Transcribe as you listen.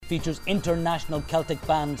features international Celtic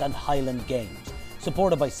bands and Highland games.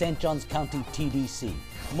 Supported by St. John's County TDC.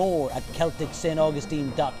 More at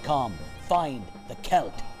CelticStAugustine.com. Find the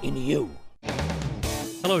Celt in you.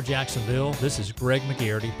 Hello, Jacksonville. This is Greg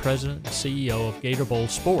McGarity, President and CEO of Gator Bowl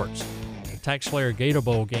Sports. The TaxSlayer Gator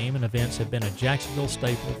Bowl game and events have been a Jacksonville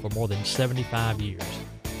staple for more than 75 years.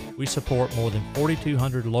 We support more than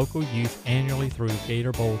 4,200 local youth annually through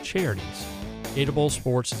Gator Bowl charities. Gator Bowl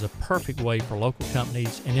Sports is a perfect way for local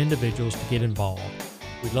companies and individuals to get involved.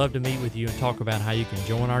 We'd love to meet with you and talk about how you can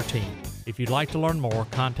join our team. If you'd like to learn more,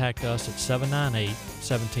 contact us at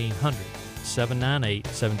 798-1700,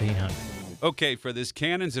 798-1700. Okay, for this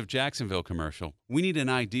Cannons of Jacksonville commercial, we need an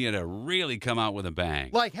idea to really come out with a bang.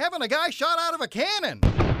 Like having a guy shot out of a cannon.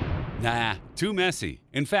 Nah, too messy.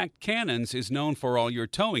 In fact, Cannons is known for all your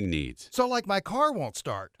towing needs. So like my car won't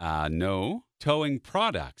start. No. Towing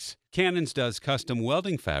products. Cannons does custom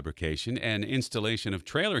welding fabrication and installation of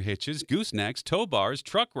trailer hitches, goosenecks, tow bars,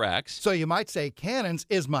 truck racks. So you might say Cannons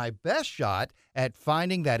is my best shot at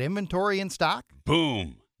finding that inventory in stock?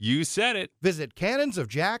 Boom. You said it. Visit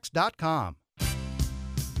cannonsofjacks.com.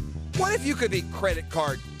 What if you could be credit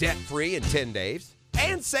card debt-free in 10 days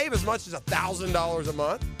and save as much as $1,000 a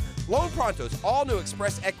month? Loan Pronto's all-new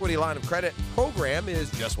Express Equity line of credit program is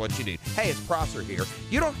just what you need. Hey, it's Prosser here.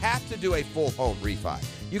 You don't have to do a full home refi.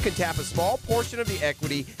 You can tap a small portion of the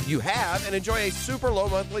equity you have and enjoy a super low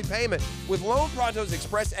monthly payment. With Loan Pronto's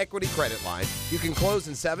Express Equity credit line, you can close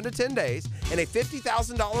in 7 to 10 days, and a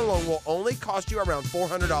 $50,000 loan will only cost you around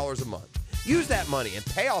 $400 a month. Use that money and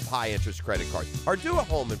pay off high-interest credit cards or do a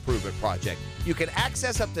home improvement project. You can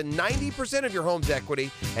access up to 90% of your home's equity,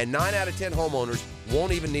 and 9 out of 10 homeowners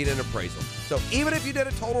won't even need an appraisal. So even if you did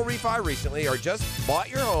a total refi recently or just bought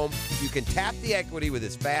your home, you can tap the equity with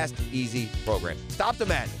this fast, easy program. Stop the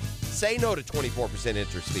madness. Say no to 24%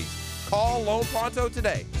 interest fees. Call Loan Pronto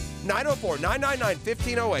today.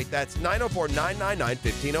 904-999-1508. That's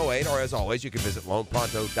 904-999-1508. Or as always, you can visit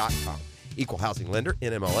loanpronto.com. Equal housing lender,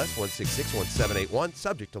 NMLS 1661781,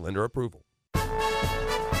 subject to lender approval.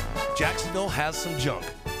 Jacksonville has some junk,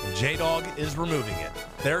 and J-Dog is removing it.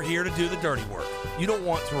 They're here to do the dirty work. You don't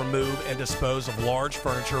want to remove and dispose of large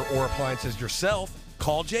furniture or appliances yourself?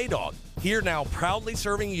 Call J-Dog. Here now, proudly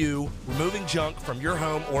serving you, removing junk from your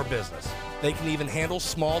home or business. They can even handle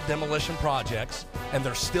small demolition projects, and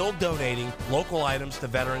they're still donating local items to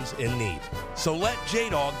veterans in need. So let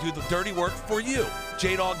J-Dog do the dirty work for you.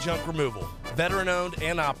 J-Dog Junk Removal, veteran-owned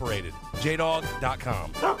and operated.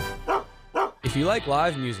 JDog.com. If you like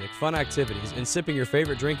live music, fun activities, and sipping your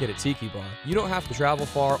favorite drink at a tiki bar, you don't have to travel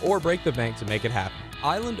far or break the bank to make it happen.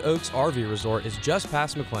 Island Oaks RV Resort is just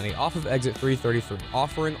past McClenny off of exit 333,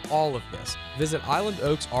 offering all of this. Visit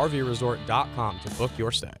islandoaksrvresort.com to book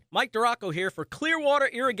your stay. Mike Duraco here for Clearwater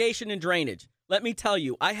Irrigation and Drainage. Let me tell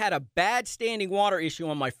you, I had a bad standing water issue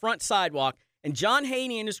on my front sidewalk, and John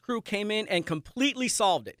Haney and his crew came in and completely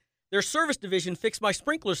solved it. Their service division fixed my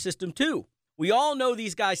sprinkler system, too. We all know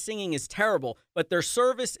these guys singing is terrible, but their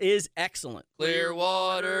service is excellent.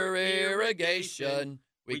 Clearwater Irrigation.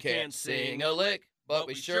 We can't sing a lick, but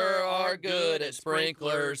we sure are good at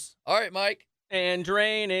sprinklers. All right, Mike. And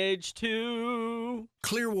drainage, too.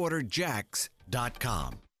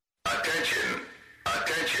 ClearwaterJacks.com. Attention.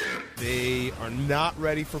 Attention. They are not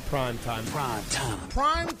ready for prime time. Prime time.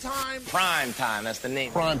 Prime time. Prime time. That's the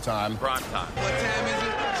name. Prime time. Prime time. What time is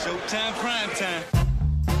it? Showtime. Prime time.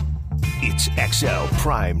 It's XL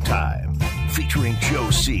Prime Time, featuring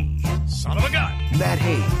Joe C. Son of a gun. Matt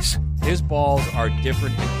Hayes. His balls are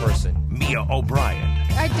different in person. Mia O'Brien.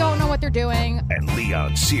 I don't know what they're doing. And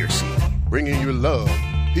Leon Searcy. Bringing you love,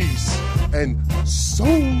 peace, and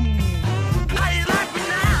soul.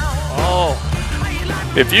 Oh,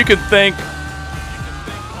 if you could think of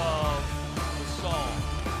the song.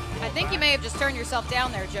 I think you may have just turned yourself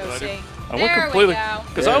down there, Josie. I went completely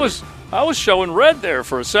because I was showing red there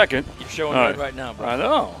for a second. You're showing red right now, bro. I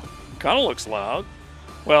know. Kind of looks loud.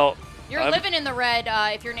 Well, you're living in the red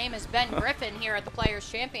if your name is Ben Griffin here at the Players'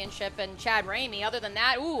 Championship and Chad Ramey. Other than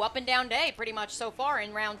that, up and down day pretty much so far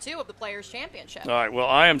in round 2 of the Players' Championship. All right, well,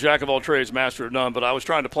 I am jack of all trades, master of none, but I was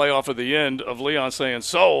trying to play off of the end of Leon saying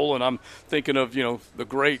soul, and I'm thinking of, the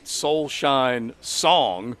great Soul Shine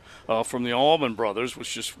song from the Allman Brothers,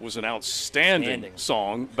 which just was an outstanding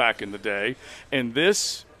song back in the day. And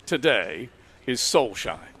this today is Soul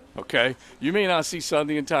Shine. Okay, you may not see sun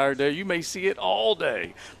the entire day. You may see it all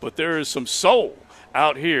day, but there is some soul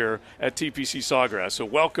out here at TPC Sawgrass. So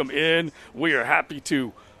welcome in. We are happy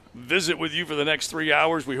to visit with you for the next 3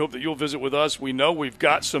 hours. We hope that you'll visit with us. We know we've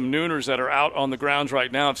got some Nooners that are out on the grounds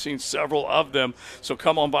right now. I've seen several of them. So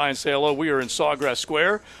come on by and say hello. We are in Sawgrass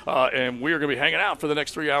Square, and we are going to be hanging out for the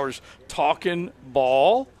next 3 hours talking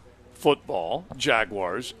ball, football,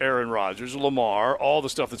 Jaguars, Aaron Rodgers, Lamar, all the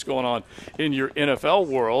stuff that's going on in your NFL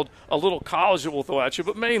world, a little college that we'll throw at you,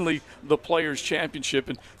 but mainly the Players' Championship.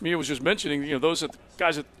 And Mia was just mentioning, those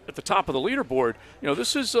guys at the top of the leaderboard,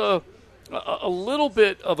 this is a little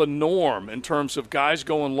bit of a norm in terms of guys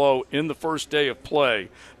going low in the first day of play.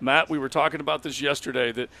 Matt, we were talking about this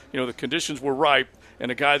yesterday, that, the conditions were ripe, and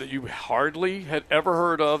a guy that you hardly had ever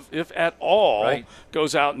heard of, if at all,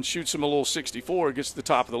 goes out and shoots him a little 64, gets to the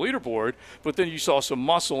top of the leaderboard. But then you saw some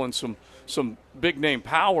muscle and some big-name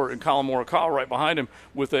power in Colin Morikawa right behind him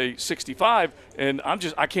with a 65. And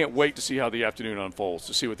I can't wait to see how the afternoon unfolds,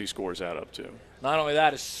 to see what these scores add up to. Not only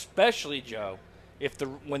that, especially, Joe,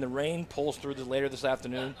 when the rain pulls through later this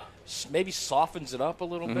afternoon, maybe softens it up a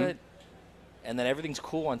little bit, and then everything's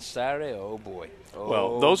cool on Saturday. Oh boy!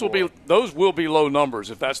 Those will be low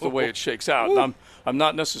numbers if that's the way it shakes out. I'm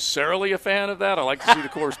not necessarily a fan of that. I like to see the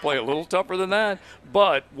course play a little tougher than that,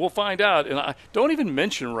 but we'll find out. And I don't even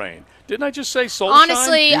mention rain. Didn't I just say soul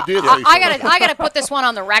Honestly, shine? I gotta put this one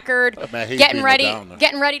on the record. Getting ready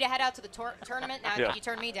to head out to the tournament. Now you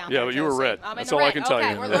turned me down. Yeah, but you were red. That's all I can tell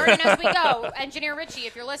you. We're learning as we go. Engineer Richie,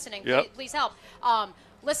 if you're listening, please help.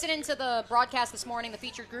 Listening to the broadcast this morning, the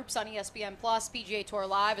featured groups on ESPN Plus, PGA Tour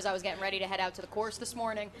Live, as I was getting ready to head out to the course this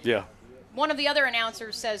morning. Yeah. One of the other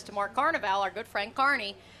announcers says to Mark Carnival, our good friend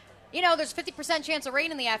Carney, there's a 50% chance of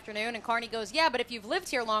rain in the afternoon. And Carney goes, yeah, but if you've lived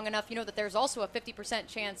here long enough, you know that there's also a 50%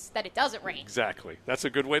 chance that it doesn't rain. Exactly. That's a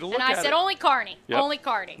good way to look at it. And I said, only Carney. Yep. Only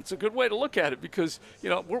Carney. It's a good way to look at it because,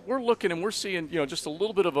 we're looking and we're seeing, just a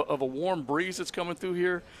little bit of a warm breeze that's coming through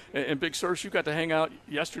here. And Big Surge, you got to hang out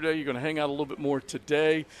yesterday. You're going to hang out a little bit more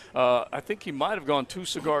today. I think he might have gone 2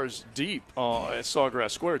 cigars deep at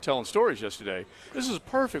Sawgrass Square telling stories yesterday. This is a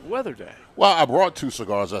perfect weather day. Well, I brought 2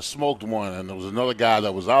 cigars. I smoked one, and there was another guy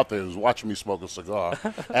that was out there who was watching me smoke a cigar.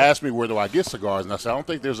 Asked me where do I get cigars, and I said, I don't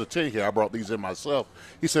think there's a tin here. I brought these in myself.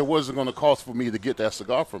 He said, what is it going to cost for me to get that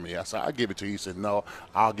cigar from me? I said, I'll give it to you. He said, no,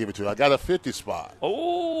 I'll give it to you. I got a 50 spot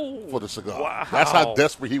for the cigar. Wow. That's how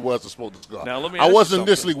desperate he was to smoke the cigar. Now, let me I wasn't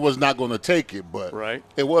initially was not going to take it, but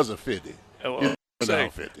it was a 50.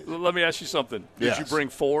 Let me ask you something. Did you bring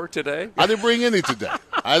 4 today? I didn't bring any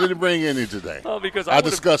today. Because I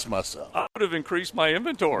discussed myself. I would have increased my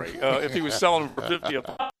inventory if he was selling them for 50 a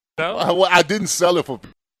pop. No? Well, I didn't sell it for.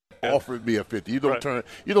 Offered me a 50. You don't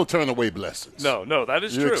turn away blessings. No, that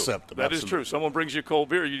is you true. Accept them. That is true. Someone brings you a cold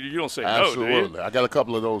beer, you don't say Absolutely. no, do you? I got a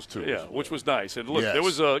couple of those too. Yeah, which was nice. And look, there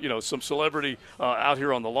was some celebrity out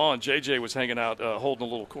here on the lawn. JJ was hanging out, holding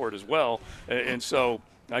a little court as well, and so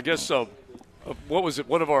I guess. What was it?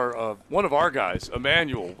 One of our guys,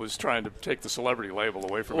 Emmanuel, was trying to take the celebrity label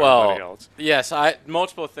away from everybody else. Yes,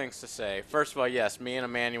 multiple things to say. First of all, yes, me and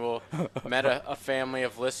Emmanuel met a family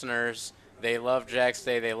of listeners. They loved Jack's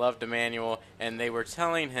Day. They loved Emmanuel, and they were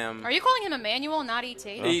telling him. Are you calling him Emmanuel, not E.T.?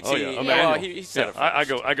 E.T. Oh, yeah. Well, he said it. I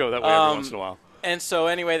go that way every once in a while. And so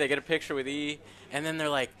anyway, they get a picture with E, and then they're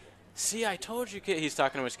like, see, I told you, kid. He's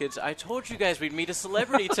talking to his kids. I told you guys we'd meet a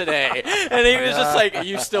celebrity today. And he was just like,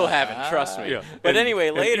 you still haven't. Trust me. Yeah. But anyway,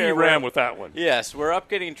 later. He ran with that one. Yes, we're up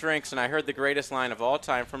getting drinks, and I heard the greatest line of all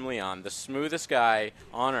time from Leon, the smoothest guy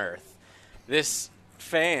on earth. This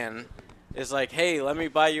fan is like, hey, let me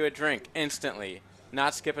buy you a drink instantly.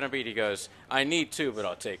 Not skipping a beat, he goes, I need 2, but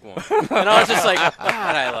I'll take 1. And I was just like,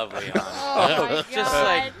 God, I love Leon. Oh, my just God.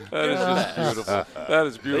 like, that is just beautiful. That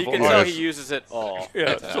is beautiful. You can tell he uses it all.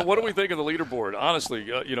 Yeah. So what do we think of the leaderboard? Honestly,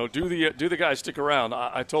 do the guys stick around?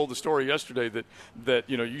 I told the story yesterday that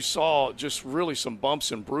you saw just really some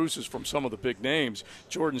bumps and bruises from some of the big names.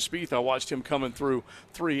 Jordan Spieth, I watched him coming through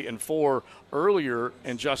 3 and 4 earlier,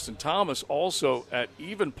 and Justin Thomas also at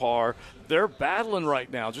even par. They're battling right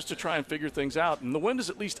now just to try and figure things out, and the wind is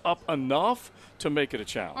at least up enough to make it a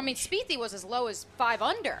challenge. I mean, Spieth was as low as 5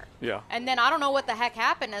 under. Yeah. And then I don't know what the heck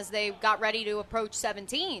happened as they got ready to approach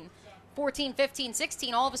 17. 14, 15,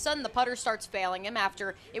 16, all of a sudden the putter starts failing him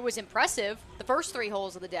after it was impressive the first 3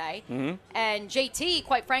 holes of the day. Mm-hmm. And JT,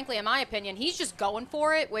 quite frankly, in my opinion, he's just going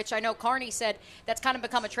for it, which I know Carney said that's kind of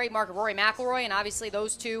become a trademark of Rory McIlroy, and obviously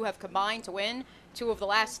those two have combined to win 2 of the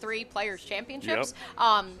last 3 Players' Championships.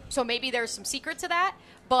 Yep. So maybe there's some secret to that.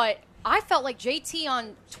 But I felt like JT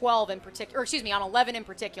on 12 in particular, or excuse me, on 11 in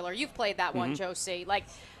particular. You've played that one, Joe C. Like,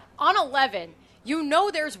 on 11,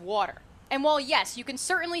 there's water. And while, yes, you can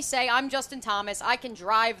certainly say, I'm Justin Thomas, I can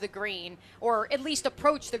drive the green, or at least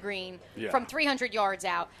approach the green from 300 yards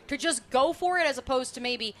out, to just go for it as opposed to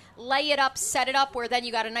maybe lay it up, set it up, where then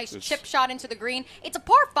you got a nice chip shot into the green. It's a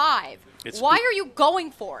par 5. Why are you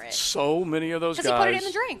going for it? So many of those guys. Because he put it in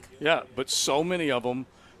the drink. Yeah, but so many of them,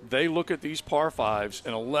 they look at these par 5s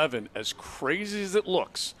and 11, as crazy as it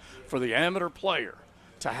looks for the amateur player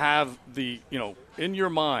to have the, in your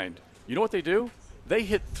mind, you know what they do? They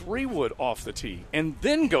hit 3-wood off the tee and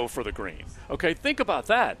then go for the green. Okay, think about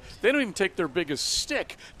that. They don't even take their biggest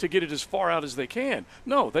stick to get it as far out as they can.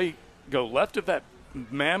 No, they go left of that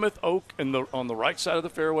mammoth oak on the right side of the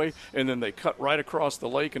fairway, and then they cut right across the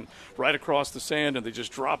lake and right across the sand, and they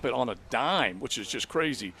just drop it on a dime, which is just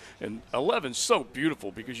crazy. And 11's so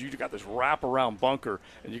beautiful because you got this wraparound bunker,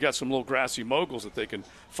 and you got some little grassy moguls that they can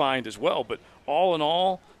find as well. But all in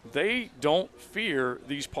all, they don't fear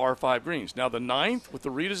these par 5 greens. Now, the 9th with the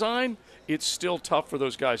redesign, it's still tough for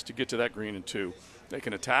those guys to get to that green in 2. They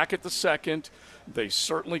can attack at the 2nd. They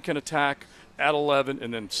certainly can attack at 11,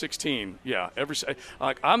 and then 16. Yeah,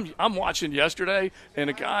 I'm watching yesterday, and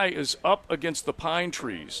a guy is up against the pine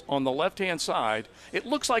trees on the left-hand side. It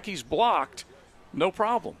looks like he's blocked. No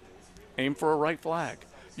problem. Aim for a right flag.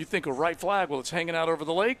 You think a right flag, well, it's hanging out over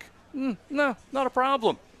the lake? No, not a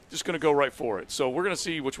problem. Just going to go right for it. So we're going to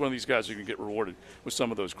see which one of these guys are going to get rewarded with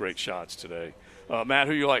some of those great shots today. Matt,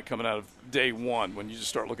 who you like coming out of day 1 when you just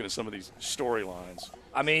start looking at some of these storylines?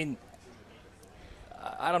 I mean,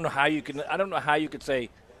 I don't know how you could say,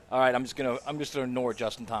 all right, I'm just gonna ignore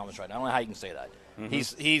Justin Thomas right now. I don't know how you can say that.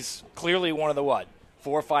 Mm-hmm. He's clearly one of the 4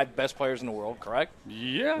 or 5 best players in the world, correct?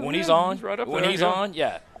 Yeah. When he's on, he's right up when there, he's on,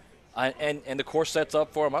 yeah. And the course sets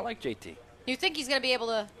up for him. I like JT. You think he's going to be able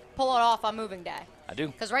to pull it off on moving day? I do.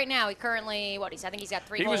 Because right now, he currently, I think he's got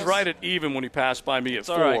 3 He holes. was right at even when he passed by me at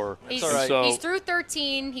 4. Right. He's, all right. So, he's through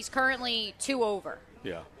 13. He's currently 2 over.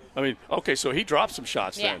 Yeah. I mean, okay, so he dropped some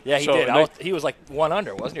shots then. Yeah, he did. He was like 1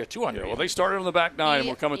 under, wasn't he, or 2 under? Yeah, well, they started on the back 9 and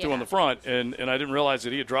were coming through on the front, and I didn't realize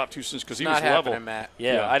that he had dropped 2 since because he was level. Matt.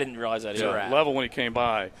 Yeah, I didn't realize that either. Level when he came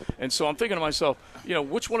by. And so I'm thinking to myself,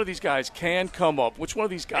 which one of these guys can come up? Which one of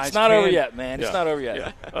these guys It's not can, over yet, man. Yeah. It's not over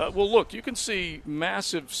yet. Yeah. Well, look, you can see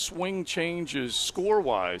massive swing changes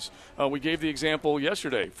score-wise. We gave the example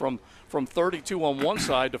yesterday from 32 on one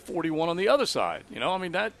side to 41 on the other side. I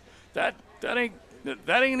mean, that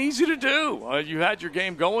ain't easy to do. You had your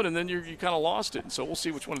game going, and then you kind of lost it. And so we'll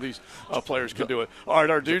see which one of these players can do it. All right,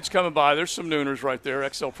 our dude's coming by. There's some Nooners right there,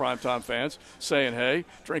 XL Primetime fans, saying hey,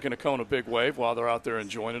 drinking a Kona Big Wave while they're out there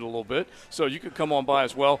enjoying it a little bit. So you could come on by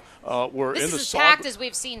as well. We're this in the is as packed as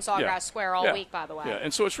we've seen Sawgrass Square all week, by the way. Yeah,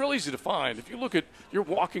 and so it's real easy to find. If you look at, you're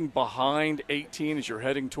walking behind 18 as you're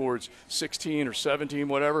heading towards 16 or 17,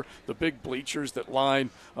 whatever, the big bleachers that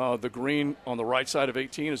line the green on the right side of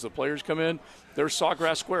 18 as the players come in. There's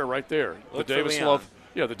Sawgrass Square right there. Look the Davis Love,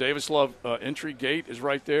 the Davis Love entry gate is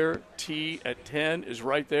right there. T at 10 is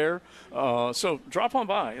right there. So drop on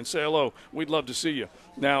by and say hello. We'd love to see you.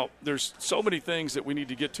 Now, there's so many things that we need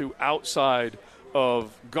to get to outside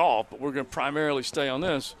of golf, but we're going to primarily stay on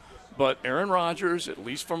this. But Aaron Rodgers, at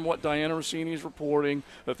least from what Diana Rossini is reporting,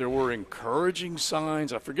 that there were encouraging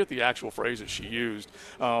signs. I forget the actual phrase that she used.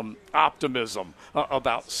 Optimism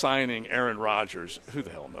about signing Aaron Rodgers. Who the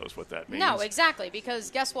hell knows what that means? No, exactly.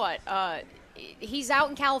 Because guess what? He's out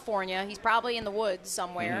in California. He's probably in the woods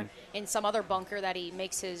somewhere in some other bunker that he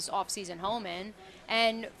makes his off-season home in.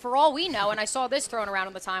 And for all we know, and I saw this thrown around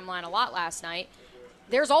on the timeline a lot last night,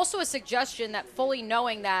 there's also a suggestion that fully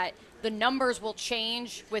knowing that the numbers will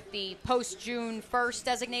change with the post-June 1st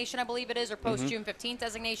designation, I believe it is, or post-June 15th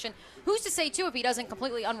designation. Who's to say, too, if he doesn't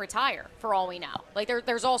completely unretire, for all we know? Like,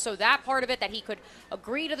 there's also that part of it, that he could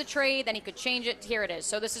agree to the trade, then he could change it. Here it is.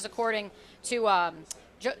 So this is according to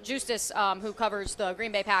Justus, who covers the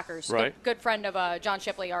Green Bay Packers, right. Good friend of John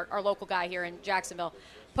Shipley, our local guy here in Jacksonville.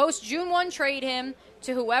 Post-June 1, trade him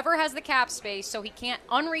to whoever has the cap space so he can't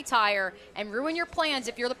unretire and ruin your plans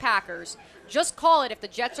if you're the Packers. Just call it if the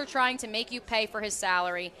Jets are trying to make you pay for his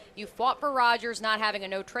salary. You fought for Rodgers not having a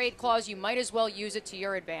no-trade clause. You might as well use it to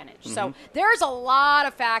your advantage. So there's a lot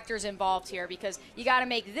of factors involved here because you got to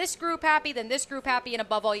make this group happy, then this group happy, and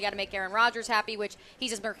above all, you got to make Aaron Rodgers happy, which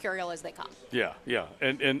he's as mercurial as they come. Yeah.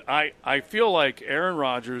 And I feel like Aaron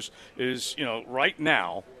Rodgers is, right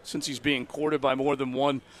now – since he's being courted by more than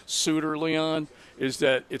one suitor, Leon, is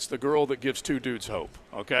that it's the girl that gives two dudes hope,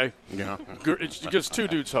 okay? Yeah. It gives two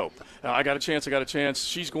dudes hope. Now, I got a chance.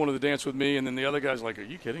 She's going to the dance with me, and then the other guy's like, are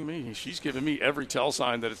you kidding me? She's giving me every tell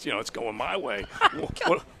sign that it's going my way.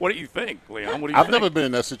 What do you think, Leon? What do you I've think? never been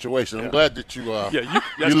in that situation. I'm glad that you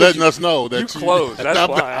that's letting us know that you close. That's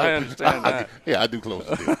why I understand that. Yeah, I do close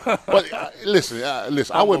the deal. But listen,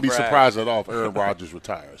 I wouldn't be surprised at all if Aaron Rodgers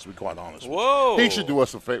retires, to be quite honest with you. Whoa. He should do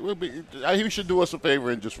us a favor. He should do us a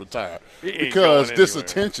favor and just retire. He ain't Because going this anywhere.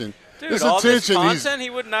 attention. Dude, this all this attention, content, he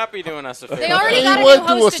would not be doing us a favor. They already got he a would new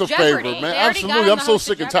do host us a of Jeopardy. favor, man. They already got Absolutely. him I'm the so host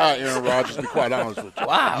sick of and tired of Aaron Rodgers, to be quite honest with you.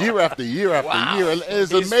 Wow. Year after year after year. As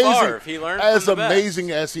He's amazing Favre. He learned as from the best.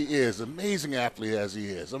 amazing as he is, amazing athlete as he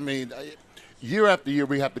is. I mean, year after year,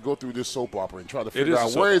 we have to go through this soap opera and try to figure is a out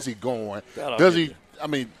soap where opera. is he going. That'll Does get he? you. I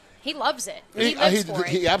mean, He loves it. he He lives for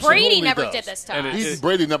he it. absolutely Brady never does. did this time.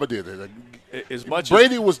 Brady never did it. As much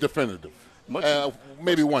Brady was definitive. Much-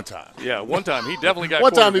 maybe one time. Yeah, one time. He definitely got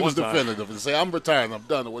one time quoted he was one time. definitive and say, I'm retiring, I'm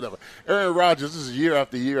done, or whatever. Aaron Rodgers, this is year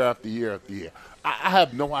after year after year after year. I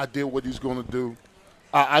have no idea what he's going to do.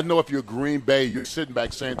 I know if you're Green Bay, you're sitting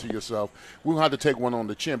back saying to yourself, we're going to have to take one on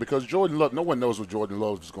the chin because Jordan Love, no one knows what Jordan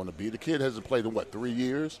Love is going to be. The kid hasn't played in, 3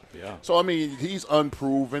 years? Yeah. So, I mean, he's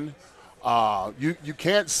unproven. You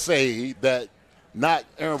can't say that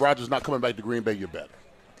Aaron Rodgers not coming back to Green Bay, you're better.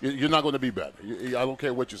 You're not going to be better. I don't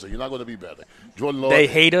care what you say. You're not going to be better. Jordan Love. They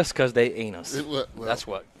hate us because they ain't us. Well, that's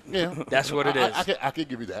what. Yeah, that's what it is. I can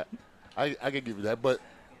give you that. I can give you that. But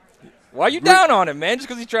why are you down on him, man? Just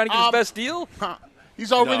because he's trying to get his best deal?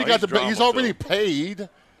 He's already got drama He's already paid.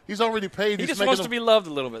 He's already paid. He He's just wants to be loved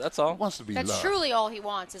a little bit. That's all. Wants to be That's loved. truly all he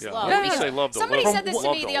wants is love. Yeah. Because Say love to somebody love. said this to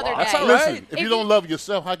Love me to the other love. day. That's all right. Listen, if you don't love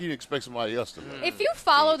yourself, how can you expect somebody else to love? If you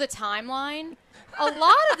follow the timeline, a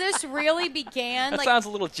lot of this really began. That sounds a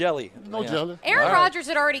little jelly. No jelly. Aaron Rodgers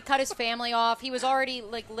had already cut his family off. He was already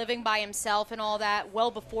living by himself and all that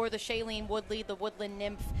well before the Shailene Woodley, the woodland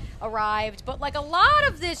nymph, arrived. But a lot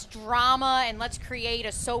of this drama and let's create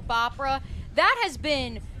a soap opera, that has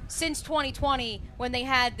been since 2020 when they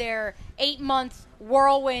had their 8-month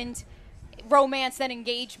whirlwind romance then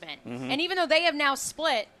engagement. Mm-hmm. And even though they have now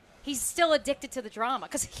split, he's still addicted to the drama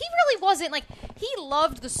because he really wasn't he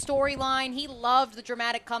loved the storyline. He loved the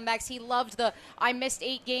dramatic comebacks. He loved I missed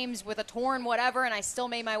 8 games with a torn whatever and I still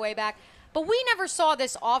made my way back. But we never saw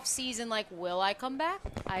this off season will I come back?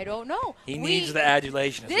 I don't know. He needs the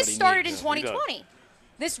adulation. This started in 2020.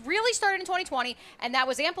 This really started in 2020 and that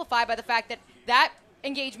was amplified by the fact that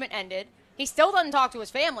engagement ended. He still doesn't talk to his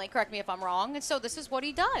family, correct me if I'm wrong, and so this is what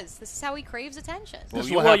he does. This is how he craves attention. Well,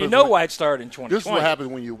 you know why it started in 2020. This is what happens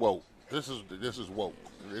when you woke. This is woke.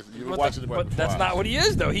 You're watching but that's not what he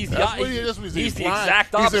is, though. He's the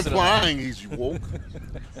exact opposite. He's implying he's woke.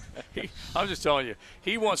 I'm just telling you,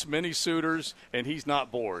 he wants many suitors, and he's not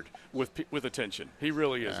bored with attention. He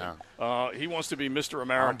really isn't. Yeah. He wants to be Mr.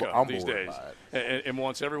 America I'm these bored days, by it. and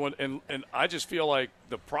wants everyone. And I just feel like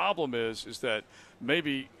the problem is that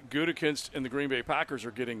maybe Gutekunst and the Green Bay Packers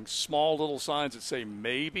are getting small little signs that say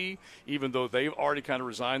maybe, even though they've already kind of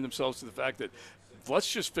resigned themselves to the fact that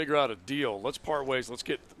let's just figure out a deal. Let's part ways. Let's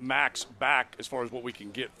get Max back as far as what we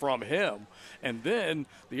can get from him. And then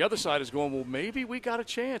the other side is going, well, maybe we got a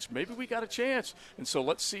chance. Maybe we got a chance. And so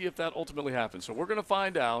let's see if that ultimately happens. So we're going to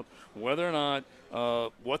find out whether or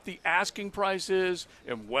not what the asking price is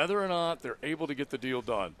and whether or not they're able to get the deal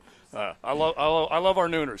done. I love our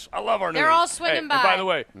Nooners. I love our Nooners. They're all swinging by. And by the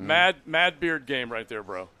way, mad beard game right there,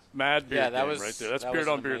 bro. Mad beard game right there. That's beard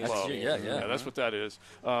on beard love. Yeah, that's what that is.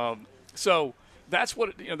 So that's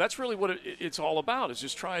what that's really what it's all about. Is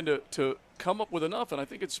just trying to come up with enough. And I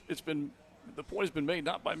think it's been the point has been made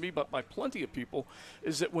not by me but by plenty of people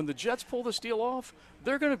is that when the Jets pull this deal off,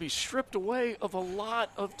 they're going to be stripped away of a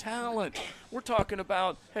lot of talent. We're talking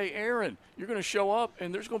about, hey, Aaron, you're going to show up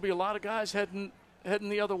and there's going to be a lot of guys heading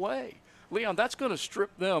the other way. Leon, that's going to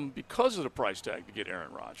strip them because of the price tag to get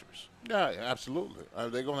Aaron Rodgers. Yeah, absolutely.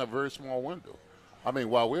 They're going to have a very small window. I mean,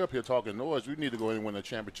 while we're up here talking noise, we need to go in and win a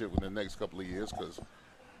championship within the next couple of years because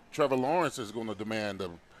Trevor Lawrence is going to demand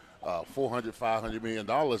 $400-500 million,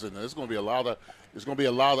 and there's going to be a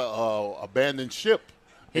lot of abandoned ship.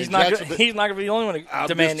 He's not going to be the only one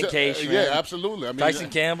demanding cash. Yeah, absolutely. I mean,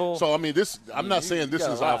 Tyson Campbell. So I mean, I'm not saying this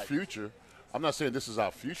is our future. I'm not saying this is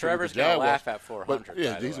our future. Trevor's going to laugh at 400. But,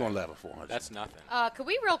 yeah, he's going to laugh at 400. That's nothing. Could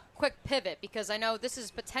we real quick pivot? Because I know this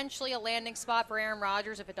is potentially a landing spot for Aaron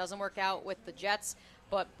Rodgers if it doesn't work out with the Jets.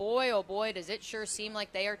 But boy, oh boy, does it sure seem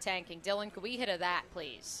like they are tanking. Dylan, could we hit a that,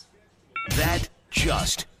 please? That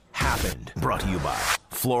just happened. Brought to you by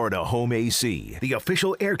Florida Home AC, the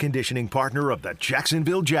official air conditioning partner of the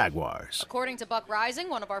Jacksonville Jaguars. According to Buck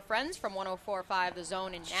Rising, one of our friends from 104.5 The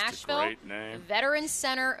Zone in Nashville, great name. veteran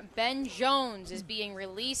center Ben Jones is being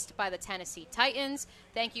released by the Tennessee Titans.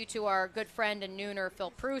 Thank you to our good friend and nooner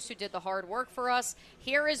Phil Pruse, who did the hard work for us.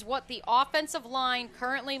 Here is what the offensive line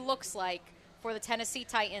currently looks like for the Tennessee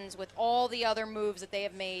Titans with all the other moves that they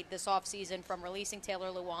have made this offseason, from releasing Taylor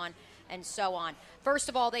Lewan and so on. First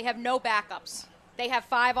of all, they have no backups. They have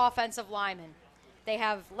 5 offensive linemen. They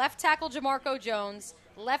have left tackle Jamarco Jones,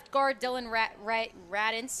 left guard Dylan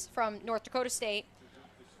Radins from North Dakota State,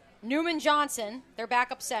 Newman Johnson, their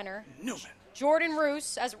backup center, Jordan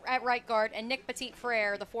Roos at right guard, and Nick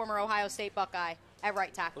Petit-Frere, the former Ohio State Buckeye, at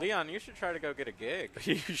right tackle. Leon, you should try to go get a gig.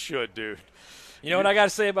 You should, dude. You know what I got to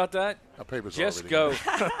say about that? My paper's Just already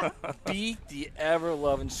go beat the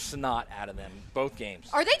ever-loving snot out of them, both games.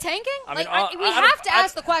 Are they tanking? I mean, we have to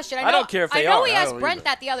ask the question. I don't care if they I know are. we I asked don't Brent either.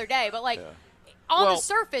 that the other day, but on Well, the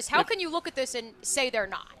surface, how can you look at this and say they're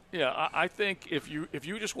not? Yeah, I think if you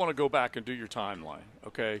just want to go back and do your timeline,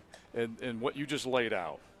 okay, and what you just laid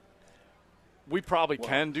out, we probably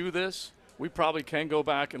can do this. We probably can go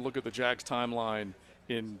back and look at the Jags timeline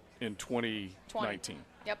in 2019.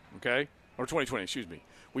 Yep. Okay? Or 2020, excuse me.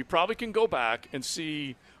 We probably can go back and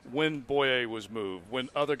see when Boye was moved, when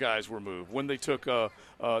other guys were moved, when they took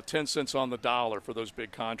 10 cents on the dollar for those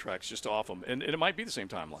big contracts just off them. And it might be the same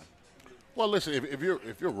timeline. Well, listen, if you're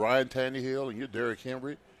Ryan Tannehill and you're Derrick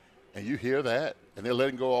Henry, and you hear that, and they're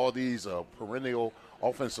letting go all these perennial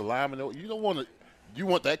offensive linemen, you don't want to. You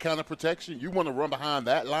want that kind of protection? You want to run behind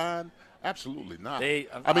that line? Absolutely not.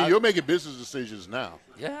 You're making business decisions now.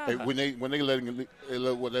 Yeah. When they let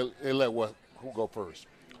who go first?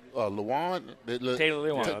 Lewan. Taylor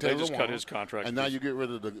Lewan. They just cut his contract. And now you get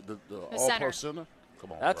rid of the all-pro center.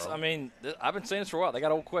 Come on, That's. bro. I mean, I've been saying this for a while. They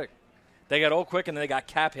got old quick. They got old quick, and then they got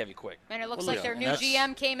cap heavy quick. And it looks like their new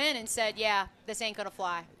GM came in and said, "Yeah, this ain't gonna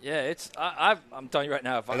fly." Yeah, it's. I'm telling you right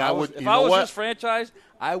now. If And I was this franchise,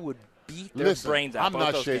 I would beat their brains out. I'm both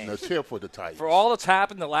not those shedding games. a tear for the Titans. For all that's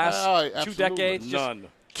happened the last 2 absolutely. decades, just None.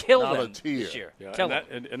 kill Not a them tear. this year. Yeah, Kill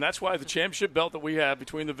and, them. and that's why the championship belt that we have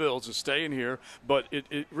between the Bills is staying here. But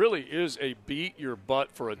it really is a beat your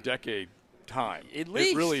butt for a decade time. At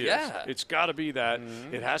least, it really is. yeah. It's got to be that.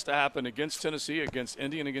 It has to happen against Tennessee, against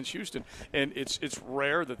Indy, and against Houston. And it's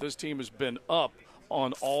rare that this team has been up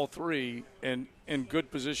on all three and in good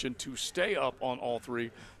position to stay up on all three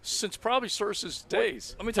since probably Surce's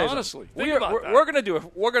days. Let me tell you honestly, something. think about that.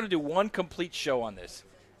 We're gonna do one complete show on this.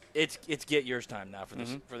 It's get yours time now for this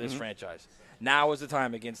Mm-hmm. franchise. Now is the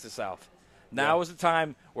time against the South. Now is the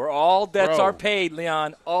time where all debts are paid,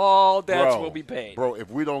 Leon. All debts will be paid. Bro, if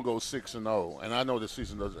we don't go 6-0, and I know the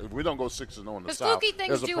season does, if we don't go 6-0 in the Because South, fluky things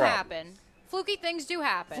there's a do problem. happen. Fluky things do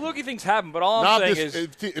happen. Fluky things happen, but all I'm saying is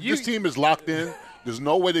if this team is locked in, there's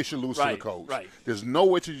no way they should lose to the Right, Colts. right. There's no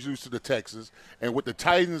way to lose to the Texans. And with the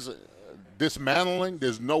Titans dismantling,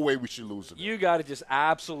 there's no way we should lose to them. you got to just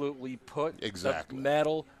absolutely put Exactly. the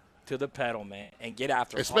metal to the pedal, man, and get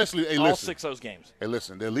after it. Especially, hey, all listen. 6 of those games. Hey,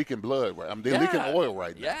 listen, they're leaking blood. Right? I mean, they're Yeah. leaking oil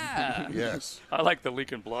right now. Yeah. Yes. I like the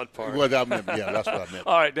leaking blood part. Well, that meant, yeah, that's what I meant.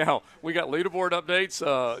 All right, now we got leaderboard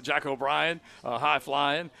updates. Jack O'Brien, high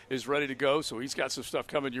flying, is ready to go, so he's got some stuff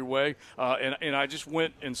coming your way. And I just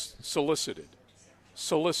went and solicited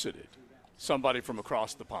somebody from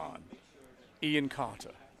across the pond. Ian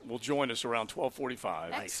Conta will join us around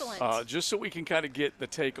 12:45. Excellent. Just so we can kind of get the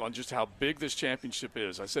take on just how big this championship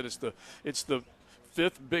is. I said it's the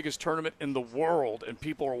 5th biggest tournament in the world, and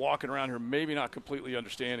people are walking around here maybe not completely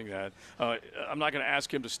understanding that. I'm not going to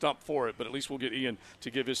ask him to stump for it, but at least we'll get Ian to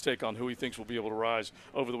give his take on who he thinks will be able to rise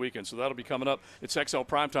over the weekend. So that'll be coming up. It's XL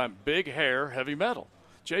Primetime. Big hair, heavy metal.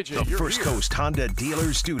 JJ, The you're First here. Coast Honda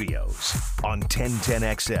Dealer Studios on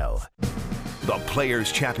 1010XL. The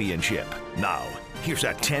Players' Championship. Now, here's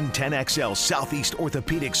a 1010XL Southeast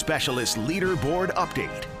Orthopedic Specialist Leaderboard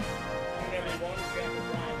update.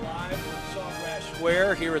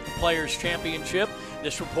 Square here at the Players' Championship.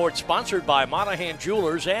 This report sponsored by Monahan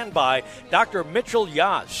Jewelers and by Dr. Mitchell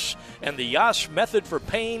Yass and the Yass Method for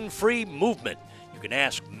Pain-Free Movement. You can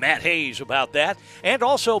ask Matt Hayes about that. And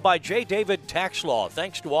also by J. David Tax Law.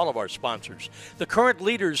 Thanks to all of our sponsors. The current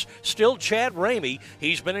leader's still Chad Ramey.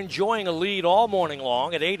 He's been enjoying a lead all morning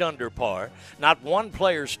long at 8 under par. Not one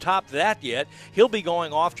player's topped that yet. He'll be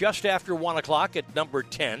going off just after 1 o'clock at number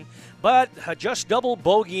 10. But just double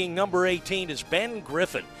bogeying number 18 is Ben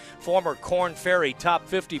Griffin, former Korn Ferry top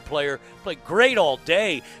 50 player. Played great all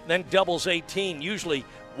day, then doubles 18, usually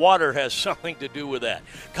Water has something to do with that.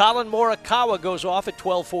 Colin Morikawa goes off at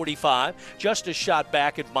 12:45. Justice shot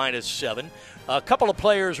back at -7. A couple of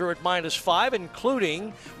players are at -5,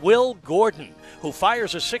 including Will Gordon, who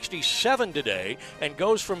fires a 67 today and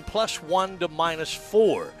goes from +1 to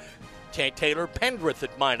 -4. Taylor Pendrith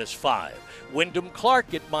at -5. Wyndham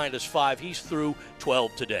Clark at -5. He's through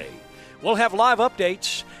 12 today. We'll have live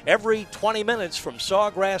updates every 20 minutes from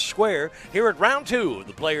Sawgrass Square here at round 2 of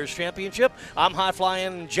the Players' Championship. I'm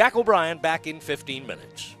high-flying Jack O'Brien, back in 15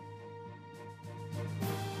 minutes.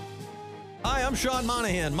 Hi, I'm Sean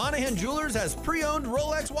Monahan. Monahan Jewelers has pre-owned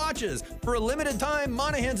Rolex watches. For a limited time,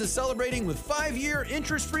 Monahan's is celebrating with 5-year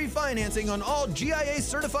interest-free financing on all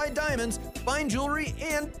GIA-certified diamonds, fine jewelry,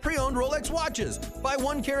 and pre-owned Rolex watches. Buy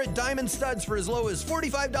 1-carat diamond studs for as low as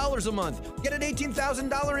 $45 a month. Get an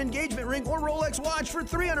 $18,000 engagement ring or Rolex watch for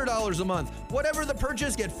 $300 a month. Whatever the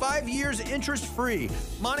purchase, get 5 years interest-free.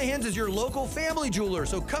 Monahan's is your local family jeweler,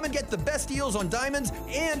 so come and get the best deals on diamonds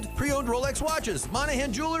and pre-owned Rolex watches.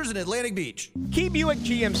 Monahan Jewelers in Atlantic Beach. Key Buick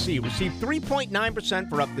GMC received 3.9%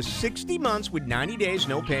 for up to 60 months with 90 days,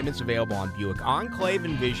 no payments available on Buick Enclave,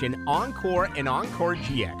 Envision, Encore, and Encore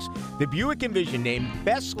GX. The Buick Envision, named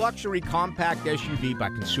Best Luxury Compact SUV by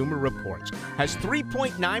Consumer Reports, has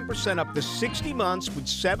 3.9% up to 60 months with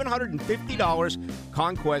 $750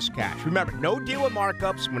 Conquest cash. Remember, no dealer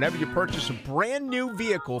markups whenever you purchase a brand new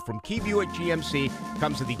vehicle from Key Buick GMC.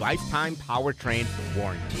 Comes with the lifetime powertrain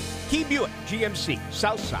warranty. Key Buick GMC,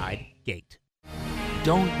 Southside Gate.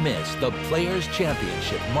 Don't miss the Players'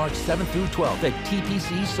 Championship March 7th through 12th at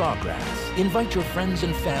TPC Sawgrass. Invite your friends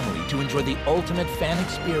and family to enjoy the ultimate fan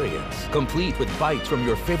experience, complete with bites from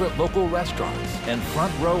your favorite local restaurants and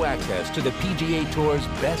front row access to the PGA Tour's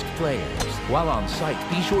best players. While on site,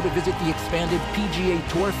 be sure to visit the expanded PGA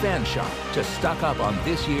Tour fan shop to stock up on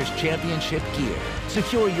this year's championship gear.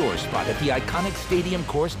 Secure your spot at the iconic stadium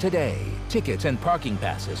course today. Tickets and parking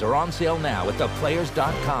passes are on sale now at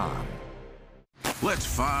theplayers.com. Let's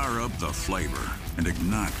fire up the flavor and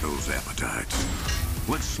ignite those appetites.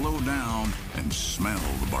 Let's slow down and smell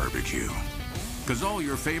the barbecue. Because all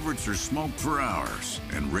your favorites are smoked for hours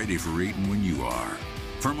and ready for eating when you are.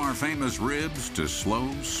 From our famous ribs to slow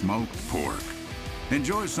smoked pork.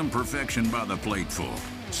 Enjoy some perfection by the plateful,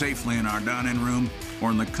 safely in our dining room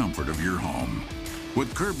or in the comfort of your home.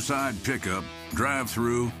 With curbside pickup,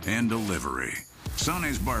 drive-through, and delivery.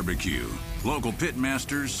 Sonny's Barbecue. Local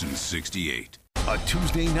pitmasters since '68. A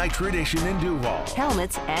Tuesday night tradition in Duval.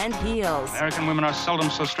 Helmets and heels. American women are seldom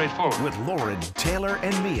so straightforward. With Lauren, Taylor,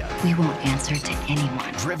 and Mia. We won't answer to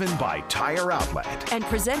anyone. Driven by Tire Outlet. And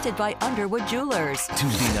presented by Underwood Jewelers.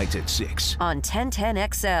 Tuesday nights at 6. On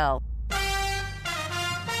 1010XL.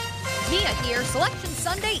 Mia here. Selection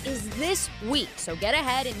Sunday is this week, so get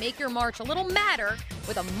ahead and make your March a little madder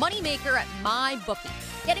with a moneymaker at MyBookie.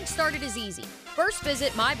 Getting started is easy. First,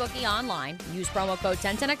 visit MyBookie online. Use promo code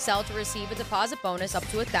 1010XL to receive a deposit bonus up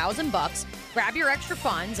to $1,000. Grab your extra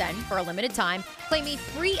funds and, for a limited time, claim a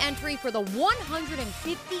free entry for the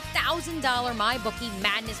 $150,000 MyBookie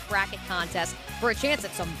Madness Bracket Contest for a chance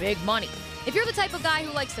at some big money. If you're the type of guy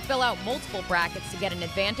who likes to fill out multiple brackets to get an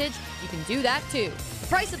advantage, you can do that too. The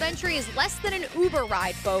price of entry is less than an Uber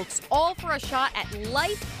ride, folks, all for a shot at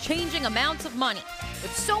life-changing amounts of money.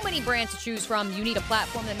 With so many brands to choose from, you need a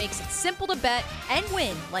platform that makes it simple to bet and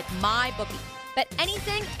win like MyBookie. Bet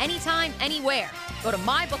anything, anytime, anywhere. Go to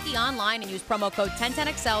MyBookie online and use promo code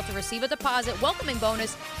 1010XL to receive a deposit welcoming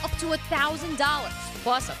bonus up to $1,000,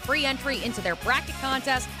 plus a free entry into their bracket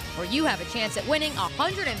contest where you have a chance at winning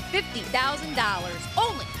 $150,000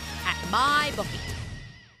 only at MyBookie.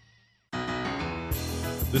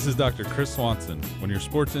 This is Dr. Chris Swanson. When your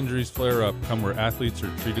sports injuries flare up, come where athletes are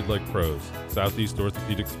treated like pros. Southeast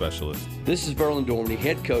Orthopedic Specialist. This is Verlin Dormany,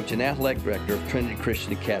 head coach and athletic director of Trinity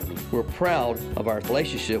Christian Academy. We're proud of our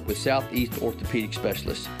relationship with Southeast Orthopedic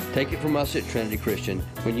Specialists. Take it from us at Trinity Christian.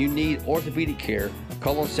 When you need orthopedic care,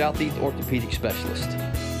 call on Southeast Orthopedic Specialist.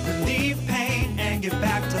 Relieve pain and get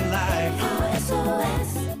back to life.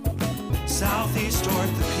 Southeast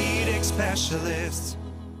Orthopedic Specialists.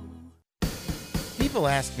 People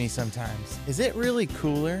ask me sometimes, is it really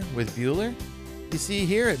cooler with Bueller? You see,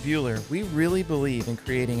 here at Bueller, we really believe in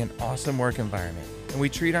creating an awesome work environment, and we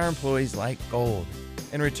treat our employees like gold.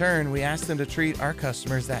 In return, we ask them to treat our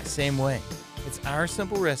customers that same way. It's our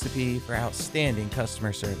simple recipe for outstanding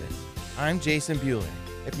customer service. I'm Jason Bueller.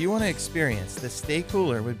 If you want to experience the Stay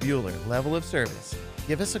Cooler with Bueller level of service,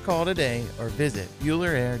 give us a call today or visit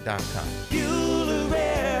BuellerAir.com. Bueller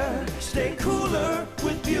Air, stay cooler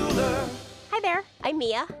with Bueller. Hi there, I'm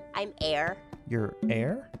Mia. I'm Air. You're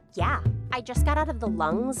Air? Yeah, I just got out of the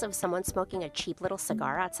lungs of someone smoking a cheap little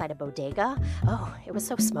cigar outside a bodega. Oh, it was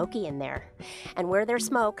so smoky in there. And where there's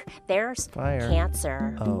smoke, there's fire.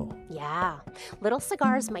 Cancer. Oh. Yeah, little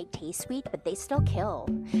cigars might taste sweet, but they still kill.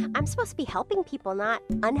 I'm supposed to be helping people, not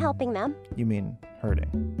unhelping them. You mean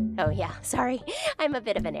hurting? Oh yeah, sorry. I'm a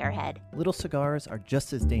bit of an airhead. Little cigars are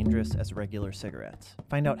just as dangerous as regular cigarettes.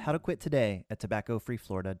 Find out how to quit today at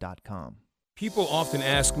tobaccofreeflorida.com. People often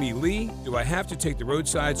ask me, Lee, do I have to take the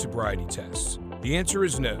roadside sobriety tests? The answer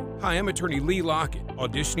is no. Hi, I'm attorney Lee Lockett.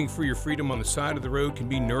 Auditioning for your freedom on the side of the road can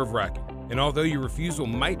be nerve-wracking. And although your refusal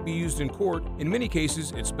might be used in court, in many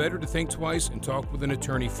cases, it's better to think twice and talk with an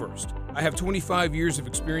attorney first. I have 25 years of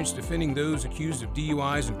experience defending those accused of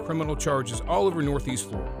DUIs and criminal charges all over Northeast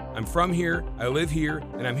Florida. I'm from here, I live here,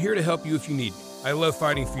 and I'm here to help you if you need me. I love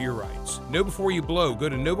fighting for your rights. Know Before You Blow. Go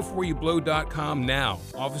to knowbeforeyoublow.com now.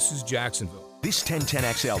 Offices Jacksonville. This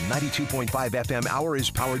 1010XL 92.5 FM hour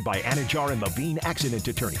is powered by Anajar and Levine Accident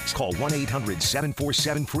Attorneys. Call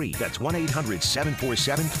 1-800-747-FREE. That's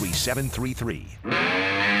 1-800-747-3733.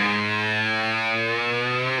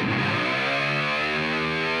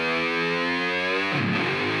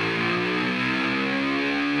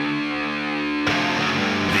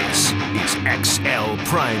 This is XL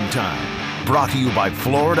Prime Time, brought to you by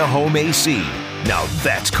Florida Home AC. Now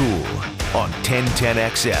that's cool on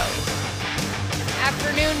 1010XL.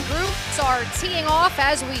 Afternoon groups are teeing off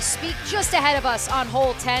as we speak, just ahead of us on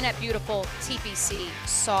hole 10 at beautiful TPC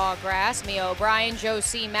Sawgrass. Mia O'Brien, Joe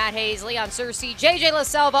C., Matt Hayes, Leon Searcy, JJ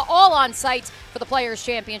LaSelva, all on site for the Players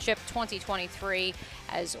Championship 2023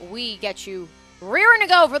 as we get you rearing to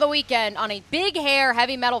go for the weekend on a Big Hair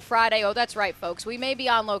Heavy Metal Friday. Oh, that's right, folks. We may be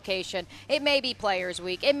on location. It may be Players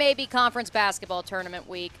Week. It may be Conference Basketball Tournament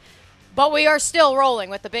Week. But we are still rolling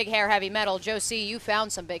with the Big Hair Heavy Metal. Joe C., you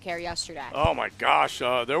found some big hair yesterday. Oh, my gosh.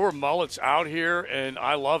 There were mullets out here, and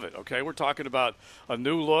I love it, okay? We're talking about a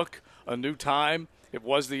new look, a new time. It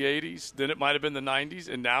was the 80s, then it might have been the 90s,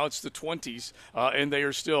 and now it's the 20s, and they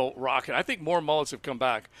are still rocking. I think more mullets have come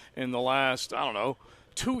back in the last,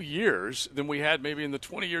 2 years than we had maybe in the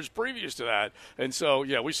 20 years previous to that. And so,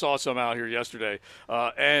 yeah, we saw some out here yesterday,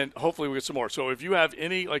 and hopefully we get some more. So if you have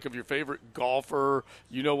any, of your favorite golfer,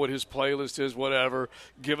 you know what his playlist is, whatever,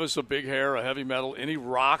 give us a Big Hair, a heavy metal, any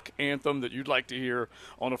rock anthem that you'd like to hear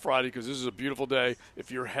on a Friday, because this is a beautiful day.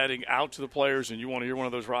 If you're heading out to the Players and you want to hear one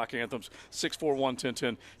of those rock anthems,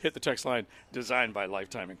 641-1010, hit the text line, designed by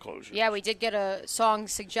Lifetime Enclosure. Yeah, we did get a song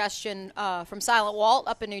suggestion from Silent Walt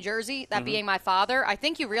up in New Jersey, that being My Father. I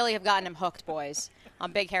think you really have gotten him hooked, boys,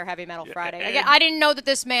 on Big Hair Heavy Metal Friday. Again, I didn't know that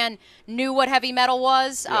this man knew what heavy metal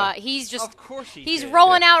was. Yeah. He's just, of course he's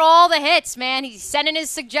rolling out all the hits, man. He's sending his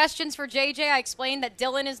suggestions for JJ. I explained that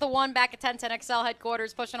Dylan is the one back at 1010XL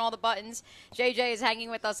headquarters pushing all the buttons. JJ is hanging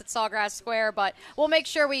with us at Sawgrass Square, but we'll make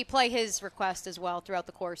sure we play his request as well throughout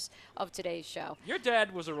the course of today's show. Your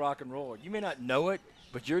dad was a rock and roller. You may not know it,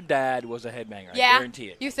 but your dad was a headbanger. Yeah? I guarantee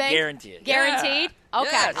it. You think? Guarantee it. Guaranteed? Yeah.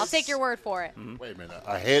 Okay, Yes. I'll take your word for it. Mm-hmm. Wait a minute,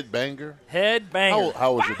 a headbanger? Headbanger.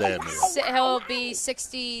 How was your dad, man? He'll be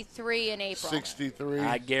 63 in April. 63?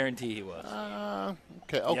 I guarantee he was.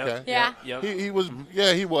 Okay. Yeah. Yep. He was.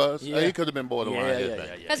 Yeah, he was. Yeah. He could have been borderline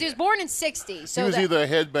headbanger. Because he was born in 60. So he was that either a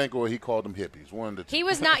headbanger or he called them hippies. One of the two. he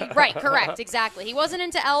was not, right, correct, exactly. He wasn't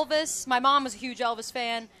into Elvis. My mom was a huge Elvis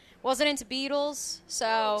fan. Wasn't into Beatles,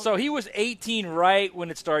 so... So he was 18 right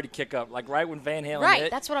when it started to kick up, right when Van Halen Right,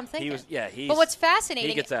 hit. that's what I'm thinking. He was, but what's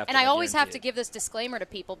fascinating, he gets after and I it, always have guarantee to it. give this disclaimer to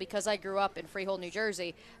people because I grew up in Freehold, New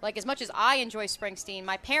Jersey. As much as I enjoy Springsteen,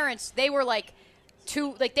 my parents, they were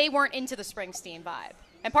they weren't into the Springsteen vibe.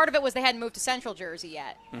 And part of it was they hadn't moved to Central Jersey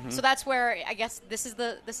yet. Mm-hmm. So that's where, I guess, this is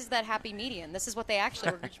that happy median. This is what they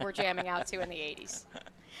actually were jamming out to in the 80s.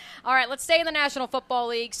 All right, let's stay in the National Football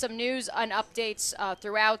League. Some news and updates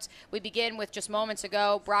throughout. We begin with just moments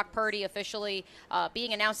ago, Brock Purdy officially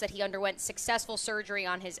being announced that he underwent successful surgery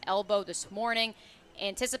on his elbow this morning.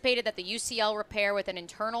 Anticipated that the UCL repair with an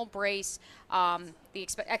internal brace. The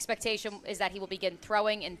expectation is that he will begin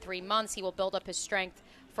throwing in 3 months. He will build up his strength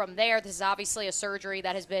from there. This is obviously a surgery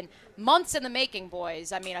that has been months in the making,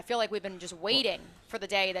 boys. I mean, I feel like we've been just waiting for the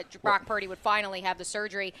day that Brock Purdy would finally have the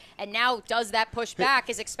surgery, and now does that push back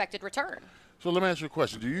his expected return? So let me ask you a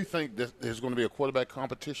question. Do you think that there's going to be a quarterback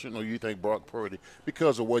competition, or you think Brock Purdy,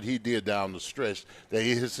 because of what he did down the stretch, that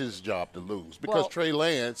it is his job to lose? Because Trey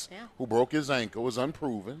Lance, who broke his ankle, is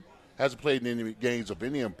unproven, hasn't played in any games of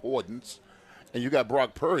any importance, and you got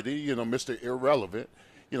Brock Purdy, Mr. Irrelevant,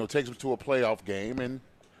 takes him to a playoff game and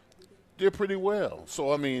did pretty well.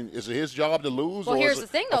 So, I mean, is it his job to lose, or here's is the it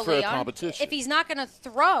thing, a though, fair Leon. competition? If he's not going to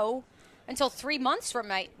throw until 3 months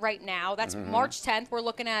from right now, that's March 10th. We're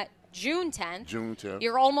looking at June 10th. June 10th.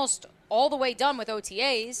 You're almost all the way done with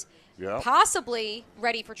OTAs. Yeah. Possibly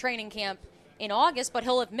ready for training camp in August, but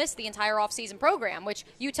he'll have missed the entire offseason program, which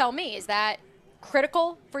you tell me, is that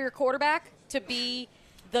critical for your quarterback to be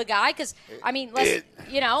the guy? Because, I mean,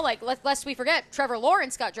 lest we forget, Trevor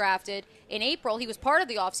Lawrence got drafted in April. He was part of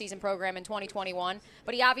the offseason program in 2021,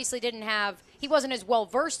 but he obviously he wasn't as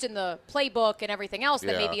well-versed in the playbook and everything else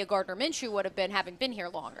that maybe a Gardner Minshew would have been, having been here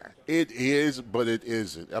longer. It is, but it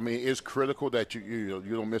isn't. I mean, it's critical that you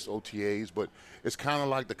don't miss OTAs, but it's kind of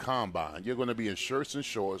like the combine. You're going to be in shirts and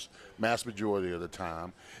shorts mass majority of the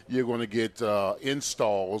time. You're going to get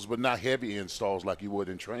installs, but not heavy installs like you would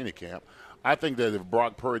in training camp. I think that if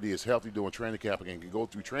Brock Purdy is healthy during training camp and can go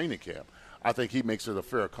through training camp, I think he makes it a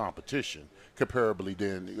fair competition comparably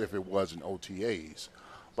than if it was in OTAs.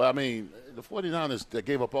 But, I mean, the 49ers that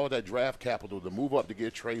gave up all that draft capital to move up to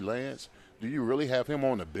get Trey Lance, do you really have him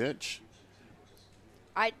on the bench?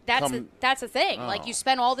 That's the thing. Oh. Like, you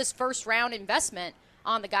spent all this first-round investment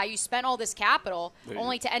on the guy. You spent all this capital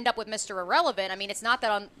only to end up with Mr. Irrelevant. I mean, it's not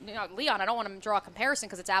that Leon, I don't want to draw a comparison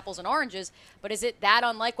because it's apples and oranges, but is it that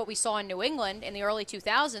unlike what we saw in New England in the early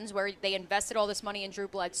 2000s where they invested all this money in Drew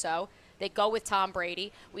Bledsoe? They go with Tom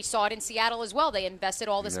Brady. We saw it in Seattle as well. They invested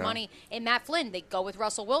all this money in Matt Flynn. They go with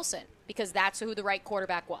Russell Wilson because that's who the right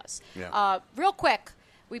quarterback was. Yeah. Real quick,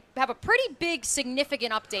 we have a pretty big,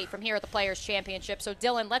 significant update from here at the Players' Championship. So,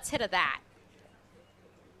 Dylan, let's hit a that.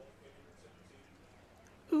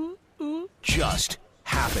 Just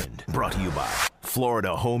happened. Brought to you by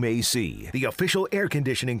Florida Home AC, the official air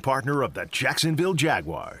conditioning partner of the Jacksonville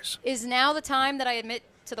Jaguars. Is now the time that I admit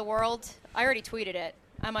to the world? I already tweeted it.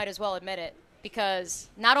 I might as well admit it because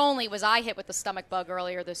not only was I hit with the stomach bug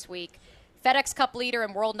earlier this week, FedEx Cup leader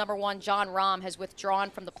and world number 1 Jon Rahm has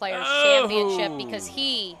withdrawn from the Players' Championship because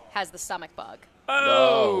he has the stomach bug.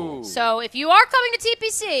 Oh. So if you are coming to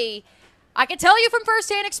TPC, I can tell you from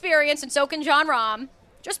firsthand experience, and so can Jon Rahm,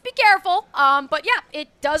 just be careful. But, yeah, it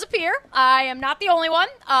does appear. I am not the only one.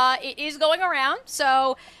 It is going around.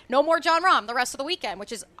 So no more Jon Rahm the rest of the weekend,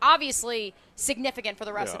 which is obviously significant for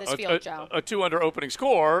the rest of this field, Joe. A 2-under opening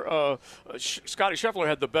score. Scotty Scheffler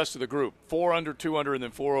had the best of the group. 4 under, 2 under, and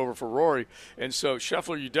then 4 over for Rory. And so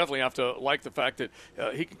Scheffler, you definitely have to like the fact that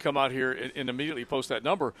he can come out here and immediately post that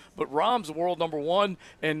number. But Rahm's the world number 1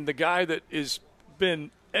 and the guy that has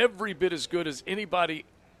been every bit as good as anybody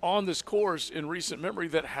on this course in recent memory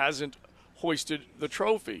that hasn't hoisted the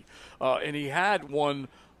trophy. And he had won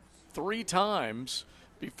 3 times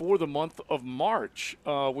before the month of March,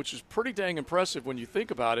 which is pretty dang impressive when you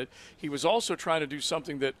think about it. He was also trying to do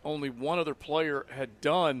something that only one other player had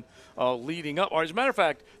done leading up. Or as a matter of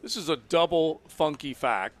fact, this is a double funky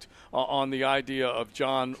fact on the idea of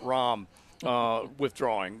Jon Rahm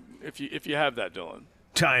withdrawing, if you have that, Dylan.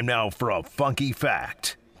 Time now for a funky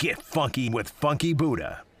fact. Get funky with Funky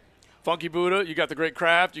Buddha. Funky Buddha, you got the great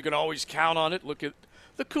craft. You can always count on it. Look at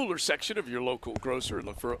the cooler section of your local grocer and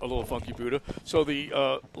look for a little Funky Buddha. So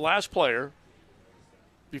the last player,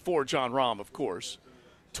 before Jon Rahm, of course,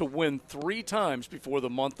 to win 3 times before the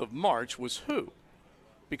month of March was who?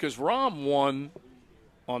 Because Rahm won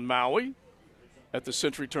on Maui at the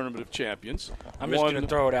Century Tournament of Champions. I'm just going to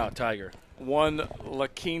throw it out, Tiger. Won La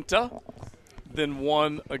Quinta, then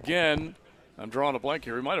won again. I'm drawing a blank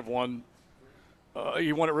here. He might have won.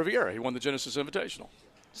 He won at Riviera. He won the Genesis Invitational.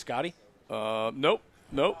 Scotty? Nope,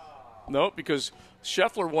 because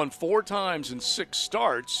Scheffler won 4 times in 6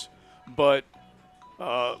 starts, but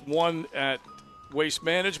won at Waste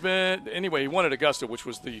Management. Anyway, he won at Augusta, which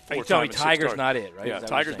was the 4th time in 6 Tiger's starts. not it, right? Yeah,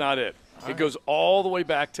 Tiger's not it. It goes all the way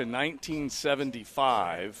back to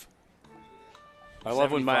 1975. I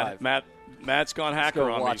love when Matt's gone hacker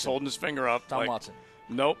on me. He's holding his finger up. Tom Watson.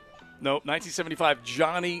 Nope. 1975,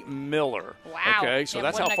 Johnny Miller. Wow. Okay, so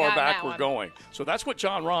that's how far back we're going. So that's what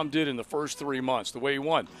Jon Rahm did in the first 3 months, the way he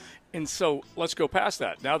won. And so let's go past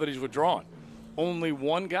that. Now that he's withdrawn, only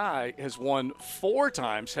one guy has won 4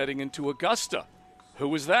 times heading into Augusta. Who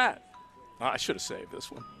was that? I should have saved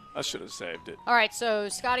this one. I should have saved it. All right, so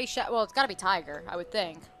Scotty, well, it's got to be Tiger, I would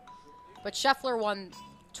think. But Scheffler won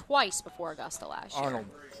twice before Augusta last year.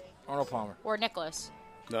 Arnold Palmer. Or Nicholas.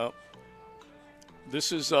 No.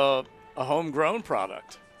 This is a homegrown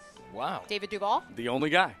product. Wow. David Duval? The only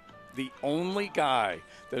guy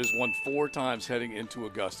that has won 4 times heading into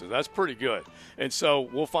Augusta. That's pretty good. And so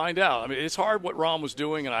we'll find out. I mean, it's hard what Rahm was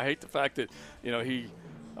doing, and I hate the fact that,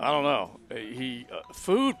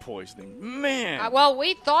 food poisoning. Man. Well,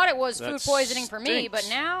 we thought it was food poisoning for me, stinks. but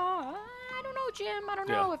now, I don't know, Jim. I don't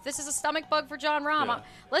know if this is a stomach bug for Jon Rahm. Yeah.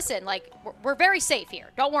 Listen, we're very safe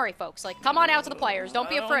here. Don't worry, folks. Come on out to the Players. Don't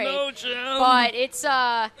be afraid. I don't know, Jim. But it's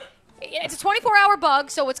it's a 24-hour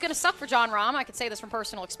bug, so what's going to suck for John Rahm, I could say this from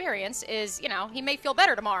personal experience, is, he may feel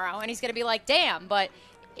better tomorrow, and he's going to be like, damn, but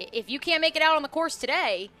if you can't make it out on the course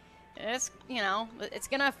today, it's going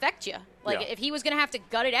to affect you. If he was going to have to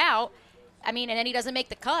gut it out, and then he doesn't make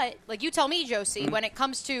the cut, you tell me, Josie, when it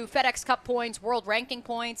comes to FedEx Cup points, world ranking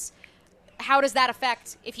points, how does that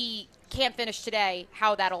affect if he can't finish today,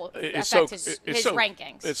 how that'll affect his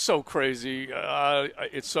rankings? It's so crazy.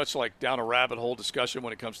 It's such down a rabbit hole discussion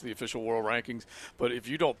when it comes to the official world rankings. But if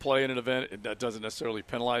you don't play in an event, that doesn't necessarily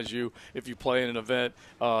penalize you. If you play in an event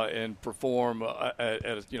and perform at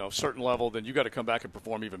a certain level, then you got to come back and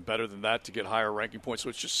perform even better than that to get higher ranking points. So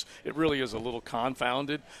it really is a little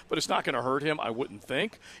confounded. But it's not going to hurt him, I wouldn't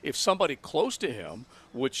think. If somebody close to him,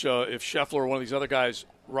 which if Scheffler or one of these other guys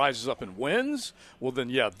rises up and wins, well then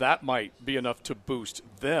that might be enough to boost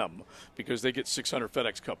them because they get 600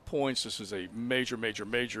 FedEx Cup points. This is a major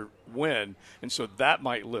win, and so that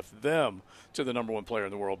might lift them to the number one player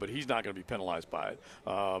in the world, but he's not going to be penalized by it.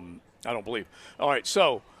 I don't believe. All right,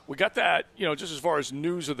 so we got that, just as far as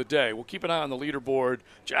news of the day. We'll keep an eye on the leaderboard.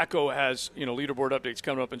 Jacko has, leaderboard updates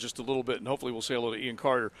coming up in just a little bit, and hopefully we'll say hello to Ian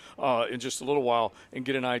Carter in just a little while and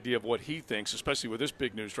get an idea of what he thinks, especially with this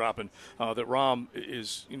big news dropping that Rahm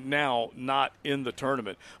is now not in the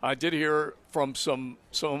tournament. I did hear from some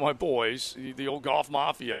of my boys, the old golf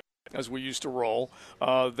mafia, as we used to roll.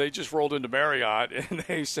 They just rolled into Marriott, and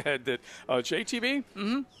they said that JTB,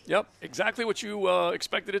 yep, exactly what you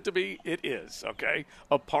expected it to be. It is, okay,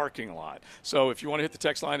 a parking lot. So if you want to hit the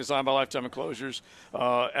text line designed by Lifetime Enclosures,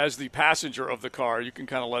 as the passenger of the car, you can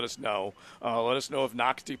kind of let us know. Let us know if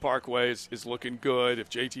Nocatee Parkway is looking good, if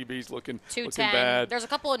JTB's looking bad. There's a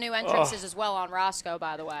couple of new entrances as well on Roscoe,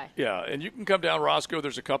 by the way. Yeah, and you can come down Roscoe.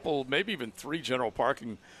 There's a couple, maybe even 3 general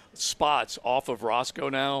parking spots off of Roscoe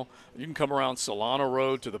now. You can come around Solano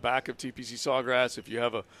Road to the back of TPC Sawgrass if you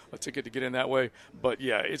have a ticket to get in that way. But,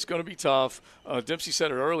 yeah, it's going to be tough. Dempsey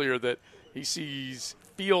said it earlier that he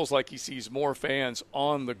feels like he sees more fans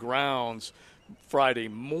on the grounds Friday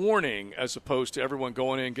morning as opposed to everyone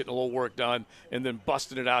going in, getting a little work done, and then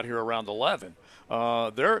busting it out here around 11.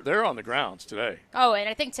 They're on the grounds today. Oh, and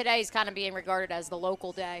I think today is kind of being regarded as the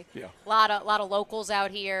local day. Yeah. A lot of locals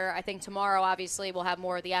out here. I think tomorrow, obviously, we'll have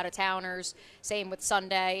more of the out-of-towners. Same with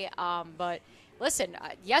Sunday. But listen,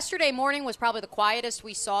 yesterday morning was probably the quietest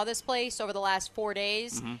we saw this place over the last 4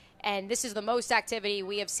 days. Mm-hmm. And this is the most activity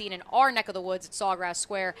we have seen in our neck of the woods at Sawgrass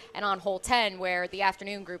Square and on hole 10 where the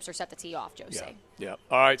afternoon groups are set to tee off, Josie. Yeah.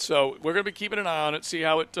 All right, so we're going to be keeping an eye on it, see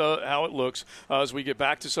how it looks as we get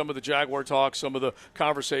back to some of the Jaguar talk, some of the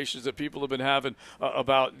conversations that people have been having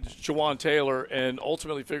about Jawan Taylor and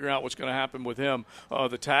ultimately figuring out what's going to happen with him.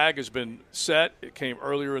 The tag has been set. It came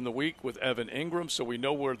earlier in the week with Evan Ingram, so we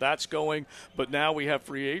know where that's going. But now we have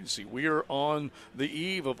free agency. We are on the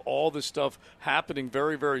eve of all this stuff happening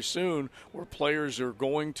very, very soon where players are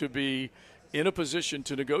going to be in a position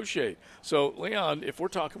to negotiate. So, Leon, if we're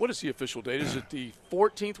talking, what is the official date? Is it the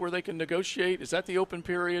 14th where they can negotiate? Is that the open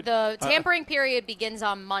period? The tampering period begins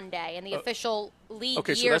on Monday, and the official league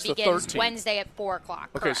year begins Wednesday at 4 o'clock.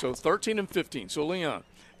 Okay, correct. So 13 and 15. So, Leon,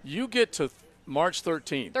 you get to March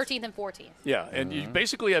 13th. 13th and 14th. Yeah, and you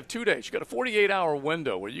basically have 2 days. You got a 48-hour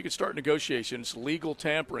window where you can start negotiations, legal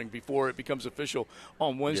tampering before it becomes official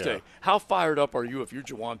on Wednesday. Yeah. How fired up are you if you're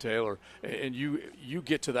Jawan Taylor and you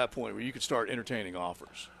get to that point where you can start entertaining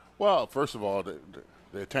offers? Well, first of all,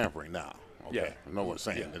 they're tampering now. Okay. No one's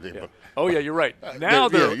saying that. Yeah. Oh, yeah, you're right. Now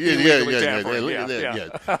they're tampering.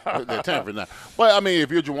 They're tampering now. But, I mean,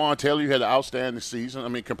 if you're Jawan Taylor, you had an outstanding season. I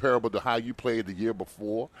mean, comparable to how you played the year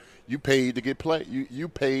before. You paid to get played. You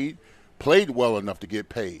played well enough to get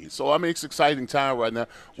paid. So, I mean, it's an exciting time right now.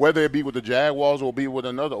 Whether it be with the Jaguars or be with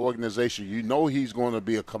another organization, you know he's going to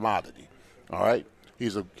be a commodity. All right?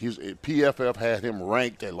 PFF had him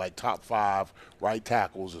ranked at like top 5 right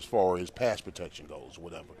tackles as far as pass protection goes,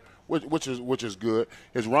 whatever. Which is good.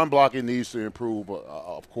 His run blocking needs to improve,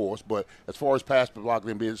 of course. But as far as pass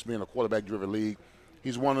blocking being a quarterback-driven league,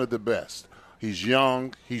 he's one of the best. He's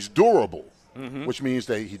young. He's durable, which means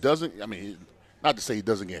that he doesn't. I mean, not to say he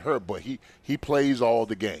doesn't get hurt, but he plays all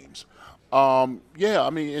the games. Yeah, I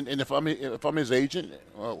mean, and if I'm his agent,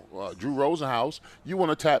 Drew Rosenhaus, you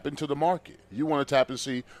want to tap into the market. You want to tap and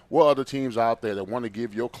see what other teams out there that want to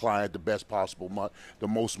give your client the best possible the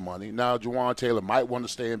most money. Now, Jawan Taylor might want to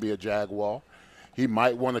stay and be a Jaguar. He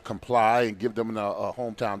might want to comply and give them a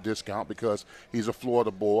hometown discount because he's a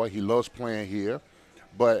Florida boy. He loves playing here.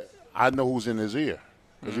 But I know who's in his ear.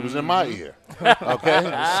 because he was in my ear.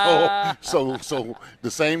 Okay, so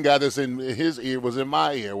the same guy that's in his ear was in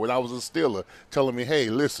my ear when I was a Steeler, telling me, "Hey,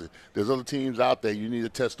 listen, there's other teams out there. You need to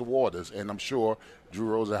test the waters." And I'm sure Drew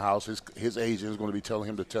Rosenhaus, his agent, is going to be telling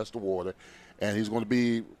him to test the water, and he's going to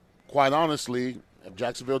be, quite honestly, if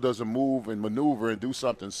Jacksonville doesn't move and maneuver and do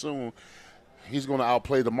something soon, he's going to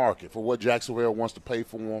outplay the market for what Jacksonville wants to pay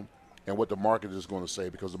for him and what the market is going to say,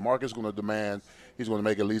 because the market is going to demand he's going to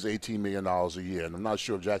make at least $18 million a year. And I'm not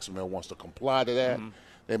sure if Jacksonville wants to comply to that.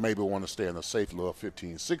 They maybe want to stay in a safe little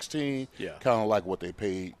 15, 16, kind of like what they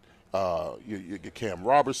paid you get Cam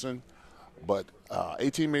Robertson. But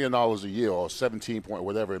 $18 million a year or 17 point,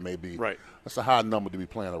 whatever it may be, that's a high number to be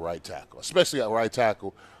playing a right tackle, especially at right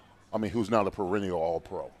tackle, who's not a perennial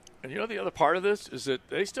All-Pro. And the other part of this is that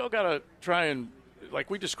they still got to try and, like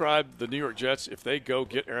we described the New York Jets, if they go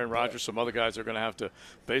get Aaron Rodgers, some other guys are going to have to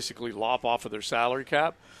basically lop off of their salary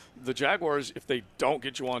cap. The Jaguars, if they don't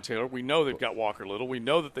get Juwan Taylor, we know they've got Walker Little. We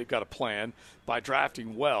know that they've got a plan by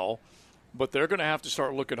drafting well, but they're going to have to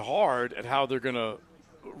start looking hard at how they're going to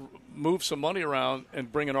move some money around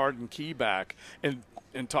and bring an Arden Key back and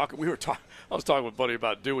talk. I was talking with Buddy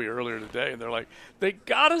about Dewey earlier today, and they're like, they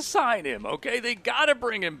got to sign him, okay? They got to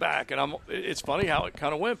bring him back. And it's funny how it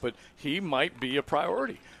kind of went, but he might be a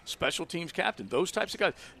priority. Special teams captain, those types of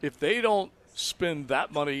guys. If they don't spend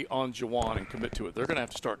that money on Juwan and commit to it, they're going to have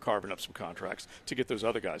to start carving up some contracts to get those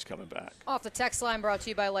other guys coming back. Off the text line, brought to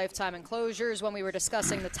you by Lifetime Enclosures. When we were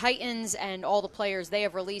discussing the Titans and all the players they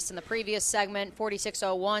have released in the previous segment,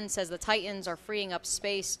 4601 says the Titans are freeing up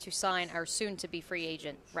space to sign our soon-to-be free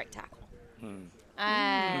agent right tackle.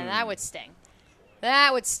 That would sting.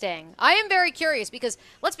 That would sting. I am very curious because,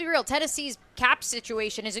 let's be real, Tennessee's cap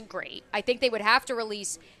situation isn't great. I think they would have to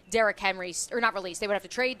release Derrick Henry, or not release, they would have to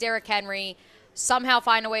trade Derrick Henry, somehow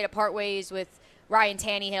find a way to part ways with Ryan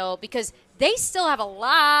Tannehill, because they still have a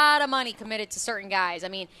lot of money committed to certain guys. I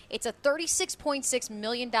mean, it's a $36.6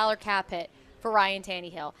 million cap hit for Ryan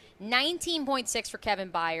Tannehill, 19.6 for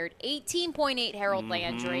Kevin Byard, 18.8 Harold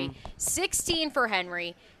Landry, 16 for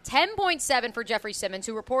Henry, 10.7 for Jeffrey Simmons,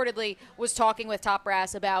 who reportedly was talking with Top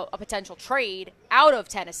Brass about a potential trade out of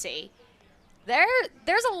Tennessee.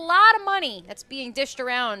 There's a lot of money that's being dished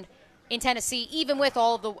around in Tennessee, even with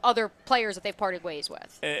all of the other players that they've parted ways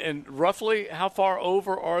with. And roughly how far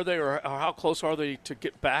over are they, or how close are they to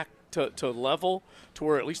get back to level, to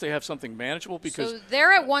where at least they have something manageable? Because so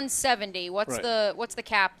they're at 170. What's the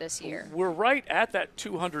cap this year? We're right at that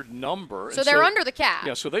 200 number. So they're under the cap.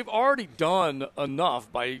 Yeah, so they've already done enough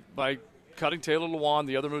by cutting Taylor Lewan,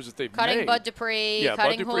 the other moves that they've cutting made. Bud Dupree,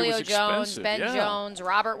 cutting Julio Jones, Ben Jones,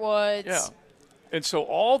 Robert Woods. Yeah. And so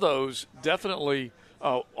all those definitely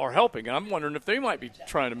are helping. And I'm wondering if they might be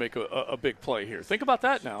trying to make a big play here. Think about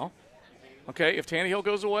that now. Okay, if Tannehill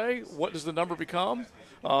goes away, what does the number become?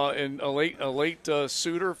 And a late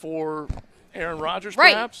suitor for Aaron Rodgers,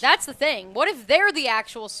 perhaps? Right, that's the thing. What if they're the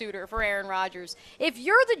actual suitor for Aaron Rodgers? If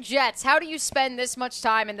you're the Jets, how do you spend this much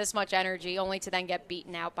time and this much energy only to then get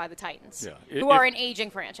beaten out by the Titans, who are an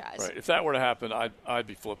aging franchise? Right. If that were to happen, I'd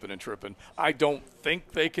be flipping and tripping. I don't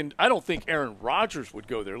think they can. I don't think Aaron Rodgers would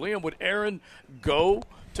go there. Liam, would Aaron go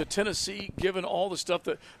to Tennessee, given all the stuff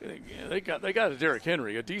that they got a Derrick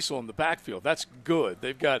Henry, a diesel in the backfield? That's good.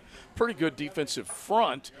 They've got pretty good defensive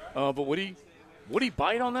front, but would he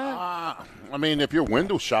bite on that? If you're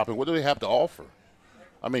window shopping, what do they have to offer?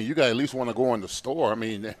 You got to at least want to go in the store.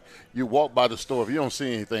 You walk by the store, if you don't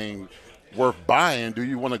see anything worth buying, do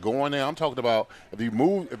you want to go in there? I'm talking about if you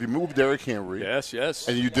move Derrick Henry, yes,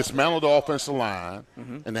 and you dismantle the offensive line,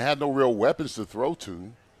 and they have no real weapons to throw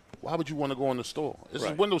to, why would you want to go in the store? This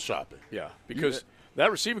is window shopping. Yeah, because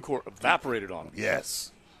that receiving corps evaporated on them.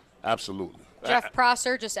 Yes, absolutely. Jeff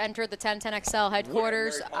Prosser just entered the 1010XL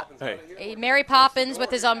headquarters. Mary Poppins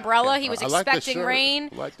with his umbrella. He was expecting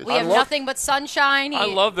rain. We have nothing but sunshine. I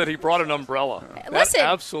love that he brought an umbrella. Listen,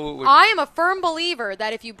 absolutely. I am a firm believer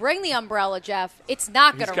that if you bring the umbrella, Jeff, it's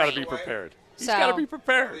not going to rain. He's got to be prepared. He's got to be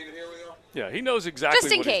prepared. Yeah, he knows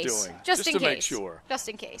exactly what he's doing. Just in to case. Make sure. Just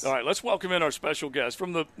in case. All right, let's welcome in our special guest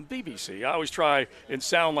from the BBC. I always try and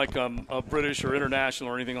sound like I'm British or international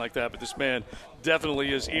or anything like that, but this man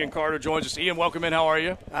definitely is. Ian Carter joins us. Ian, welcome in. How are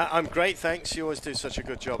you? I'm great, thanks. You always do such a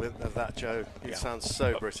good job of that, Joe. It sounds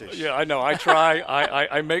so British. Yeah, I know. I try.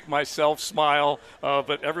 I make myself smile,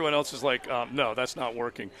 but everyone else is like, no, that's not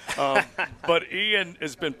working. But Ian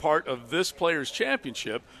has been part of this Players'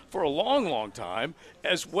 Championship for a long, long time,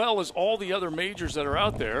 as well as all the other majors that are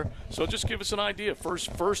out there. So just give us an idea.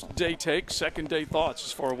 First day take, second day thoughts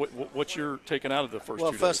as far as what you're taking out of the first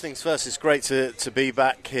 2 days. Well, first things first, it's great to be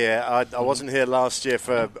back here. I wasn't here last year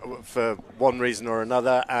for one reason or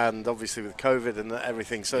another, and obviously with COVID and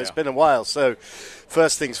everything. So it's been a while. So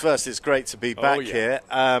first things first, it's great to be back here.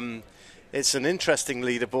 It's an interesting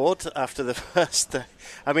leaderboard after the first.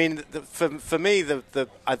 I mean, for me,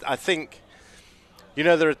 I think.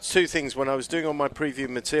 There are two things. When I was doing all my preview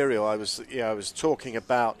material, I was talking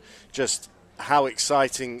about just how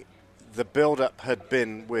exciting the build-up had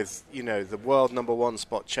been with, the world number one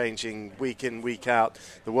spot changing week in, week out,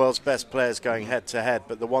 the world's best players going head-to-head.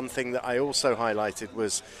 But the one thing that I also highlighted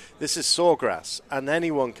was this is Sawgrass, and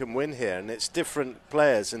anyone can win here, and it's different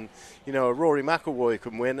players. And, a Rory McIlroy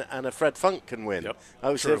can win and a Fred Funk can win. Yep, I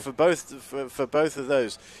was here for both of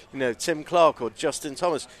those. Tim Clark or Justin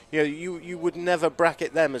Thomas. You would never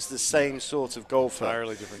bracket them as the same sort of golfer.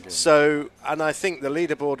 Entirely different game. So, and I think the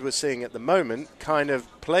leaderboard we're seeing at the moment kind of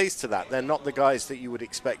plays to that. They're not the guys that you would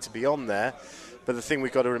expect to be on there. But the thing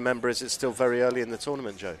we've got to remember is it's still very early in the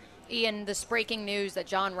tournament, Joe. Ian, this breaking news that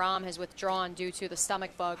Jon Rahm has withdrawn due to the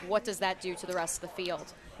stomach bug, what does that do to the rest of the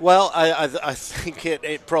field? Well, I think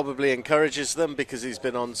it probably encourages them because he's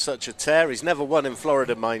been on such a tear. He's never won in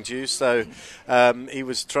Florida, mind you, so he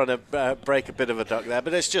was trying to break a bit of a duck there.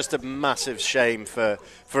 But it's just a massive shame for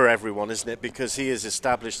everyone, isn't it? Because he has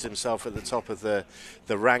established himself at the top of the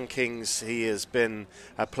rankings. He has been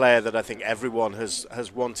a player that I think everyone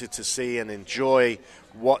has wanted to see and enjoy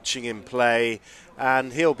watching him play.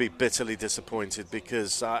 And he'll be bitterly disappointed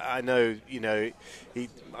because I know,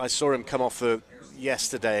 I saw him come off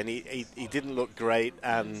yesterday, and he didn't look great,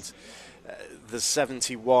 and the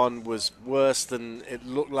 71 was worse than it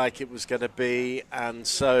looked like it was going to be, and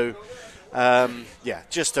so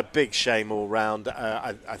just a big shame all round.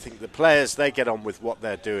 I think the players, they get on with what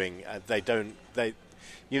they're doing. The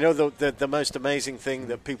most amazing thing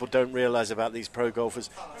that people don't realize about these pro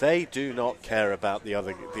golfers, they do not care about the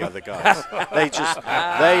other guys.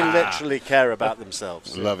 they literally care about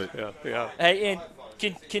themselves. Love it. Yeah. Hey, and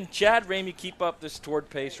can Chad Ramey keep up this toward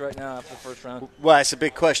pace right now after the first round? Well, it's a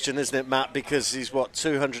big question, isn't it, Matt? Because he's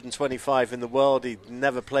 225 in the world. He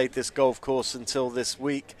never played this golf course until this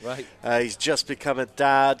week. Right. He's just become a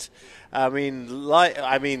dad.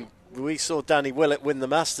 We saw Danny Willett win the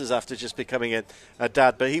Masters after just becoming a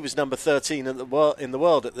dad, but he was number 13 in the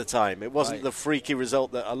world at the time. It wasn't the freaky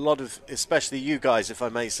result that a lot of, especially you guys, if I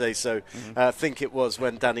may say so, think it was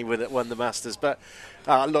when Danny Willett won the Masters. But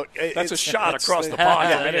look, that's a shot across the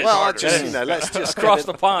pond. Let's just across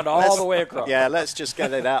the pond, all the way across. Yeah, let's just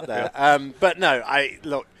get it out there. But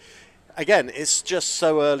no, again, it's just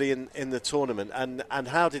so early in the tournament, and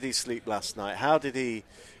how did he sleep last night? How did he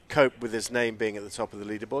cope with his name being at the top of the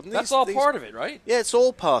leaderboard? And that's all part of it, right? Yeah, it's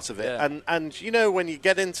all part of it. Yeah. And when you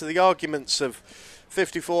get into the arguments of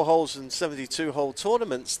 54 holes and 72-hole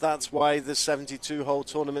tournaments, that's why the 72-hole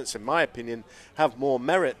tournaments, in my opinion, have more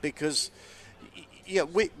merit because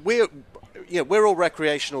we're all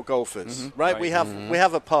recreational golfers, right? We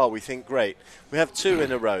have a par, we think great. We have 2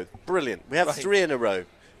 in a row, brilliant. We have 3 in a row,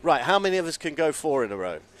 right? How many of us can go 4 in a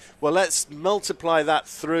row? Well, let's multiply that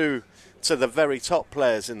through to the very top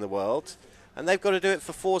players in the world, and they've got to do it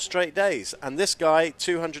for 4 straight days. And this guy,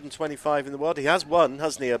 225 in the world, he has won,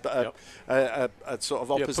 hasn't he? A sort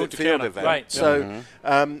of opposite field event. Right. So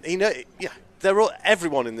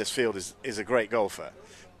everyone in this field is a great golfer,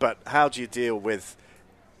 but how do you deal with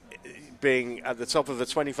being at the top of a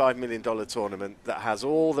 $25 million tournament that has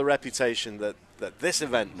all the reputation that this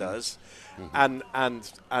event does, and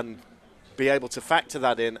be able to factor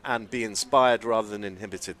that in and be inspired rather than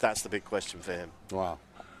inhibited? That's the big question for him. Wow.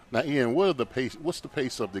 Now, Ian, what's the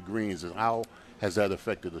pace of the greens, and how has that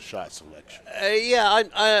affected the shot selection? I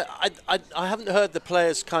haven't heard the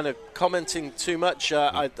players kind of commenting too much.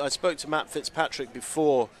 I spoke to Matt Fitzpatrick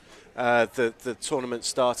before the tournament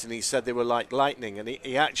started, and he said they were like lightning, and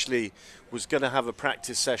he actually was going to have a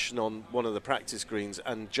practice session on one of the practice greens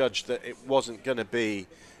and judged that it wasn't going to be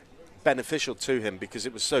beneficial to him because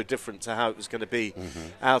it was so different to how it was going to be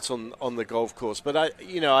out on the golf course. But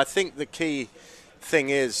I think the key thing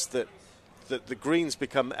is that the greens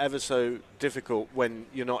become ever so difficult when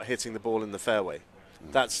you're not hitting the ball in the fairway.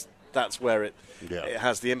 That's where it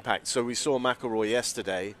has the impact. So we saw McIlroy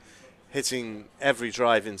yesterday hitting every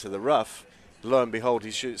drive into the rough. Lo and behold,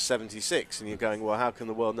 he shoots 76, and you're going, well, how can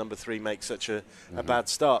the world number 3 make such a bad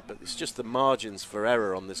start? But it's just the margins for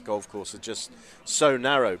error on this golf course are just so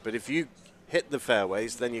narrow. But if you hit the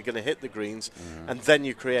fairways, then you're going to hit the greens, and then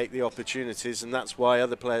you create the opportunities, and that's why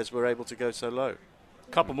other players were able to go so low.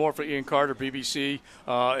 A couple more for Ian Carter, BBC,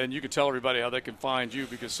 and you can tell everybody how they can find you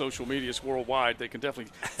because social media is worldwide. They can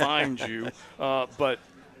definitely find you. But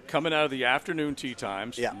coming out of the afternoon tee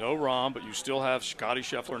times, no Rahm, but you still have Scotty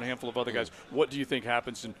Scheffler and a handful of other guys. What do you think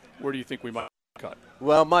happens, and where do you think we might cut.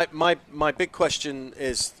 Well, my big question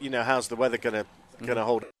is, how's the weather going to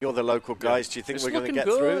hold? You're the local guys. Do you think we're going to get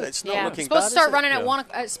through? It's not looking bad. Supposed to start running at 1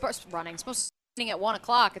 o'clock. Supposed to at 1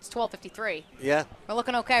 o'clock. It's 12:53. Yeah. We're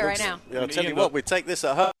looking okay right now. I'll tell you what, we take this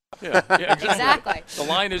at home. Yeah, exactly. The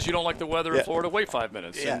line is you don't like the weather in Florida, wait 5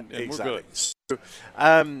 minutes, and exactly. We're good. So,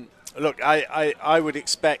 look, I would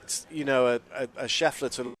expect, a Scheffler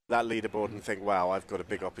to look at that leaderboard and think, wow, I've got a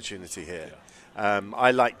big opportunity here.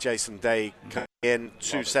 I like Jason Day coming in,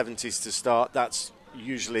 270s to start. That's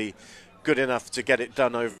usually good enough to get it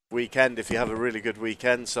done over the weekend if you have a really good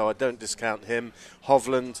weekend, so I don't discount him.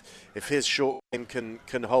 Hovland, if his short game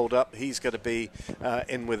can hold up, he's going to be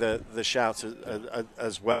in with the shout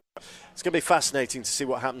as well. It's going to be fascinating to see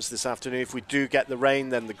what happens this afternoon. If we do get the rain,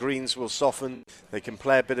 then the greens will soften. They can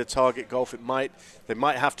play a bit of target golf. They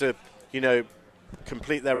might have to,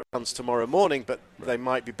 complete their rounds tomorrow morning, but they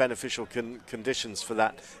might be beneficial conditions for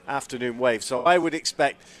that afternoon wave. So I would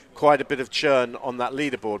expect quite a bit of churn on that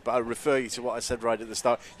leaderboard, but I refer you to what I said right at the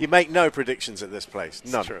start. You make no predictions at this place.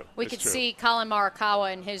 None. We could see Colin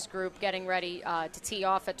Morikawa and his group getting ready to tee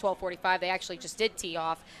off at 12:45. They actually just did tee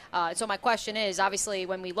off. So my question is, obviously,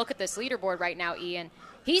 when we look at this leaderboard right now, Ian,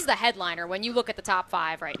 he's the headliner when you look at the top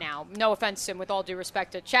 5 right now. No offense to him, with all due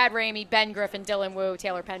respect to Chad Ramey, Ben Griffin, Dylan Wu,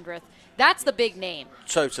 Taylor Pendrith. That's the big name.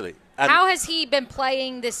 Totally. How has he been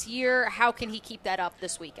playing this year? How can he keep that up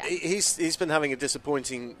this weekend? He's been having a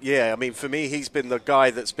disappointing year. I mean, for me, he's been the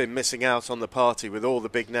guy that's been missing out on the party with all the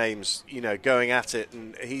big names, going at it,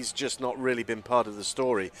 and he's just not really been part of the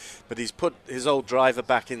story. But he's put his old driver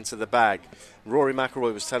back into the bag. Rory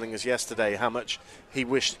McIlroy was telling us yesterday how much he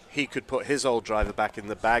wished he could put his old driver back in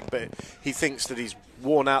the bag, but he thinks that he's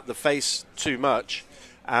worn out the face too much,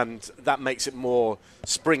 and that makes it more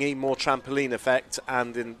springy, more trampoline effect,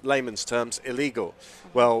 and in layman's terms, illegal.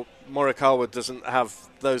 Well, Morikawa doesn't have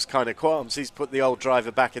those kind of qualms. He's put the old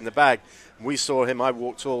driver back in the bag. We saw him, I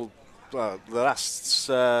walked the last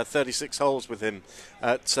 36 holes with him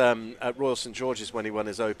at Royal St George's when he won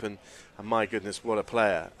his Open, and my goodness, what a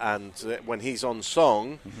player. And when he's on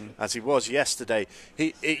song, as he was yesterday,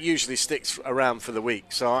 it usually sticks around for the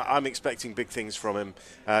week. So I'm expecting big things from him.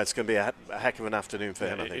 It's going to be a heck of an afternoon for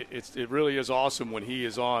him, I think. It really is awesome when he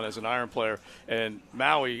is on as an iron player. And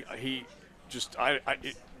Maui, he just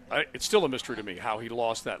it's still a mystery to me how he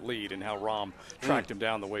lost that lead and how Rahm tracked him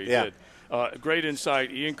down the way he did. Great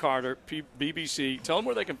insight, Ian Carter, BBC. Tell them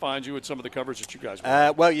where they can find you and some of the coverage that you guys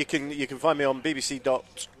make. Well, you can find me on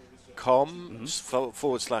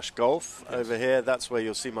bbc.com/golf over here. That's where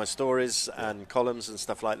you'll see my stories and columns and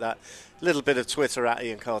stuff like that. A little bit of Twitter at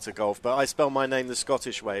Ian Carter Golf, but I spell my name the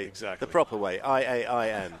Scottish way, the proper way,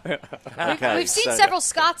 IAIN. Okay, we've seen several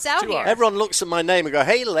Scots out here. Everyone looks at my name and go,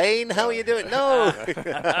 "Hey, Lane, how are you doing?" No.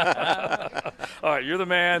 All right, you're the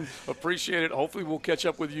man. Appreciate it. Hopefully we'll catch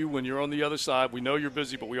up with you when you're on the other side. We know you're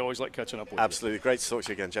busy, but we always like catching up with you. Absolutely. Great to talk to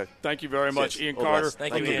you again, Joe. Thank you very much, Ian Carter.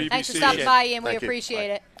 Thank you, Ian. Thanks for stopping by, Ian. We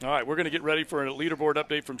appreciate it. All right, we're going to get ready for a leaderboard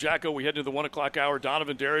update from Jacko. We head into the 1 o'clock hour.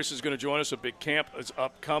 Donovan Darius is going to join us. A big camp is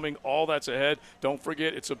upcoming. All that's ahead. Don't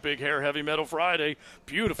forget, it's a Big Hair Heavy Metal Friday.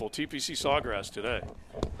 Beautiful TPC Sawgrass today.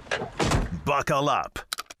 Buckle up.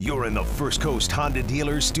 You're in the First Coast Honda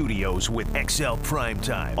Dealers Studios with XL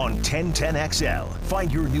Primetime on 1010XL.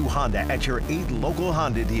 Find your new Honda at your 8 local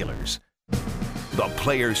Honda dealers. The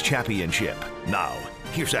Players Championship. Now,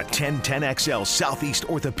 here's a 1010XL Southeast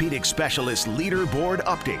Orthopedic Specialist Leaderboard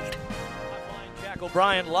Update. Jack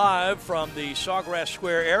O'Brien live from the Sawgrass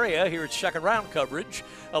Square area here at second round coverage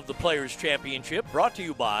of the Players Championship, brought to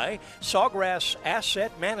you by Sawgrass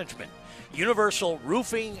Asset Management, Universal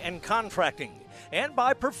Roofing and Contracting, and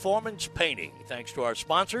by Performance Painting. Thanks to our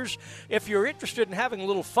sponsors. If you're interested in having a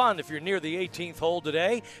little fun, if you're near the 18th hole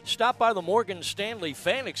today, stop by the Morgan Stanley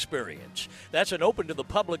Fan Experience. That's an open to the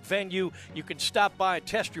public venue. You can stop by,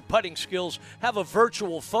 test your putting skills, have a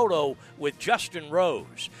virtual photo with Justin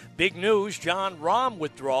Rose. Big news, Jon Rahm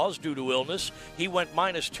withdraws due to illness. He went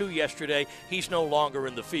 -2 yesterday. He's no longer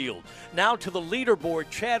in the field. Now to the leaderboard,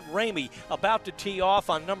 Chad Ramey about to tee off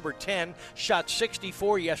on number 10. Shot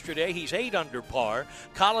 64 yesterday. He's 8 under par.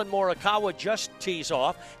 Colin Morikawa just tees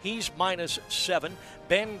off. He's -7.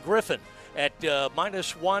 Ben Griffin at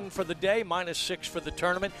 -1 for the day, -6 for the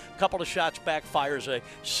tournament. Couple of shots back, fires a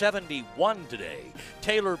 71 today.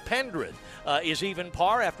 Taylor Pendrith is even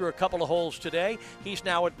par after a couple of holes today. He's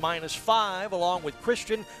now at -5, along with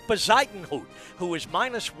Christian Bezuidenhout, who is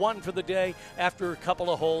 -1 for the day after a couple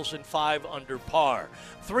of holes and 5 under par.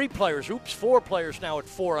 Four players now at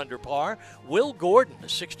 4 under par. Will Gordon,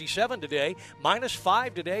 67 today,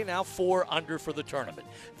 -5 today, now 4 under for the tournament.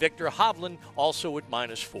 Victor Hovland also at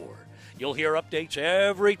 -4. You'll hear updates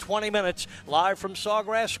every 20 minutes live from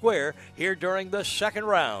Sawgrass Square here during the second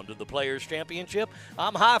round of the Players' Championship.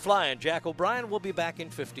 I'm high-flying Jack O'Brien. We'll be back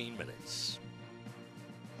in 15 minutes.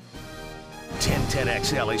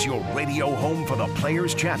 1010XL is your radio home for the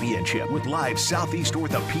Players' Championship with live Southeast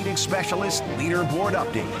Orthopedic Specialist leaderboard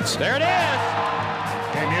updates. There it is!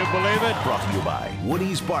 Can you believe it? Brought to you by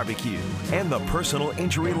Woody's Barbecue and the personal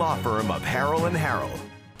injury law firm of Harrell & Harrell.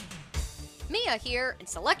 Mia here, and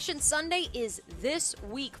Selection Sunday is this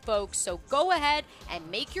week, folks, so go ahead and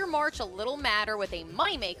make your March a little madder with a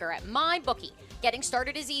moneymaker at MyBookie. Getting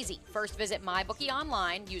started is easy. First, visit MyBookie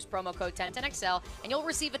online, use promo code 1010XL, and you'll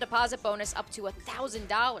receive a deposit bonus up to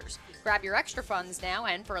 $1,000. Grab your extra funds now,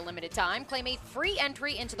 and for a limited time, claim a free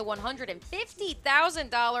entry into the $150,000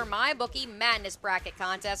 MyBookie Madness Bracket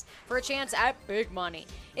Contest for a chance at big money.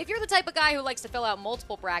 If you're the type of guy who likes to fill out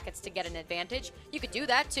multiple brackets to get an advantage, you could do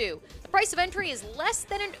that too. The price of entry is less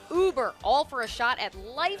than an Uber, all for a shot at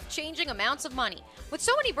life-changing amounts of money. With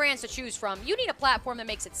so many brands to choose from, you need a platform that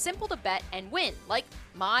makes it simple to bet and win, like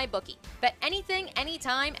MyBookie. Bet anything,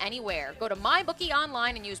 anytime, anywhere. Go to MyBookie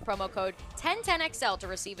online and use promo code 1010XL to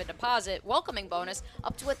receive a deposit welcoming bonus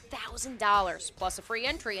up to $1,000, plus a free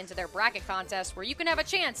entry into their bracket contest where you can have a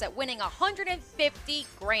chance at winning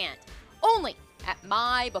 $150,000. Only at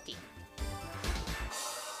MyBookie.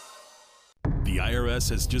 The IRS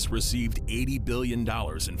has just received $80 billion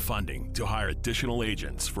in funding to hire additional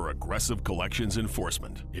agents for aggressive collections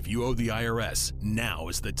enforcement. If you owe the IRS, now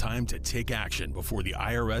is the time to take action before the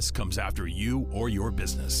IRS comes after you or your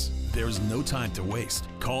business. There's no time to waste.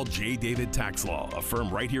 Call J. David Tax Law, a firm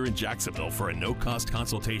right here in Jacksonville, for a no-cost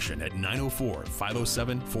consultation at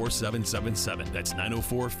 904-507-4777. That's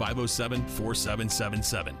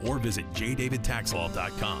 904-507-4777. Or visit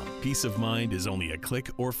jdavidtaxlaw.com. Peace of mind is only a click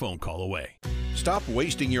or phone call away. Stop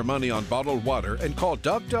wasting your money on bottled water and call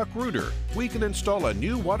Dub Duck Rooter. We can install a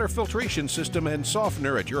new water filtration system and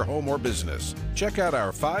softener at your home or business. Check out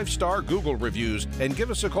our 5-star Google reviews and give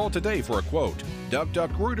us a call today for a quote.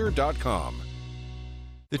 DubDuckRooter.com.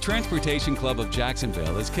 The Transportation Club of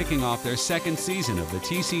Jacksonville is kicking off their second season of the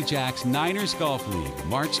TC Jacks Niners Golf League,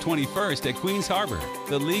 March 21st at Queens Harbor.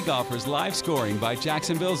 The league offers live scoring by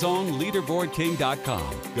Jacksonville's own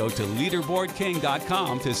LeaderboardKing.com. Go to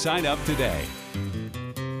LeaderboardKing.com to sign up today.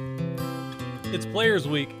 It's Players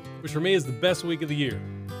Week, which for me is the best week of the year.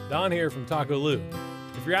 Don here from Taco Lou.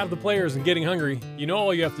 If you're out of the players and getting hungry, you know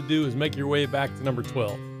all you have to do is make your way back to number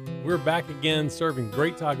 12. We're back again serving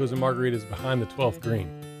great tacos and margaritas behind the 12th green.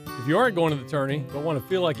 If you aren't going to the tourney but want to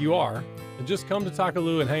feel like you are, then just come to Taco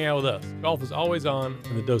Lou and hang out with us. Golf is always on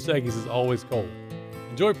and the Dos Equis is always cold.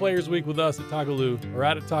 Enjoy Players Week with us at Taco Lou or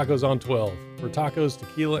out at Tacos on 12, where tacos,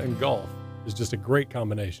 tequila, and golf is just a great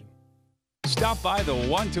combination. Stop by the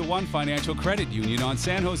 1-to-1 Financial Credit Union on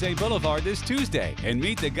San Jose Boulevard this Tuesday and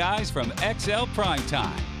meet the guys from XL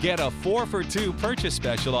Primetime. Get a 4-for-2 purchase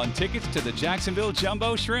special on tickets to the Jacksonville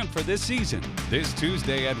Jumbo Shrimp for this season. This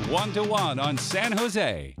Tuesday at 1-to-1 on San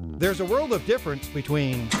Jose. There's a world of difference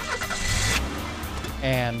between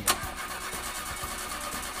and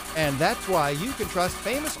that's why you can trust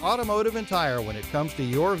Famous Automotive and Tire when it comes to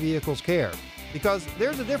your vehicle's care. Because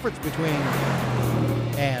there's a difference between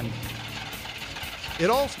and. It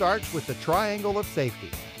all starts with the triangle of safety: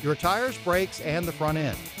 your tires, brakes, and the front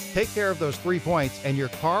end. Take care of those 3 points and your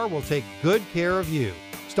car will take good care of you.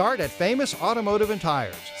 Start at Famous Automotive and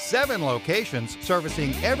Tires. 7 locations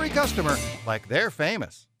servicing every customer like they're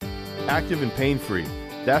famous. Active and pain-free.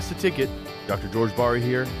 That's the ticket. Dr. George Barry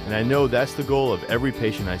here, and I know that's the goal of every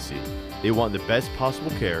patient I see. They want the best possible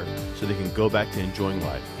care so they can go back to enjoying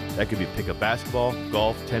life. That could be pick up basketball,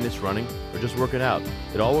 golf, tennis, running, or just working out.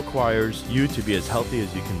 It all requires you to be as healthy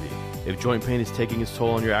as you can be. If joint pain is taking its toll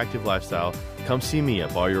on your active lifestyle, come see me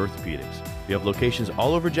at Barry Orthopedics. We have locations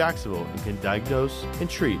all over Jacksonville and can diagnose and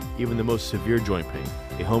treat even the most severe joint pain.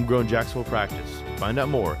 A homegrown Jacksonville practice. Find out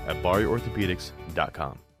more at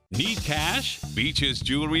BarryOrthopedics.com. Need cash? Beaches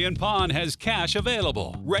Jewelry and Pawn has cash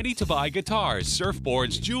available. Ready to buy guitars,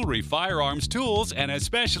 surfboards, jewelry, firearms, tools, and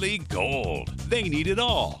especially gold. They need it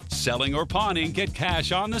all. Selling or pawning, get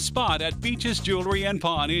cash on the spot at Beaches Jewelry and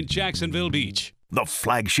Pawn in Jacksonville Beach. The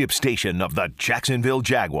flagship station of the Jacksonville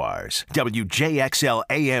Jaguars. WJXL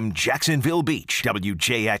AM Jacksonville Beach.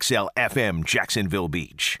 WJXL FM Jacksonville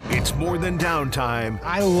Beach. It's more than downtime.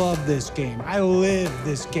 I love this game. I live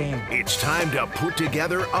this game. It's time to put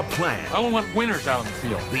together a plan. I want winners out in the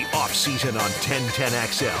field. The off-season on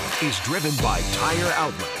 1010XL is driven by Tire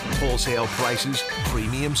Outlet. Wholesale prices,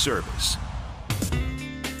 premium service.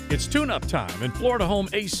 It's tune-up time, and Florida Home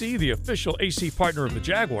AC, the official AC partner of the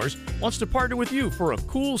Jaguars, wants to partner with you for a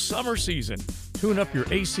cool summer season. tune up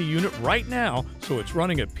your AC unit right now so it's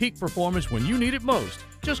running at peak performance when you need it most.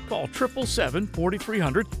 Just call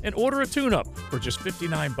 777-4300 and order a tune-up for just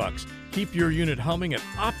 $59. Keep your unit humming at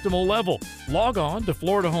optimal level. Log on to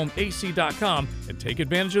FloridaHomeAC.com and take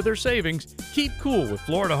advantage of their savings. Keep cool with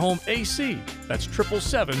Florida Home AC. That's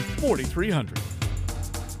 777-4300.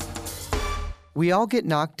 We all get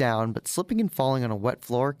knocked down, but slipping and falling on a wet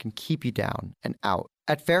floor can keep you down and out.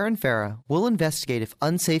 At Farah & Farah, we'll investigate if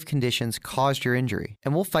unsafe conditions caused your injury,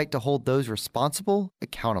 and we'll fight to hold those responsible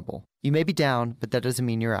accountable. You may be down, but that doesn't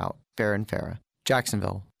mean you're out. Farah & Farah,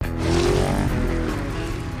 Jacksonville.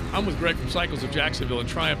 I'm with Greg from Cycles of Jacksonville, and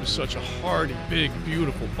Triumph is such a hardy, big,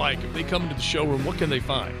 beautiful bike. If they come into the showroom, what can they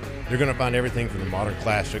find? You're going to find everything from the modern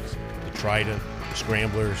classics, the Trident, the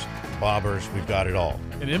Scramblers, the Bobbers. We've got it all.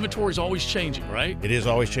 And inventory is always changing, right? It is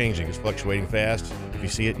always changing. It's fluctuating fast. If you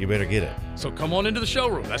see it, you better get it. So come on into the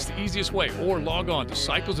showroom. That's the easiest way. Or log on to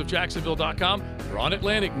cyclesofjacksonville.com. You're on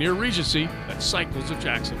Atlantic near Regency. That's Cycles of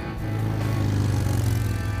Jacksonville.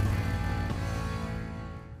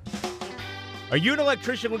 Are you an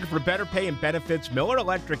electrician looking for better pay and benefits? Miller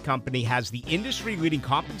Electric Company has the industry-leading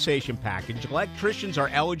compensation package. Electricians are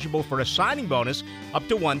eligible for a signing bonus up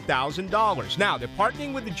to $1,000. Now, they're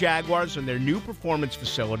partnering with the Jaguars on their new performance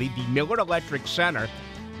facility, the Miller Electric Center.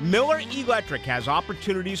 Miller Electric has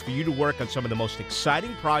opportunities for you to work on some of the most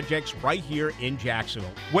exciting projects right here in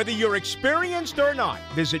Jacksonville. Whether you're experienced or not,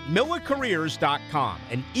 visit MillerCareers.com,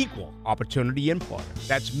 an equal opportunity employer.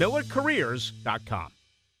 that's MillerCareers.com.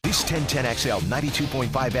 This 1010XL 92.5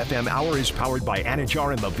 FM hour is powered by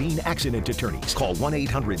Anajar and Levine Accident Attorneys. Call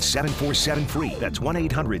 1-800-747-FREE. That's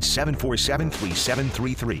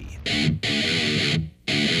 1-800-747-3733.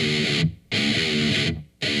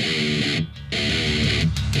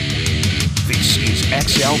 This is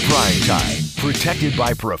XL Prime Time, protected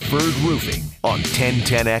by Preferred Roofing on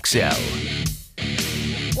 1010XL.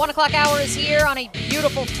 1 o'clock hour is here on a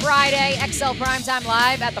beautiful Friday. XL Primetime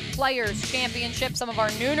Live at the Players Championship. Some of our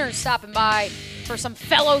nooners stopping by for some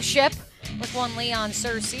fellowship with one Leon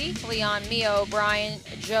Searcy, Leon Mio, Brian,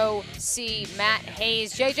 Joe C., Matt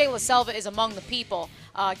Hayes. JJ LaSelva is among the people.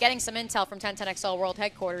 Getting some intel from 1010XL World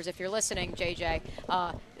Headquarters. If you're listening, JJ,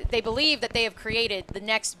 they believe that they have created the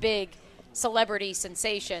next big celebrity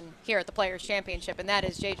sensation here at the Players Championship, and that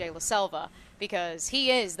is JJ LaSelva, because he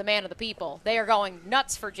is the man of the people. They are going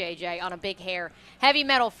nuts for JJ on a big hair. Heavy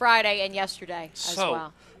Metal Friday and yesterday as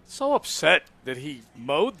well. So upset that he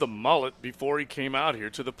mowed the mullet before he came out here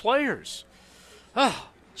to the Players.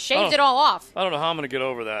 Shaved it all off. I don't know how I'm going to get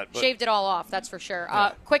over that. But Shaved it all off, that's for sure.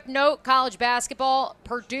 Yeah. Quick note, college basketball.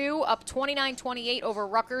 Purdue up 29-28 over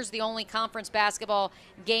Rutgers, the only conference basketball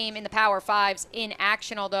game in the Power Fives in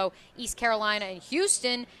action, although East Carolina and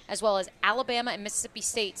Houston, as well as Alabama and Mississippi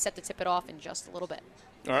State, set to tip it off in just a little bit.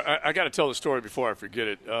 All right, I got to tell the story before I forget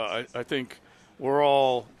it. I think we're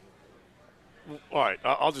all right,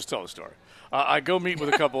 I'll just tell the story. I go meet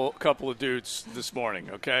with a couple of dudes this morning,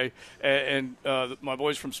 okay? And my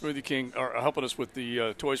boys from Smoothie King are helping us with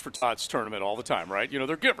the Toys for Tots tournament all the time, right? You know,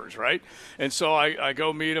 they're givers, right? And so I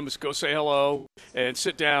go meet them, go say hello, and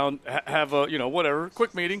sit down, have a, whatever,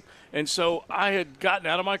 quick meeting. And so I had gotten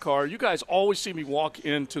out of my car. You guys always see me walk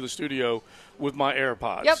into the studio with my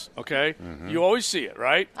AirPods, Yep. okay? Mm-hmm. You always see it,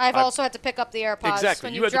 right? I've also had to pick up the AirPods. Exactly.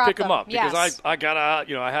 When you had to drop pick them up because yes. I got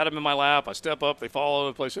out, I had them in my lap. I step up, they fall all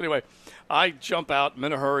over the place. Anyway, I jump out. I'm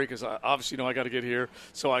in a hurry because I obviously know I got to get here.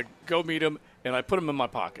 So I go meet them, and I put them in my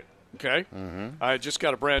pocket, okay? Mm-hmm. I just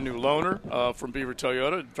got a brand-new loaner from Beaver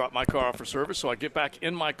Toyota, dropped my car off for service, so I get back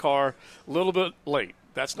in my car a little bit late.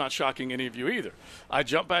 That's not shocking any of you either. I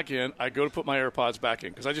jump back in. I go to put my AirPods back in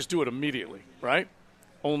because I just do it immediately, right?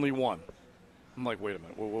 Only one. I'm like, wait a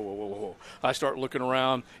minute. Whoa. I start looking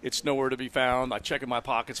around. It's nowhere to be found. I check in my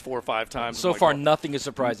pockets 4 or 5 times. So far, nothing is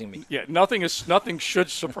surprising me. Yeah, nothing should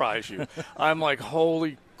surprise you. I'm like,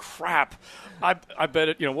 holy crap. I bet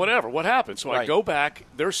it, whatever. What happened? So I go back.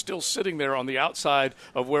 They're still sitting there on the outside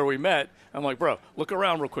of where we met. I'm like, bro, look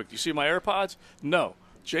around real quick. Do you see my AirPods? No.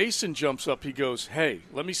 Jason jumps up. He goes, hey,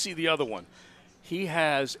 let me see the other one. He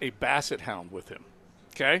has a Basset Hound with him.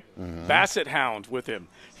 Okay? Mm-hmm. Basset Hound with him.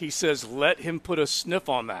 He says, let him put a sniff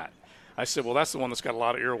on that. I said, well, that's the one that's got a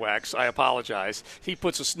lot of earwax. I apologize. He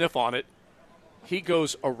puts a sniff on it. He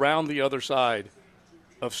goes around the other side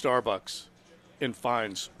of Starbucks and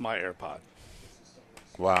finds my AirPod.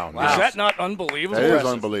 Wow. Is that not unbelievable? That is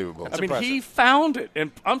unbelievable. I mean, he found it.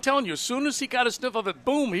 And I'm telling you, as soon as he got a sniff of it,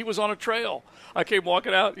 boom, he was on a trail. I came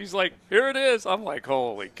walking out. He's like, here it is. I'm like,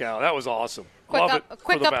 holy cow, that was awesome. A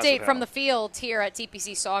quick update from the field here at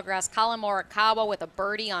TPC Sawgrass. Colin Morikawa with a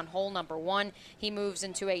birdie on hole number 1. He moves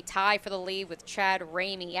into a tie for the lead with Chad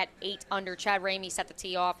Ramey at 8 under. Chad Ramey set the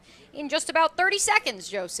tee off in just about 30 seconds,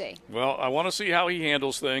 Josie. Well, I want to see how he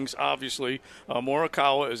handles things, obviously.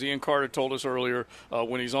 Morikawa, as Ian Carter told us earlier,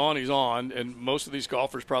 when he's on, and most of these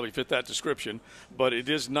golfers probably fit that description. But it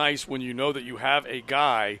is nice when you know that you have a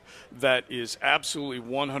guy that is absolutely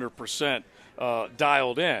 100%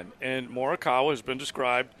 dialed in. And Morikawa has been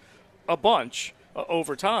described a bunch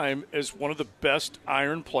over time as one of the best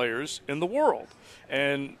iron players in the world.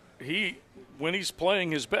 And when he's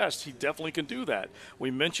playing his best, he definitely can do that.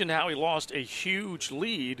 We mentioned how he lost a huge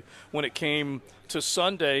lead when it came to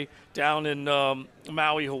Sunday down in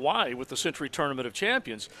Maui, Hawaii with the Century Tournament of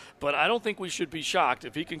Champions. But I don't think we should be shocked.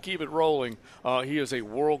 If he can keep it rolling, he is a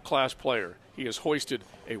world-class player. He has hoisted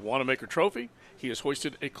a Wanamaker Trophy. He has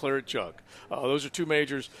hoisted a Claret Jug. Those are 2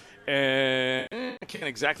 majors, and I can't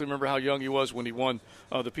exactly remember how young he was when he won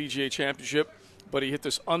the PGA Championship, but he hit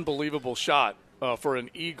this unbelievable shot for an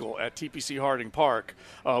eagle at TPC Harding Park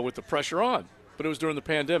with the pressure on. But it was during the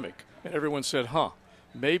pandemic, and everyone said,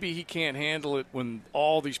 maybe he can't handle it when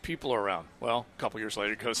all these people are around. Well, a couple years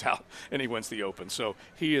later, he goes out, and he wins the Open. So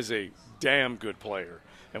he is a damn good player,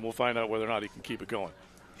 and we'll find out whether or not he can keep it going.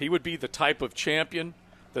 He would be the type of champion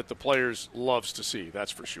that the players loves to see, that's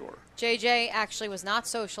for sure. JJ actually was not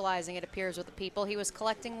socializing, it appears, with the people. He was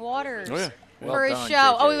collecting waters for Well his done, show.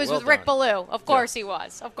 JJ. Oh, he was Well with Rick done. Ballou. Of course he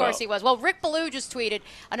was. Of course he was. Well, Rick Ballou just tweeted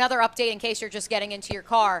another update in case you're just getting into your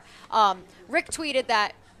car. Rick tweeted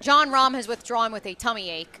that Jon Rahm has withdrawn with a tummy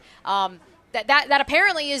ache. That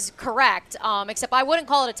apparently is correct, except I wouldn't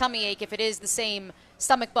call it a tummy ache if it is the same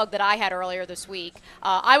stomach bug that I had earlier this week.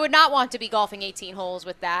 I would not want to be golfing 18 holes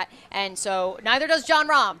with that, and so neither does Jon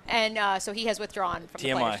Rahm, and so he has withdrawn from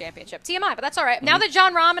the Players Championship. TMI, but that's all right. Mm-hmm. Now that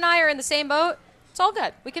Jon Rahm and I are in the same boat, it's all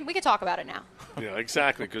good. We can talk about it now. Yeah,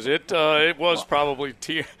 exactly, because it was probably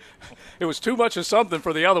it was too much of something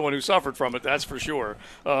for the other one who suffered from it, that's for sure.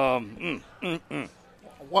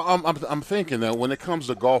 Well, I'm thinking that when it comes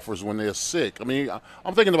to golfers when they're sick, I mean,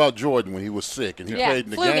 I'm thinking about Jordan when he was sick and he played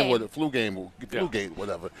in the Flugame,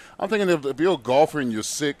 whatever. I'm thinking if you're a golfer and you're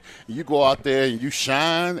sick, and you go out there and you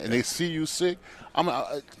shine and they see you sick,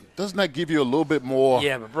 doesn't that give you a little bit more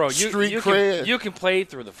street cred? You can play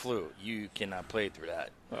through the flu. You cannot play through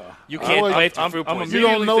that. You can't play through flu poison.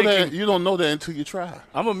 You don't know that until you try.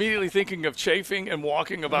 I'm immediately thinking of chafing and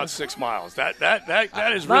walking about 6 miles. That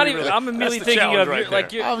is not really, even. I'm immediately that's the thinking of right like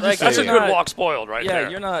there. you're, that's a good walk spoiled right there. Yeah,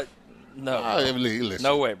 you're not. No, listen.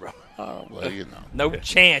 No way, bro. Well, you know. No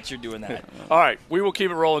chance you're doing that. All right, we will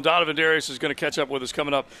keep it rolling. Donovan Darius is going to catch up with us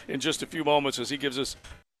coming up in just a few moments as he gives us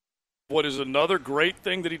what is another great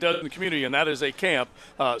thing that he does in the community, and that is a camp.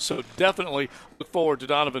 So definitely look forward to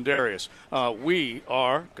Donovan Darius. We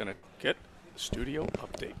are going to get a studio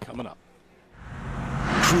update coming up.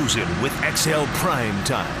 Cruising with XL Prime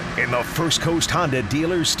Time in the First Coast Honda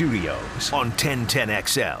Dealer Studios on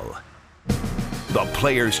 1010XL. The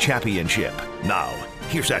Players Championship. Now,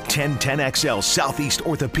 here's a 1010XL Southeast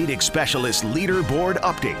Orthopedic Specialist Leaderboard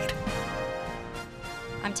Update.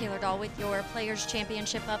 I'm Taylor Dahl with your Players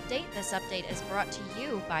Championship update. This update is brought to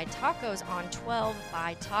you by Tacos on 12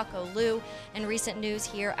 by Taco Lou. In recent news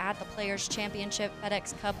here at the Players Championship,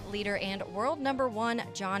 FedEx Cup leader and world number 1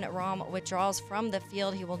 Jon Rahm withdraws from the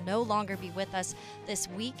field. He will no longer be with us this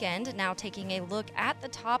weekend. Now taking a look at the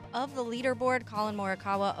top of the leaderboard, Colin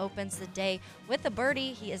Morikawa opens the day with a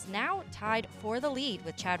birdie. He is now tied for the lead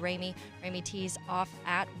with Chad Ramey. Ramey tees off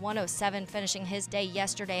at 107, finishing his day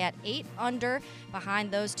yesterday at 8 under.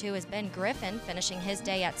 Behind those two is Ben Griffin, finishing his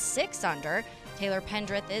day at 6 under. Taylor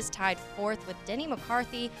Pendrith is tied 4th with Denny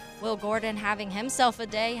McCarthy. Will Gordon having himself a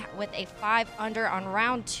day with a 5 under on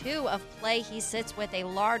round 2 of play. He sits with a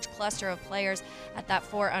large cluster of players at that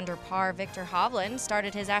 4 under par. Victor Hovland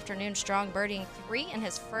started his afternoon strong, birdieing 3 in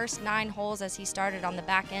his first 9 holes as he started on the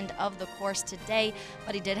back end of the course today,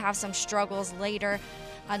 but he did have some struggles later.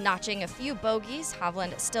 Notching a few bogeys,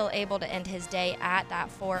 Hovland still able to end his day at that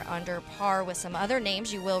 4 under par with some other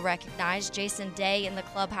names you will recognize. Jason Day in the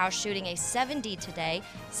clubhouse shooting a 70 today.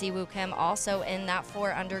 Siwoo Kim also in that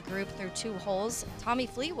 4 under group through 2 holes. Tommy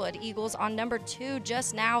Fleetwood, Eagles on number 2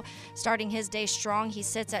 just now, starting his day strong. He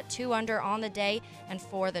sits at 2 under on the day and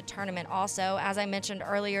for the tournament also. As I mentioned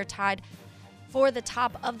earlier, tied for the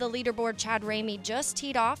top of the leaderboard, Chad Ramey just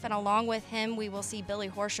teed off, and along with him, we will see Billy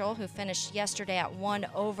Horschel, who finished yesterday at 1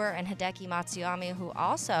 over, and Hideki Matsuyama, who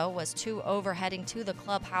also was 2 over, heading to the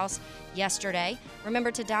clubhouse yesterday.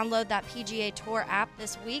 Remember to download that PGA Tour app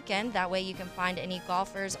this weekend. That way you can find any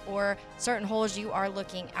golfers or certain holes you are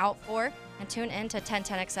looking out for, and tune in to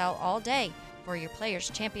 1010XL all day. for your Players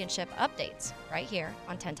Championship updates right here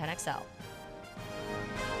on 1010XL.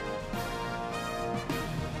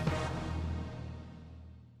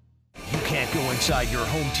 You can't go inside your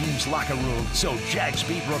home team's locker room, so Jags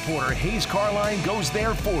beat reporter Hayes Carline goes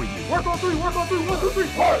there for you. Work on three, 1, 2, 3.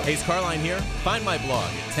 Hayes Carline here. Find my blog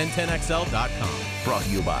at 1010XL.com. Brought to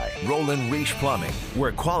you by Roland Reach Plumbing,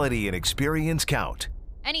 where quality and experience count.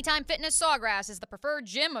 Anytime Fitness Sawgrass is the preferred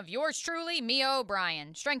gym of yours truly, Mia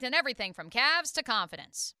O'Brien. Strengthen everything from calves to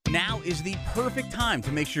confidence. Now is the perfect time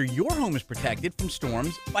to make sure your home is protected from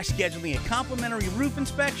storms by scheduling a complimentary roof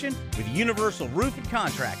inspection with Universal Roof and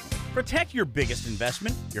Contracting. Protect your biggest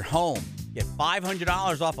investment, your home. Get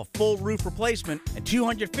 $500 off a full roof replacement and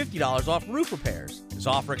 $250 off roof repairs. This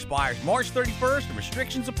offer expires March 31st and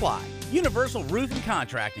restrictions apply. Universal Roof and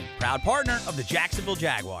Contracting, proud partner of the Jacksonville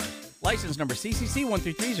Jaguars. License number CCC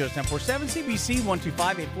 133-0147, CBC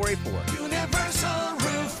 125-8484.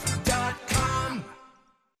 UniversalRoof.com.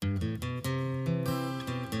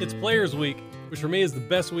 It's Players Week, which for me is the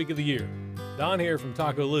best week of the year. Don here from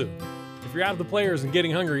Taco Lou. If you're out of the players and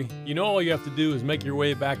getting hungry, you know all you have to do is make your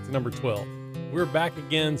way back to number 12. We're back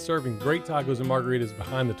again serving great tacos and margaritas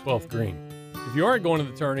behind the 12th green. If you aren't going to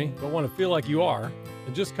the tourney but want to feel like you are,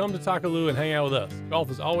 then just come to Taco Lou and hang out with us. Golf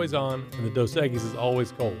is always on and the Dos Equis is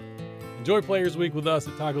always cold. Enjoy Players Week with us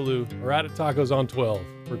at Taco Lou or out at Tacos on 12,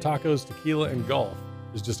 where tacos, tequila, and golf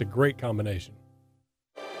is just a great combination.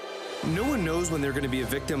 No one knows when they're going to be a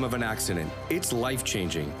victim of an accident. It's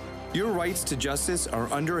life-changing. Your rights to justice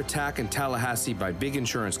are under attack in Tallahassee by big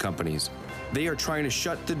insurance companies. They are trying to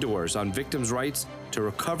shut the doors on victims' rights to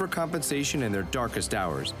recover compensation in their darkest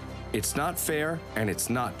hours. It's not fair, and it's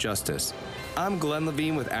not justice. I'm Glenn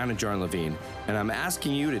Levine with Anajar Levine, and I'm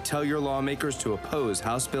asking you to tell your lawmakers to oppose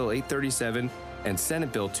House Bill 837 and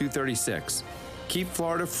Senate Bill 236. Keep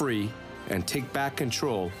Florida free and take back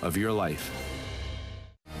control of your life.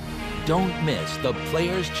 Don't miss the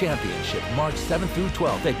Players Championship March 7th through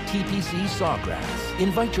 12th at TPC Sawgrass.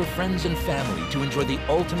 Invite your friends and family to enjoy the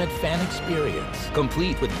ultimate fan experience,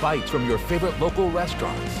 complete with bites from your favorite local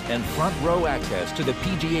restaurants and front row access to the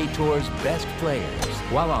PGA Tour's best players.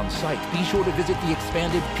 While on site, be sure to visit the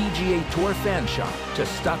expanded PGA Tour fan shop to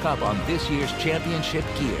stock up on this year's championship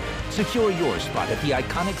gear. Secure your spot at the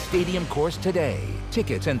iconic stadium course today.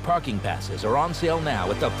 Tickets and parking passes are on sale now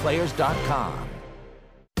at theplayers.com.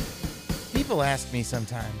 People ask me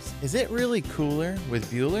sometimes, is it really cooler with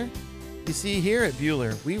Bueller? You see, here at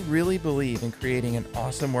Bueller, we really believe in creating an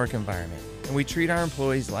awesome work environment, and we treat our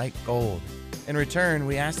employees like gold. In return,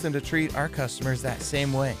 we ask them to treat our customers that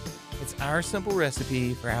same way. It's our simple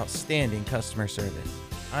recipe for outstanding customer service.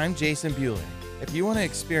 I'm Jason Bueller. If you want to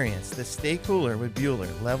experience the Stay Cooler with Bueller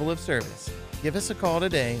level of service, give us a call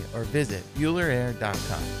today or visit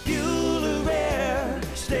BuellerAir.com. Bueller Air,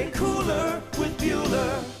 stay cooler with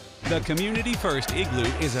Bueller. The Community First Igloo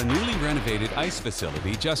is a newly renovated ice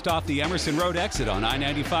facility just off the Emerson Road exit on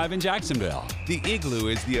I-95 in Jacksonville. The Igloo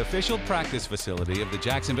is the official practice facility of the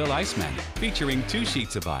Jacksonville Icemen, featuring 2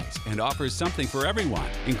 sheets of ice and offers something for everyone,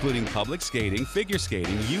 including public skating, figure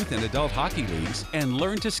skating, youth and adult hockey leagues, and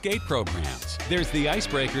learn to skate programs. There's the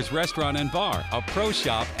Icebreakers Restaurant and Bar, a pro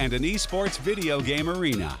shop, and an esports video game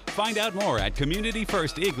arena. Find out more at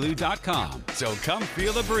CommunityFirstIgloo.com. So come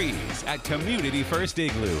feel the breeze at Community First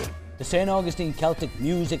Igloo. The St. Augustine Celtic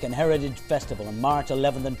Music and Heritage Festival on March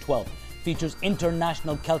 11th and 12th features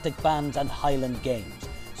international Celtic bands and Highland games,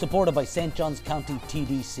 supported by St. John's County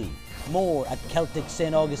TDC. More at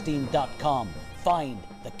CelticStAugustine.com. Find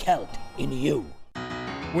the Celt in you.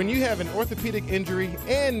 When you have an orthopedic injury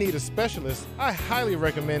and need a specialist, I highly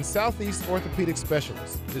recommend Southeast Orthopedic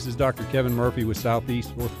Specialists. This is Dr. Kevin Murphy with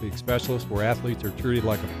Southeast Orthopedic Specialists, where athletes are treated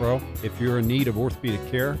like a pro. If you're in need of orthopedic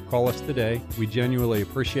care, call us today. We genuinely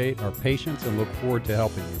appreciate our patients and look forward to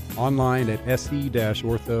helping you. Online at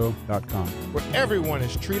se-ortho.com. Where everyone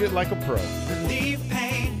is treated like a pro. Relieve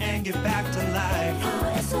pain and get back to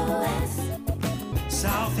life. SOS.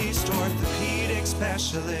 Southeast Orthopedic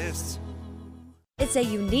Specialists. It's a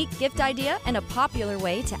unique gift idea and a popular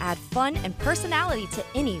way to add fun and personality to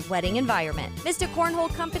any wedding environment. Mystic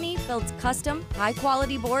Cornhole Company builds custom,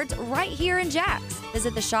 high-quality boards right here in Jax.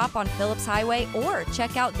 Visit the shop on Phillips Highway or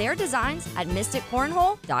check out their designs at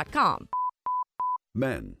mysticcornhole.com.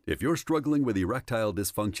 Men, if you're struggling with erectile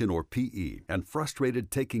dysfunction or PE and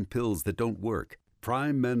frustrated taking pills that don't work,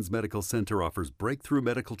 Prime Men's Medical Center offers breakthrough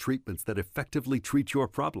medical treatments that effectively treat your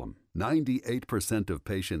problem. 98% of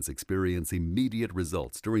patients experience immediate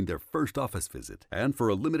results during their first office visit. And for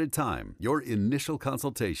a limited time, your initial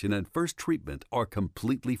consultation and first treatment are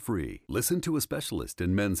completely free. Listen to a specialist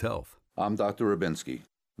in men's health. I'm Dr. Rubinsky.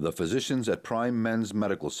 The physicians at Prime Men's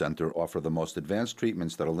Medical Center offer the most advanced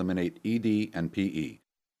treatments that eliminate ED and PE.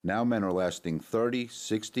 Now men are lasting 30,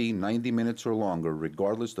 60, 90 minutes or longer,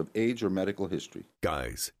 regardless of age or medical history.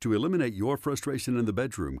 Guys, to eliminate your frustration in the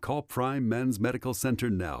bedroom, call Prime Men's Medical Center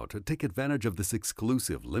now to take advantage of this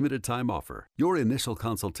exclusive limited-time offer. Your initial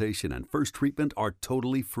consultation and first treatment are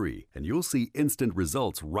totally free, and you'll see instant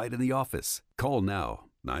results right in the office. Call now,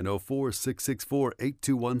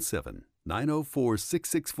 904-664-8217.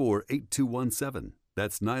 904-664-8217.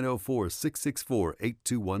 That's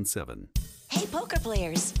 904-664-8217. Hey, poker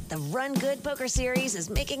players! The Run Good Poker Series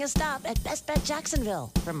is making a stop at Best Bet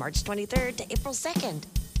Jacksonville from March 23rd to April 2nd.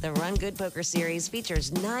 The Run Good Poker Series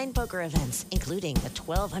features 9 poker events, including the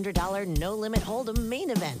 $1,200 No Limit Hold'em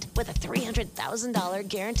main event with a $300,000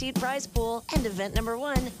 guaranteed prize pool, and event number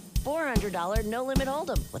 1, $400 No Limit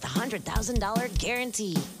Hold'em with a $100,000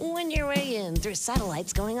 guarantee. Win your way in through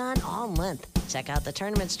satellites going on all month. Check out the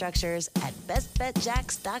tournament structures at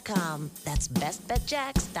bestbetjacks.com. That's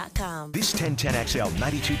bestbetjacks.com. This 1010XL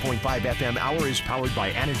 92.5 FM hour is powered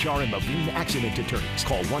by Anajar and Levine Accident Attorneys.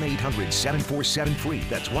 Call 1-800-747-FREE.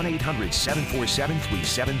 That's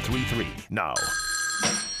 1-800-747-3733. Now,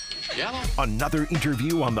 another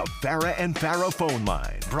interview on the Farah and Farah phone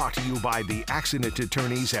line. Brought to you by the accident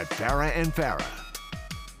attorneys at Farah and Farah.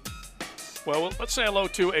 Well, let's say hello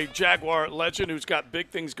to a Jaguar legend who's got big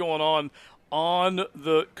things going on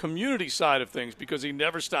the community side of things, because he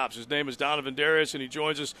never stops. His name is Donovan Darius, and he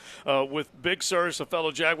joins us with Big Sirs, a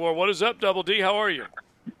fellow Jaguar. What is up, Double D? How are you?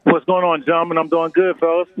 What's going on, gentlemen? I'm doing good,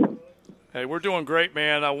 fellas. Hey, we're doing great,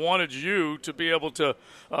 man. I wanted you to be able to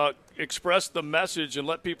express the message and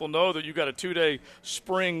let people know that you got a 2-day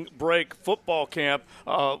spring break football camp.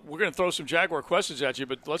 We're going to throw some Jaguar questions at you,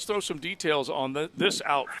 but let's throw some details on this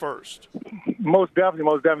out first. Most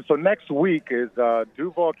definitely. So next week is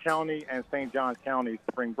Duval County and St. Johns County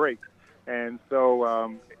spring break. And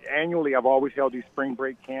so annually I've always held these spring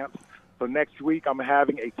break camps. So next week I'm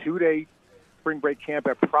having a 2-day spring break camp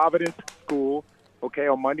at Providence School,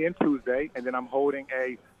 on Monday and Tuesday. And then I'm holding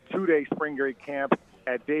a 2-day spring break camp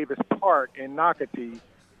at Davis Park in Nocatee,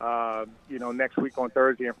 next week on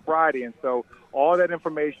Thursday and Friday. And so all that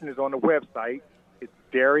information is on the website. It's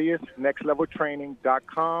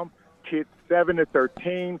DariusNextLevelTraining.com. Kids 7 to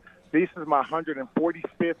 13. This is my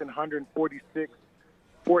 145th and 146th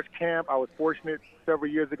sports camp. I was fortunate several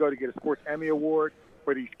years ago to get a Sports Emmy Award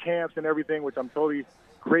for these camps and everything, which I'm totally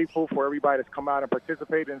grateful for everybody that's come out and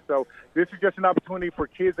participated. And so this is just an opportunity for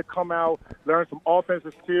kids to come out, learn some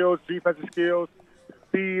offensive skills, defensive skills,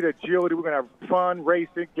 speed, agility. We're going to have fun,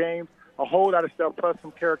 racing, games, a whole lot of stuff, plus some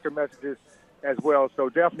character messages as well. So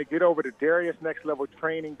definitely get over to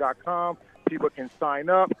DariusNextLevelTraining.com. People can sign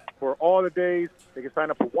up for all the days. They can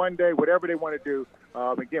sign up for one day, whatever they want to do.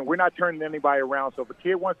 Again, we're not turning anybody around. So if a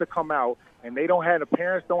kid wants to come out and the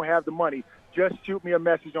parents don't have the money, just shoot me a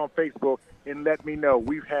message on Facebook and let me know.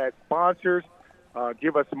 We've had sponsors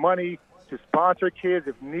give us money to sponsor kids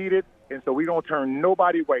if needed, and so we don't turn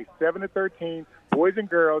nobody away. 7 to 13, boys and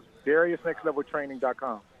girls,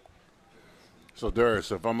 DariusNextLevelTraining.com. So,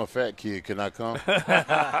 Darius, if I'm a fat kid, can I come?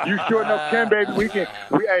 You sure enough can, baby.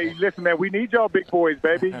 Hey, listen, man, we need y'all big boys,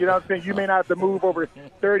 baby. You know what I'm saying? You may not have to move over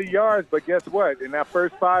 30 yards, but guess what? In that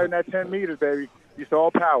first 5 and that 10 meters, baby, it's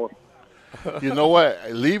all power. You know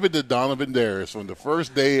what? Leave it to Donovan Darius on the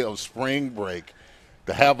first day of spring break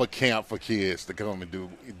to have a camp for kids to come and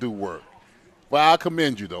do work. Well, I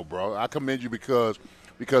commend you, though, bro. I commend you because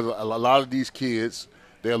a lot of these kids,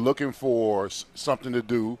 they're looking for something to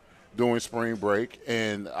do during spring break,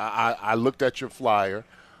 and I looked at your flyer.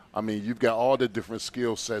 I mean, you've got all the different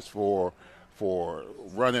skill sets for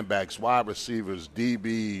running backs, wide receivers,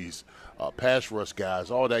 DBs, pass rush guys,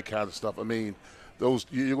 all that kind of stuff. I mean,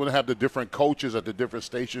 you're going to have the different coaches at the different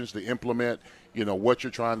stations to implement, what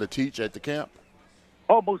you're trying to teach at the camp.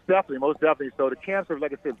 Oh, most definitely. So the camps are,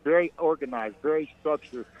 like I said, very organized, very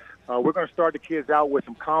structured. We're going to start the kids out with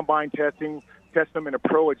some combine testing, test them in a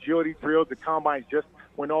pro agility drills. The combines just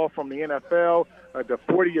went off from the NFL. The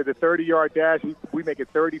 40 or the 30-yard dash, we make it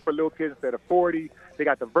 30 for little kids instead of 40. They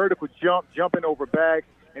got the vertical jumping over bags,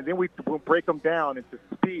 and then we'll break them down into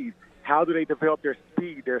speed. How do they develop their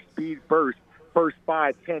speed burst, first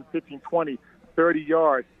 5, 10, 15, 20, 30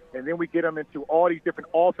 yards, and then we get them into all these different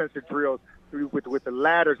offensive drills with the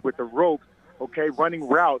ladders, with the ropes, running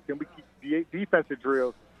routes. Then we keep the defensive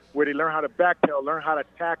drills where they learn how to backpedal, learn how to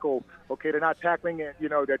tackle. They're not tackling it,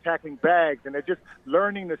 they're tackling bags, and they're just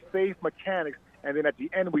learning the safe mechanics. And then at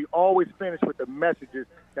the end, we always finish with the messages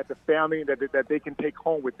that the family, that they can take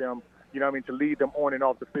home with them, to lead them on and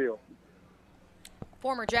off the field.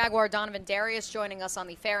 Former Jaguar Donovan Darius joining us on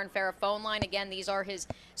the Fair and Farrah phone line. Again, these are his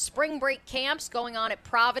spring break camps going on at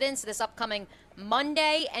Providence this upcoming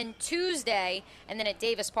Monday and Tuesday, and then at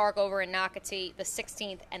Davis Park over in Nocatee the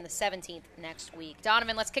 16th and the 17th next week.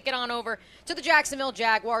 Donovan, let's kick it on over to the Jacksonville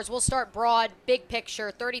Jaguars. We'll start broad, big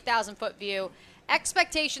picture, 30,000-foot view.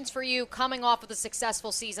 Expectations for you coming off of the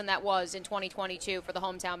successful season that was in 2022 for the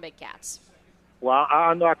hometown Big Cats? Well,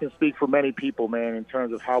 I know I can speak for many people, man, in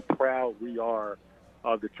terms of how proud we are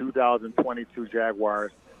of the 2022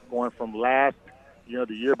 Jaguars, going from last,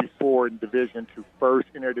 the year before in division to first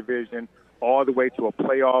in their division, all the way to a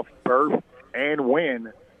playoff berth and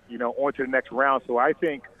win, on to the next round. So I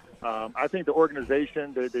think the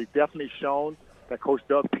organization, they've definitely shown that Coach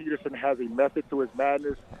Doug Peterson has a method to his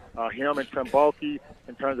madness. Him and Trent Baalke,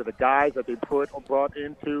 in terms of the guys that they brought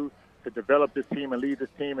into to develop this team and lead this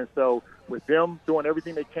team. And so with them doing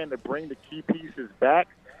everything they can to bring the key pieces back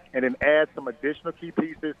and then add some additional key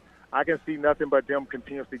pieces, I can see nothing but them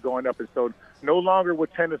continuously going up. And so no longer will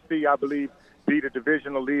Tennessee, I believe, be the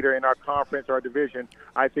divisional leader in our conference or our division.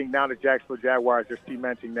 I think now the Jacksonville Jaguars are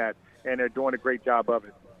cementing that, and they're doing a great job of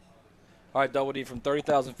it. All right, Double D, from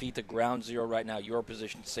 30,000 feet to ground zero right now, your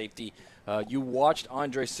position safety. You watched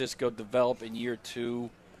Andre Cisco develop in year 2.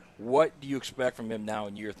 What do you expect from him now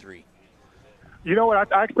in year 3? You know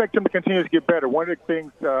what? I expect him to continue to get better. One of the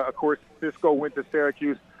things, of course, Cisco went to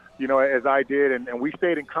Syracuse, as I did, and we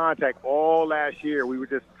stayed in contact all last year. We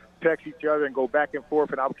would just text each other and go back and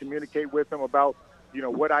forth, and I would communicate with him about,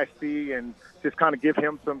 what I see and just kind of give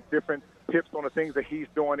him some different tips on the things that he's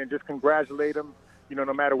doing and just congratulate him,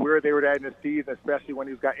 no matter where they were at in the season, especially when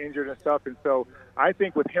he got injured and stuff. And so I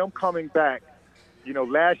think with him coming back,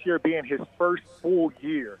 last year being his first full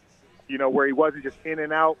year, where he wasn't just in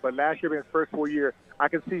and out, but last year being his first full year, I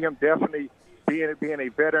can see him definitely being a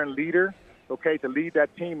veteran leader, okay, to lead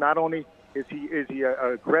that team. Not only is he an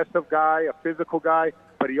aggressive guy, a physical guy,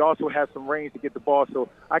 but he also has some range to get the ball. So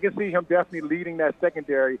I can see him definitely leading that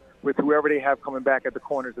secondary with whoever they have coming back at the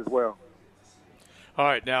corners as well. All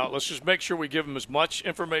right, now let's just make sure we give them as much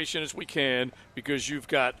information as we can, because you've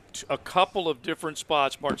got a couple of different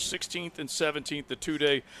spots, March 16th and 17th, the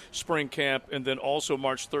 2-day spring camp, and then also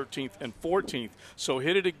March 13th and 14th. So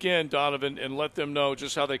hit it again, Donovan, and let them know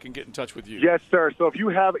just how they can get in touch with you. Yes, sir. So if you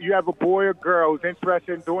have a boy or girl who's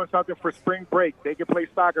interested in doing something for spring break, they can play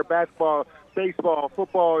soccer, basketball, baseball,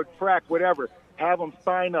 football, track, whatever. Have them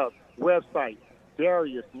sign up. Website,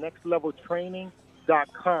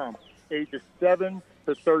 DariusNextLevelTraining.com. Ages 7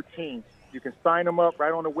 to 13. You can sign them up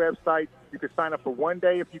right on the website. You can sign up for 1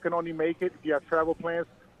 day if you can only make it, if you have travel plans,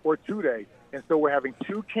 or 2 days. And so we're having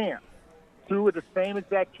 2 camps, 2 of the same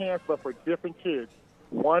exact camps, but for different kids.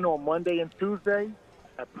 One on Monday and Tuesday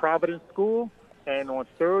at Providence School, and on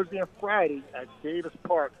Thursday and Friday at Davis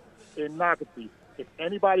Park in Nocatee. If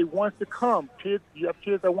anybody wants to come, kids, you have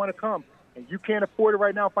kids that want to come, and you can't afford it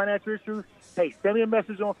right now, financial issues, hey, send me a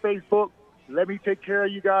message on Facebook. Let me take care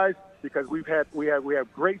of you guys, because we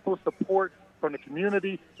have grateful support from the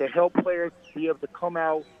community to help players be able to come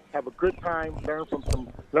out, have a good time, learn from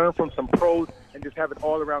some pros, and just have an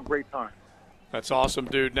all-around great time. That's awesome,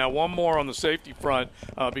 dude. Now, one more on the safety front,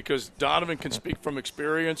 because Donovan can speak from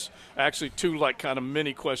experience. Actually, 2 kind of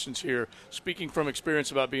mini questions here. Speaking from experience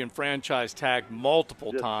about being franchise tagged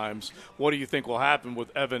multiple times, what do you think will happen with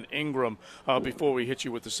Evan Ingram before we hit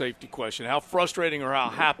you with the safety question? How frustrating or how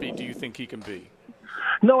happy do you think he can be?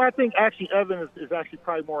 No, I think actually Evan is actually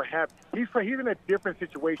probably more happy. He's in a different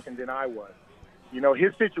situation than I was.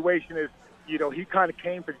 His situation is, he kind of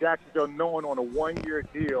came to Jacksonville knowing on a 1-year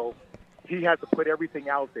deal he had to put everything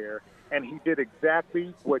out there, and he did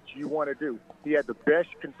exactly what you want to do. He had the best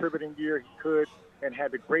contributing year he could and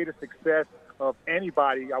had the greatest success of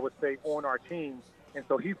anybody, I would say, on our team. And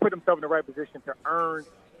so he put himself in the right position to earn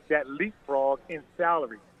that leapfrog in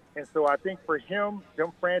salary. And so I think for him,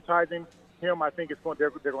 them franchising him, I think they're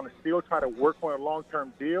going to still try to work on a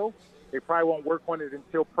long-term deal. They probably won't work on it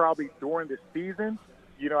until probably during the season.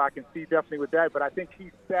 I can see definitely with that, but I think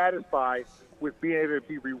he's satisfied with being able to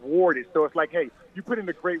be rewarded. So it's like, hey, you put in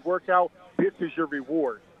a great workout, this is your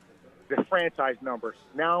reward, the franchise number.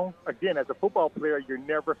 Now, again, as a football player, you're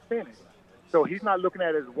never finished. So he's not looking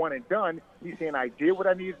at it as one and done. He's saying, I did what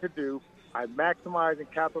I needed to do. I maximized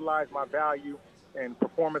and capitalized my value and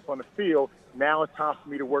performance on the field. Now it's time for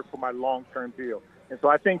me to work for my long-term deal. And so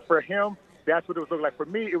I think for him, that's what it was looking like. For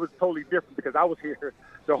me, it was totally different because I was here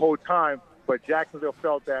the whole time, but Jacksonville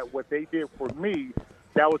felt that what they did for me,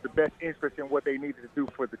 that was the best interest in what they needed to do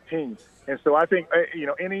for the team. And so I think,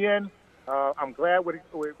 in the end, I'm glad what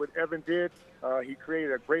Evan did. He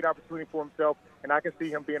created a great opportunity for himself, and I can see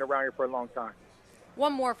him being around here for a long time.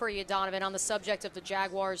 One more for you, Donovan, on the subject of the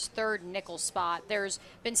Jaguars' third nickel spot. There's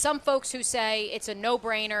been some folks who say it's a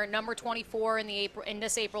no-brainer. Number 24 in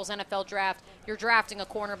this April's NFL draft, you're drafting a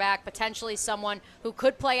cornerback, potentially someone who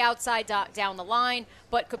could play outside down the line,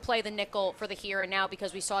 but could play the nickel for the here and now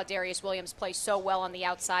because we saw Darius Williams play so well on the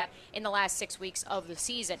outside in the last 6 weeks of the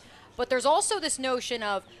season. But there's also this notion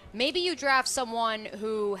of maybe you draft someone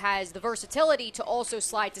who has the versatility to also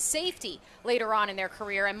slide to safety later on in their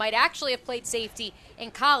career and might actually have played safety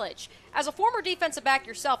in college. As a former defensive back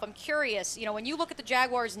yourself, I'm curious, when you look at the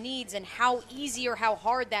Jaguars' needs and how easy or how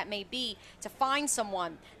hard that may be to find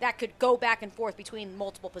someone that could go back and forth between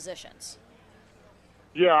multiple positions.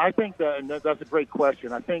 Yeah, I think that's a great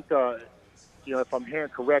question. I think, if I'm hearing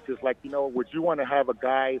correct, it's like, would you want to have a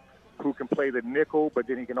guy who can play the nickel, but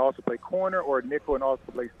then he can also play corner, or nickel and also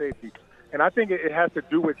play safety? And I think it has to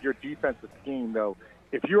do with your defensive scheme, though.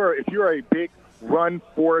 If you're a big run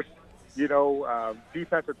force,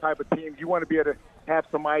 defensive type of team, you want to be able to have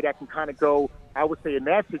somebody that can kind of go, I would say in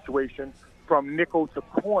that situation, from nickel to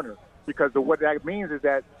corner. Because what that means is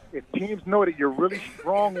that if teams know that you're really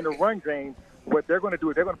strong in the run game, what they're going to do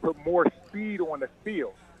is they're going to put more speed on the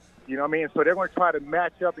field. You know what I mean? So they're going to try to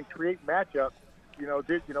match up and create matchups,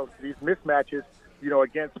 these mismatches,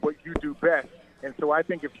 against what you do best. And so I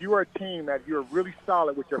think if you are a team that you're really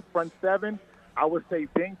solid with your front seven, I would say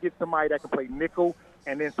then get somebody that can play nickel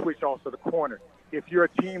and then switch also to corner. If you're a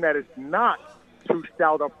team that is not too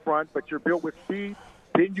stout up front, but you're built with speed,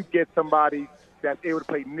 then you get somebody that's able to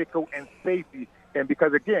play nickel and safety. And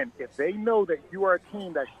because, again, if they know that you are a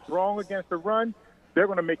team that's strong against the run, they're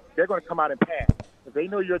going to come out and pass. If they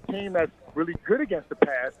know you're a team that's really good against the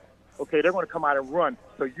pass, okay, they're going to come out and run.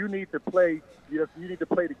 So you need to play. You need to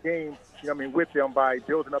play the game. With them by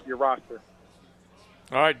building up your roster.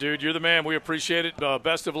 All right, dude, you're the man. We appreciate it.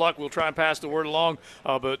 Best of luck. We'll try and pass the word along.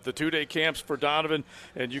 But the 2-day camps for Donovan,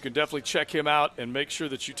 and you can definitely check him out and make sure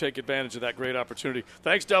that you take advantage of that great opportunity.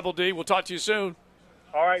 Thanks, Double D. We'll talk to you soon.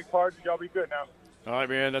 All right, Pard. Y'all be good now. All right,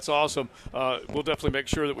 man. That's awesome. We'll definitely make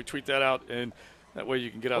sure that we tweet that out, and that way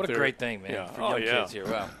you can get out there. What a great thing, man, for young kids here.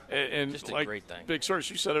 Wow. And just a like great thing. Big Source,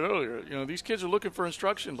 you said it earlier. These kids are looking for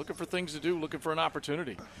instruction, looking for things to do, looking for an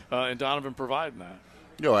opportunity, and Donovan providing that.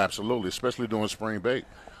 Yo, absolutely, especially during spring break.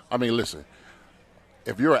 I mean, listen,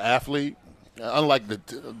 if you're an athlete, unlike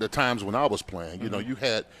the times when I was playing, you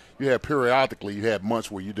had periodically, you had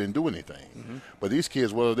months where you didn't do anything. Mm-hmm. But these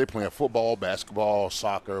kids, whether they're playing football, basketball,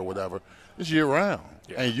 soccer, or whatever, it's year-round.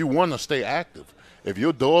 Yeah. And you want to stay active. If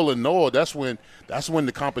you're dull and null, that's when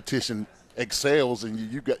the competition excels, and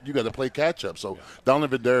you got to play catch-up. So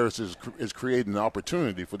Donovan Darius is creating an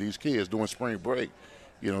opportunity for these kids during spring break,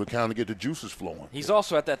 to kind of get the juices flowing. He's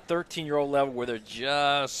also at that 13-year-old level where they're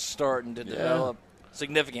just starting to develop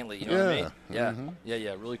significantly. You know what I mean? Yeah, Mm-hmm.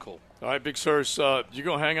 yeah, really cool. All right, Big Sirs, you're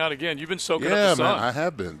going to hang out again. You've been soaking up the sun. Yeah, man, I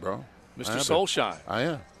have been, bro. Mr. Soulshine. I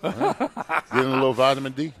am. Getting a little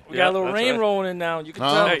vitamin D. We got a little rain rolling in now. You can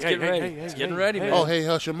tell it's getting ready. It's getting ready, man. Oh, hey,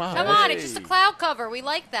 hush your mouth. Come on, it's just a cloud cover. We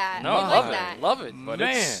like that. No, we like that. Love it. But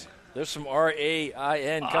Man. there's some RAIN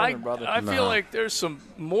coming, brother. I feel like there's some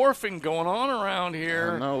morphing going on around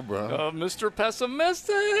here. I know, bro. Mr.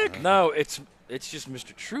 Pessimistic. No, it's just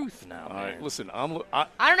Mr. Truth now. All right, listen, I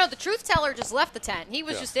don't know. The truth teller just left the tent. He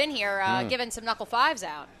was just in here giving some knuckle fives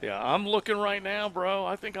out. Yeah, I'm looking right now, bro.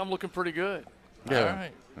 I think I'm looking pretty good. Yeah.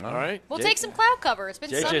 All right. We'll take some cloud cover. It's been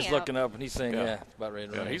sunny JJ's out. looking up, and he's saying, it's about ready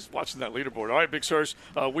to rain. He's watching that leaderboard. All right, Big Sirs,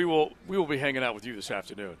 we will be hanging out with you this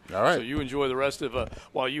afternoon. All right. So you enjoy the rest of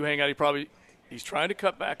while you hang out. He's trying to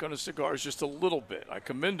cut back on his cigars just a little bit. I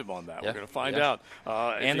commend him on that. We're going to find out.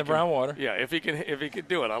 And the brown water. Yeah, if he can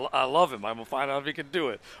do it. I love him. I'm going to find out if he can do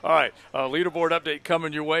it. All right, leaderboard update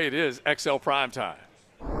coming your way. It is XL Prime Time.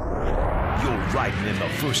 You're riding in the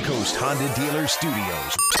First Coast Honda Dealer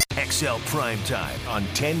Studios. XL Prime Time on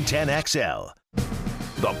 1010XL.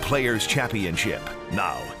 The Players Championship.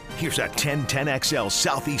 Now, here's a 1010XL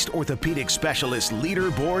Southeast Orthopedic Specialist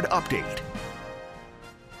Leaderboard Update.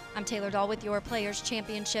 I'm Taylor Dahl with your Players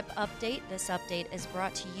Championship update. This update is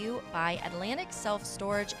brought to you by Atlantic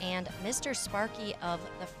Self-Storage and Mr. Sparky of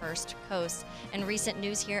the First Coast. In recent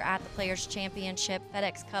news here at the Players Championship,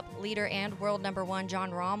 FedEx Cup leader and world number 1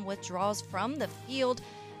 Jon Rahm withdraws from the field,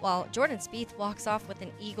 while Jordan Spieth walks off with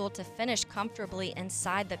an eagle to finish comfortably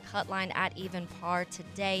inside the cut line at even par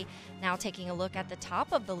today. Now taking a look at the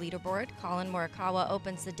top of the leaderboard, Colin Morikawa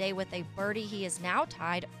opens the day with a birdie. He is now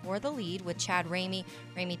tied for the lead with Chad Ramey.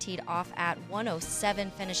 Ramey teed off at 107,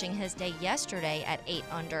 finishing his day yesterday at 8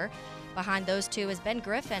 under. Behind those two is Ben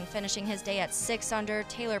Griffin, finishing his day at 6 under.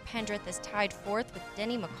 Taylor Pendrith is tied fourth with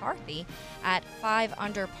Denny McCarthy at 5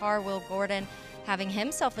 under par. Will Gordon having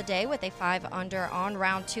himself a day with a 5-under on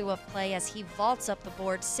round 2 of play as he vaults up the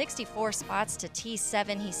board 64 spots to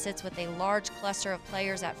T7. He sits with a large cluster of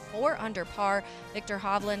players at 4 under par. Viktor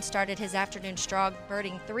Hovland started his afternoon strong,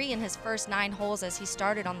 birding 3 in his first 9 holes as he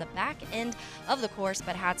started on the back end of the course,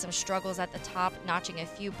 but had some struggles at the top, notching a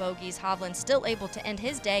few bogeys. Hovland still able to end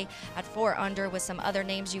his day at 4 under with some other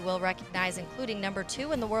names you will recognize, including number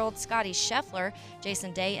 2 in the world, Scotty Scheffler.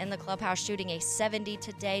 Jason Day in the clubhouse shooting a 70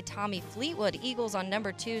 today. Tommy Fleetwood, Eagles on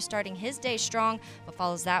number 2, starting his day strong, but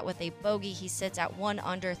follows that with a bogey. He sits at 1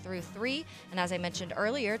 under through 3. And as I mentioned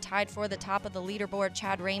earlier, tied for the top of the leaderboard,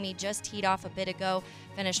 Chad Ramey just teed off a bit ago,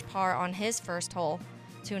 finished par on his first hole.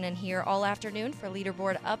 Tune in here all afternoon for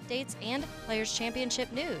leaderboard updates and Players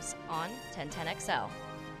Championship news on 1010XL.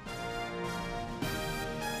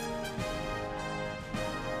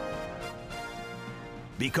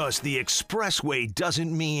 Because the expressway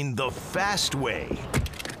doesn't mean the fast way.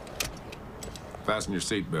 Fasten your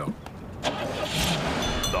seatbelt.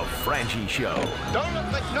 The Frangie Show. Don't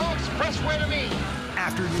look like no expressway to me.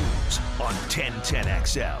 Afternoons on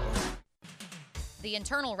 1010XL. The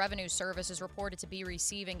Internal Revenue Service is reported to be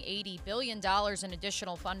receiving $80 billion in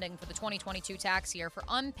additional funding for the 2022 tax year for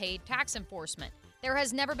unpaid tax enforcement. There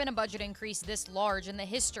has never been a budget increase this large in the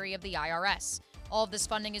history of the IRS. All of this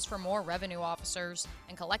funding is for more revenue officers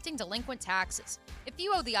and collecting delinquent taxes. If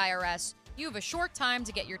you owe the IRS, you have a short time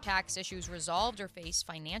to get your tax issues resolved or face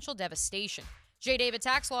financial devastation. J. David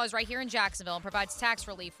Tax Law is right here in Jacksonville and provides tax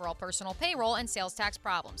relief for all personal payroll and sales tax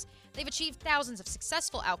problems. They've achieved thousands of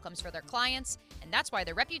successful outcomes for their clients, and that's why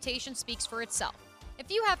their reputation speaks for itself. If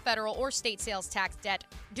you have federal or state sales tax debt,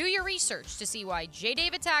 do your research to see why J.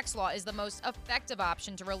 David Tax Law is the most effective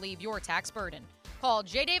option to relieve your tax burden. Call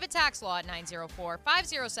J. David Tax Law at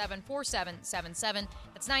 904-507-4777.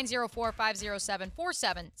 That's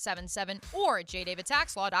 904-507-4777 or at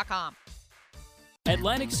jdavidtaxlaw.com.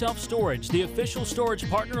 Atlantic Self Storage, the official storage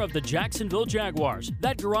partner of the Jacksonville Jaguars.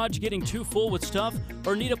 That garage getting too full with stuff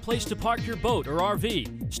or need a place to park your boat or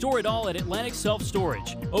RV? Store it all at Atlantic Self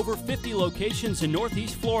Storage. Over 50 locations in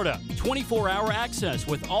Northeast Florida. 24-hour access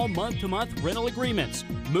with all month-to-month rental agreements.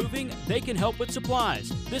 Moving, they can help with supplies.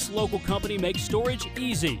 This local company makes storage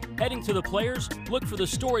easy. Heading to the Players? Look for the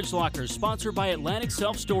Storage Lockers, sponsored by Atlantic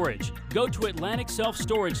Self Storage. Go to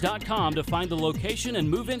AtlanticSelfStorage.com to find the location and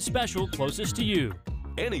move-in special closest to you.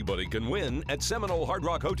 Anybody can win at Seminole Hard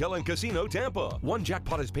Rock Hotel and Casino Tampa. One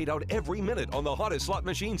jackpot is paid out every minute on the hottest slot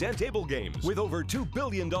machines and table games. With over $2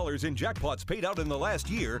 billion in jackpots paid out in the last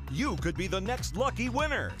year, you could be the next lucky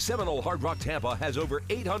winner. Seminole Hard Rock Tampa has over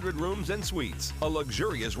 800 rooms and suites, a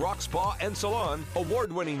luxurious rock spa and salon,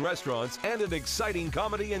 award-winning restaurants, and an exciting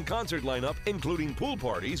comedy and concert lineup, including pool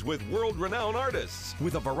parties with world-renowned artists.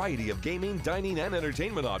 With a variety of gaming, dining, and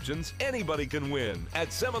entertainment options, anybody can win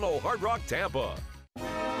at Seminole Hard Rock Tampa.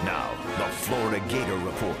 Now, the Florida Gator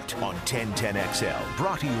Report on 1010XL,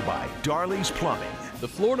 brought to you by Darley's Plumbing. The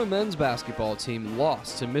Florida men's basketball team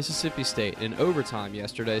lost to Mississippi State in overtime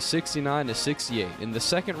yesterday, 69-68, in the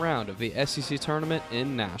second round of the SEC tournament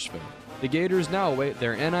in Nashville. The Gators now await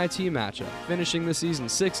their NIT matchup, finishing the season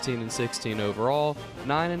 16-16 overall,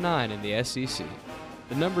 9-9 in the SEC.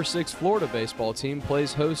 The number 6 Florida baseball team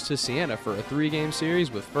plays host to Siena for a 3-game series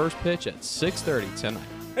with first pitch at 6:30 tonight.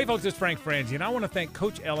 Hey folks, it's Frank Frangie, and I want to thank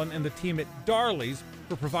Coach Ellen and the team at Darley's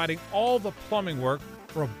for providing all the plumbing work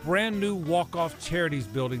for a brand new walk-off charities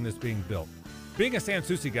building that's being built. Being a San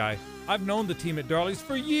Souci guy, I've known the team at Darley's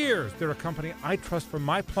for years. They're a company I trust for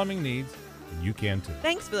my plumbing needs, and you can too.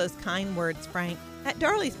 Thanks for those kind words, Frank. At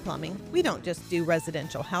Darley's Plumbing, we don't just do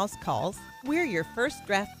residential house calls. We're your first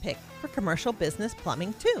draft pick for commercial business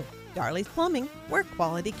plumbing too. Darley's Plumbing, where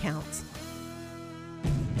quality counts.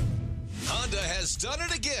 Honda has done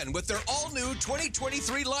it again with their all-new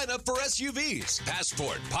 2023 lineup for SUVs.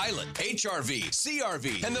 Passport, Pilot, HR-V,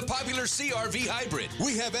 CR-V, and the popular CR-V Hybrid.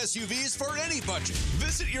 We have SUVs for any budget.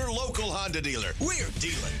 Visit your local Honda dealer. We're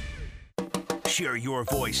dealing. Share your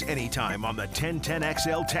voice anytime on the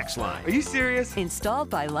 1010XL text line. Are you serious? Installed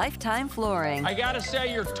by Lifetime Flooring. I gotta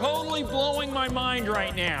say, you're totally blowing my mind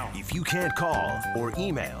right now. If you can't call or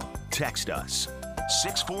email, text us.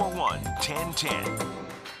 641-1010.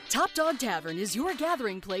 Top Dog Tavern is your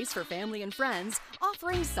gathering place for family and friends,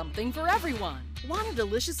 offering something for everyone. Want a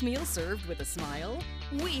delicious meal served with a smile?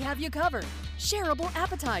 We have you covered. Shareable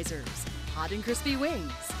appetizers, hot and crispy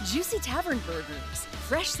wings, juicy tavern burgers,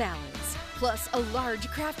 fresh salads, plus a large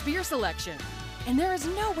craft beer selection. And there is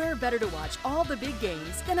nowhere better to watch all the big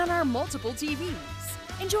games than on our multiple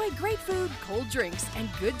TVs. Enjoy great food, cold drinks, and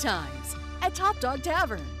good times at Top Dog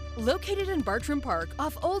Tavern, located in Bartram Park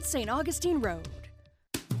off Old St. Augustine Road.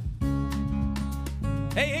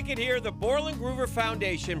 Hey, Hickett here. The Borland Groover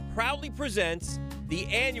Foundation proudly presents the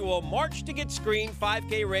annual March to Get Screened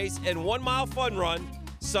 5K race and 1 mile fun run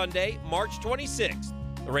Sunday, March 26th.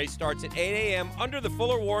 The race starts at 8 a.m. under the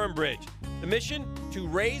Fuller Warren Bridge. The mission? To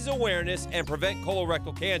raise awareness and prevent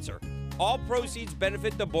colorectal cancer. All proceeds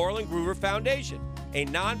benefit the Borland Groover Foundation, a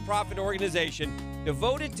nonprofit organization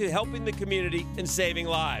devoted to helping the community and saving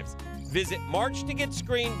lives. Visit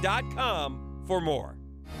marchtogetscreened.com for more.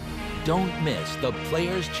 Don't miss the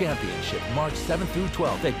Players' Championship March 7th through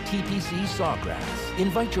 12th at TPC Sawgrass.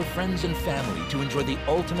 Invite your friends and family to enjoy the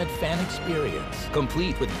ultimate fan experience,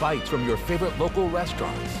 complete with bites from your favorite local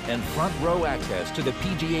restaurants and front row access to the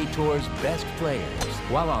PGA Tour's best players.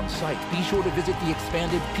 While on site, be sure to visit the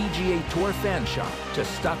expanded PGA Tour fan shop to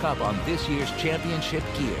stock up on this year's championship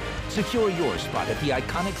gear. Secure your spot at the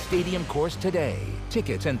iconic stadium course today.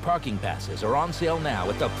 Tickets and parking passes are on sale now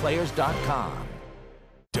at theplayers.com.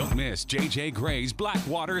 Don't miss J.J. Gray's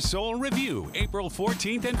Blackwater Soul Review, April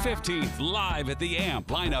 14th and 15th, live at the AMP.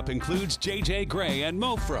 Lineup includes J.J. Gray and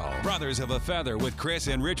Mofro, Brothers of a Feather with Chris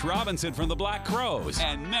and Rich Robinson from the Black Crows,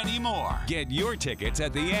 and many more. Get your tickets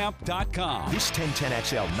at theamp.com. This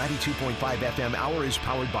 1010XL 92.5 FM hour is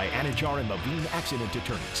powered by Anajar and Levine Accident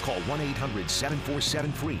Attorneys. Call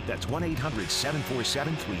 1-800-747-FREE. That's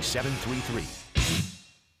 1-800-747-3733.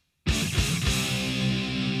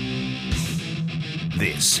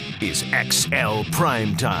 This is XL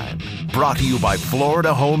Prime Time, brought to you by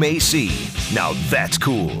Florida Home AC. Now that's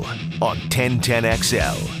cool on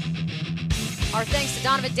 1010XL. Our thanks to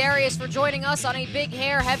Donovan Darius for joining us on a Big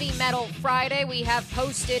Hair Heavy Metal Friday. We have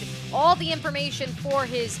posted all the information for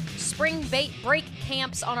his spring break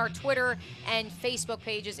camps on our Twitter and Facebook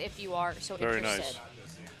pages if you are so interested. Very nice.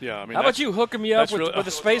 Yeah, I mean, how about you hooking me up with a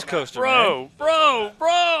space coaster, bro? Man?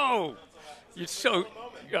 Bro! You're so.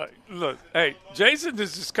 Look, hey, Jason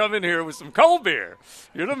has just come in here with some cold beer.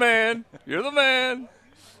 You're the man. You're the man.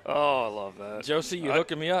 Oh, I love that. Josie, you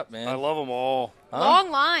hooking me up, man. I love them all. Long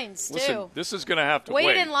lines, too. Listen, this is going to have to wait.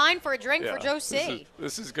 Waited in line for a drink for Josie.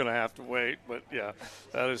 This is going to have to wait, but yeah,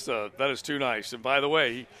 that is too nice. And by the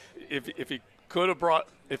way, if he could have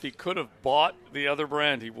bought the other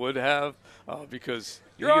brand, he would have because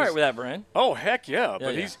you're all right with that brand. Oh, heck yeah!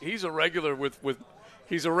 But he's a regular with.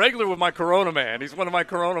 He's a regular with my Corona man. He's one of my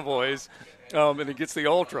Corona boys, and he gets the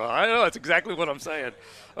Ultra. I know, that's exactly what I'm saying.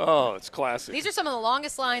 Oh, it's classic. These are some of the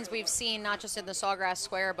longest lines we've seen, not just in the Sawgrass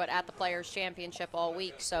Square, but at the Players' Championship all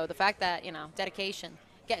week. So the fact that, dedication,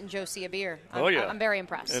 getting Josie a beer, I'm very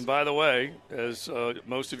impressed. And by the way, as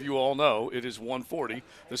most of you all know, it is 1:40.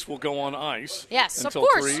 This will go on ice. Yes, until of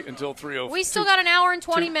course. Until 3:05. We still got an hour and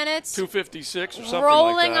 20 minutes. 2:56 or something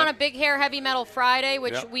rolling like that. on a Big Hair Heavy Metal Friday,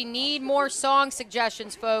 which we need more song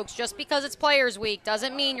suggestions, folks. Just because it's Players Week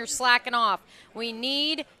doesn't mean you're slacking off. We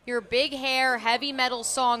need your Big Hair Heavy Metal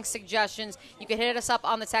song suggestions. You can hit us up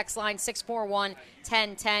on the text line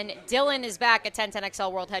 641-1010. Dylan is back at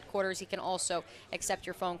 1010XL World Headquarters. He can also accept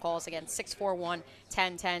your phone calls again,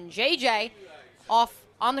 641-1010. JJ off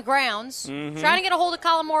on the grounds, trying to get a hold of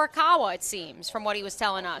Colin Morikawa, it seems, from what he was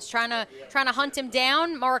telling us. Trying to hunt him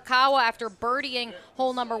down. Morikawa, after birdieing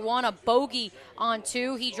hole number 1, a bogey on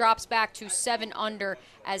 2, he drops back to 7 under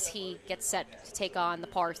as he gets set to take on the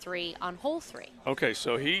par 3 on hole 3. Okay,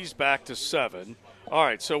 so he's back to 7. All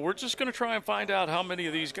right, so we're just going to try and find out how many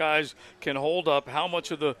of these guys can hold up, how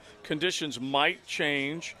much of the conditions might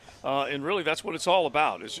change, and really that's what it's all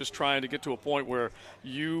about. It's just trying to get to a point where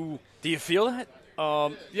you – Do you feel that?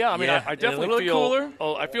 Yeah, I mean, I definitely feel cooler.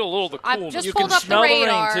 Oh, I feel a little the coolness. I just pulled up the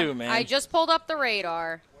radar. Too, man. I just pulled up the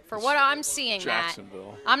radar for what I'm seeing.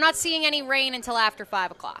 Jacksonville. I'm not seeing any rain until after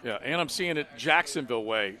 5 o'clock. Yeah, and I'm seeing it Jacksonville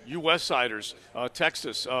way. You West Siders, text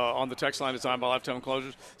us on the text line. It's on by Lifetime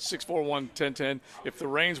Closures 641-1010. If the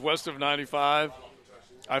rain's west of 95.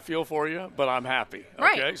 I feel for you, but I'm happy.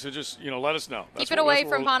 Okay, right. So just let us know. Keep it away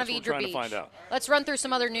from Ponte Vedra Beach. To find out. Let's run through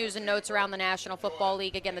some other news and notes around the National Football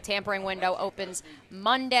League. Again, the tampering window opens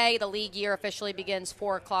Monday. The league year officially begins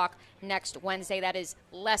 4 o'clock next Wednesday. That is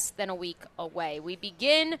less than a week away. We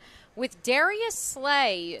begin with Darius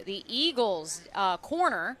Slay, the Eagles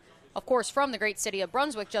corner, of course, from the great city of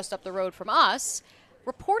Brunswick, just up the road from us.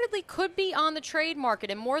 Reportedly could be on the trade market,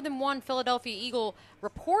 and more than one Philadelphia Eagle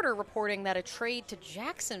reporter reporting that a trade to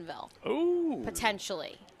Jacksonville. Ooh.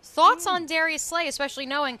 Potentially. Thoughts on Darius Slay, especially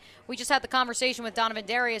knowing we just had the conversation with Donovan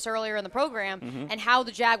Darius earlier in the program and how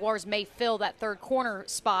the Jaguars may fill that third corner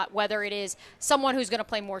spot, whether it is someone who's going to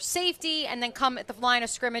play more safety and then come at the line of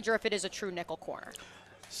scrimmage, or if it is a true nickel corner.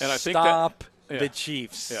 And I think the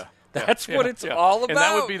Chiefs. Yeah. That's what it's all about. And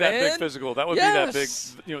that would be that man. big physical. That would be that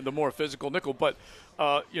big, the more physical nickel. But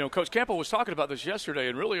Coach Campo was talking about this yesterday,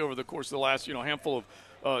 and really over the course of the last handful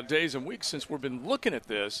of days and weeks since we've been looking at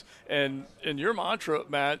this. And your mantra,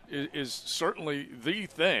 Matt, is certainly the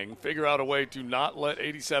thing. Figure out a way to not let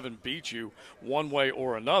 87 beat you one way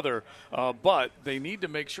or another. But they need to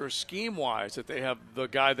make sure scheme-wise that they have the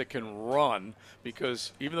guy that can run,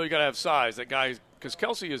 because even though you got to have size, that guy, because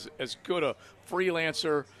Kelsey is as good a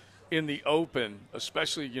freelancer in the open,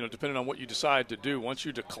 especially, depending on what you decide to do. Once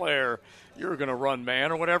you declare you're going to run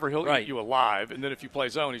man or whatever, he'll eat you alive. And then if you play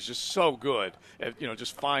zone, he's just so good at,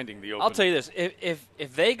 just finding the open. I'll tell you this.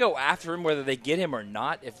 If they go after him, whether they get him or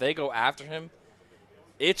not, if they go after him,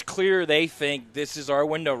 it's clear they think this is our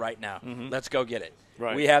window right now. Mm-hmm. Let's go get it.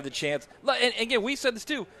 Right. We have the chance. And again, we said this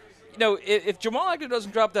too. If Jamal Agnew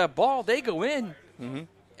doesn't drop that ball, they go in. Mm-hmm.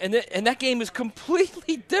 And that game is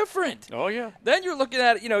completely different. Oh, yeah. Then you're looking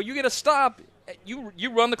at, you get a stop, you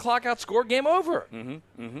run the clock out, score, game over.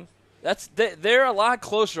 Mm-hmm. Mm-hmm. They're a lot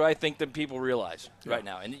closer, I think, than people realize right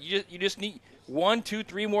now. And you just need 1, 2,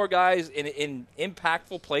 3 more guys in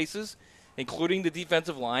impactful places, including the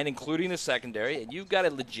defensive line, including the secondary, and you've got a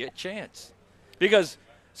legit chance. Because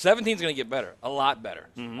 17 is going to get better, a lot better.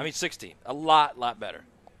 Mm-hmm. 16, a lot better.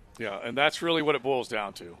 Yeah, and that's really what it boils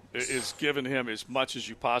down to, is giving him as much as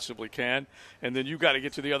you possibly can, and then you got to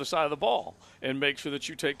get to the other side of the ball and make sure that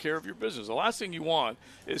you take care of your business. The last thing you want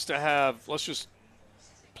is to have, let's just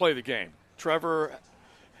play the game. Trevor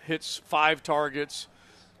hits 5 targets,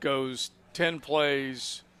 goes 10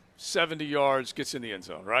 plays, 70 yards, gets in the end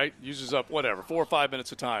zone, right? Uses up 4 or 5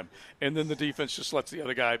 minutes of time. And then the defense just lets the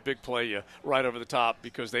other guy big play you right over the top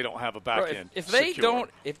because they don't have a back end. If they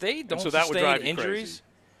don't so that would drive sustain injuries,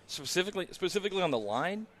 specifically on the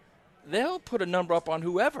line, they'll put a number up on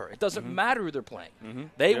whoever. It doesn't matter who they're playing. Mm-hmm.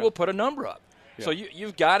 They will put a number up. Yeah. So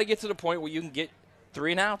you've got to get to the point where you can get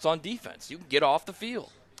 3 and outs on defense. You can get off the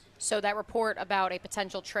field. So that report about a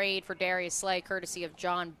potential trade for Darius Slay, courtesy of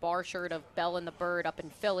John Barshard of Bell and the Bird up in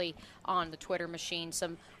Philly on the Twitter machine.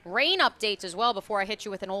 Some rain updates as well before I hit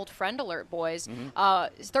you with an old friend alert, boys.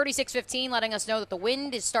 36:15 letting us know that the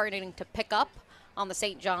wind is starting to pick up on the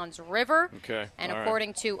St. Johns River. Okay. And all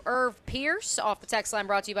according to Irv Pierce off the text line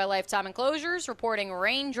brought to you by Lifetime Enclosures, reporting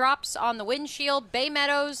raindrops on the windshield, Bay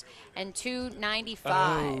Meadows, and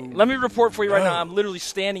 295. Let me report for you right now. I'm literally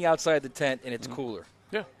standing outside the tent, and it's cooler.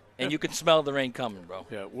 Yeah. And you can smell the rain coming, bro.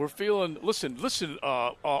 Yeah, we're feeling. Listen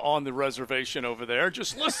on the reservation over there.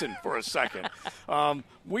 Just listen for a second.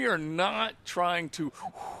 We are not trying to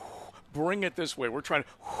bring it this way. We're trying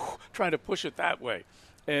to push it that way.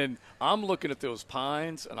 And I'm looking at those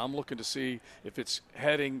pines, and I'm looking to see if it's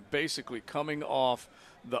heading, basically coming off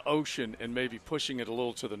the ocean and maybe pushing it a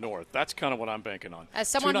little to the north. That's kind of what I'm banking on. As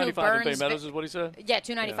someone who 295 burns in Bay Meadows is what he said? Yeah,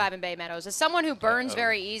 295 in Bay Meadows. As someone who burns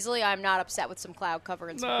very easily, I'm not upset with some cloud cover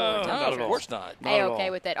and some cooler No, temperatures. of course not. Hey,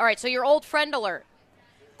 okay with it. All right, so your old friend alert.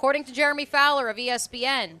 According to Jeremy Fowler of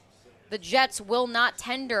ESPN, the Jets will not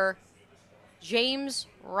tender James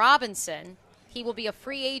Robinson. He will be a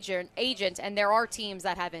free agent, and there are teams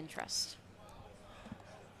that have interest.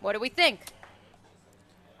 What do we think?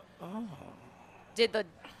 Oh. Did the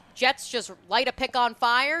Jets just light a pick on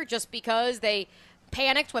fire just because they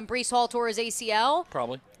panicked when Breece Hall tore his ACL?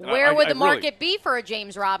 Probably. Where would the market be for a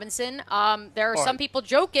James Robinson? There are some right. people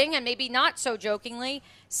joking, and maybe not so jokingly,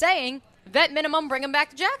 saying vet minimum, bring him back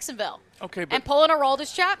to Jacksonville. Okay, but and pull in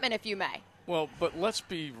Aroldis Chapman if you may. Well, but let's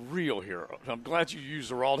be real here. I'm glad you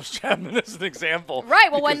used Aroldis Chapman as an example.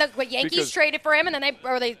 Right. Well, when the Yankees traded for him, and then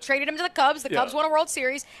they traded him to the Cubs. The Cubs won a World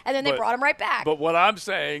Series, and then they brought him right back. But what I'm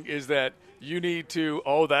saying is that you need to.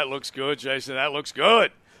 Oh, that looks good, Jason. That looks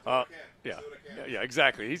good. Yeah,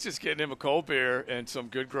 exactly. He's just getting him a cold beer and some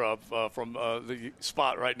good grub from the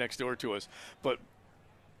spot right next door to us. But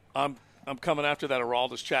I'm coming after that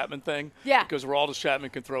Aroldis Chapman thing. Yeah. Because Aroldis Chapman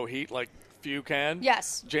can throw heat like few can.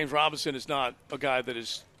 Yes. James Robinson is not a guy that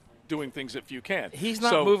is doing things that few can. He's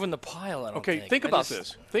not moving the pile, I don't think. Okay, think about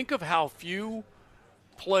this. Think of how few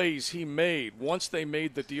plays he made once they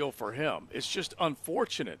made the deal for him. It's just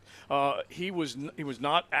unfortunate. He was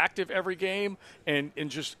not active every game and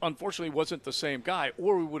just unfortunately wasn't the same guy,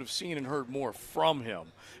 or we would have seen and heard more from him.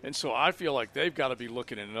 And so I feel like they've got to be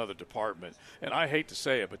looking in another department. And I hate to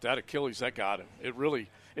say it, but that Achilles, that got him. It really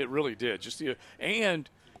did. And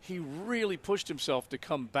he really pushed himself to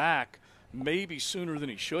come back maybe sooner than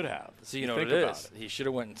he should have. So you know what it is. He should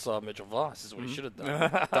have went and saw Mitchell Voss is what he should have done.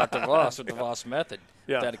 Dr. Voss with the Voss method.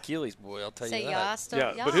 Yeah. That Achilles boy, I'll tell you that.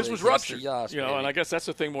 Yeah, but his was rusty. And I guess that's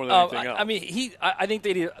the thing more than anything else. I mean, I think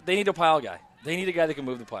they need a pile guy. They need a guy that can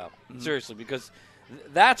move the pile. Seriously, because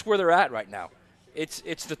that's where they're at right now. It's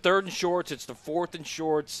the 3rd and shorts. It's the 4th and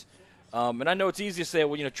shorts. And I know it's easy to say,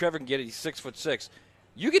 well, Trevor can get it. He's 6'6".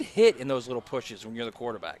 You get hit in those little pushes when you're the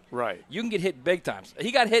quarterback. Right. You can get hit big times.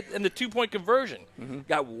 He got hit in the 2-point conversion.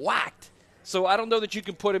 Got whacked. So I don't know that you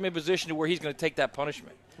can put him in position to where he's going to take that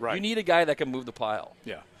punishment. Right. You need a guy that can move the pile.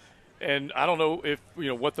 Yeah. And I don't know if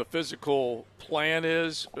what the physical plan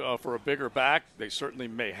is for a bigger back. They certainly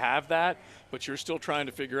may have that, but you're still trying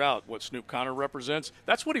to figure out what Snoop Conner represents.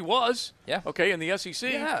 That's what he was. Yeah. Okay, in the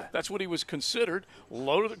SEC. Yeah. That's what he was considered.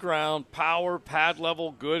 Low to the ground, power, pad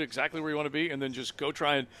level, good, exactly where you want to be, and then just go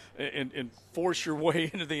try and force your way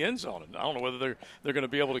into the end zone. And I don't know whether they're going to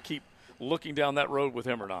be able to keep looking down that road with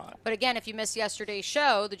him or not. But again, if you missed yesterday's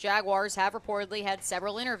show, the Jaguars have reportedly had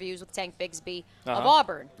several interviews with Tank Bigsby of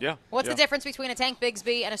Auburn. Yeah. What's the difference between a Tank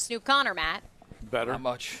Bigsby and a Snoop Conner, Matt? Better. Not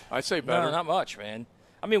much. I'd say better. No, not much, man.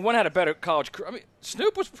 I mean, one had a better college career. I mean,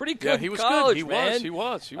 Snoop was pretty good. Yeah, he was in college, good. man. He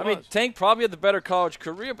was. I mean, Tank probably had the better college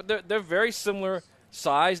career, but they're very similar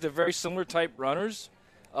size. They're very similar type runners.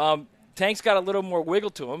 Tank's got a little more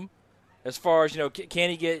wiggle to him, as far as can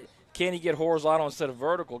he get horizontal instead of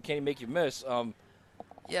vertical? Can he make you miss?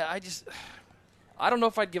 Yeah, I don't know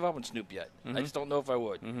if I'd give up on Snoop yet. I just don't know if I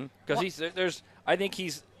would, because I think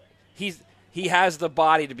he has the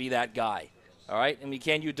body to be that guy. All right, I mean,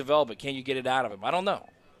 can you develop it? Can you get it out of him? I don't know.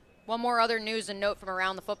 One more other news and note from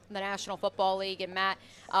around the National Football League, and Matt,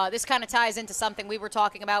 this kind of ties into something we were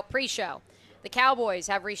talking about pre-show. The Cowboys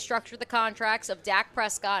have restructured the contracts of Dak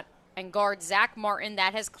Prescott and guard Zach Martin.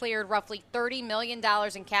 That has cleared roughly $30 million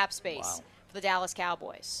in cap space for the Dallas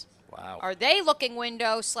Cowboys. Wow. Are they looking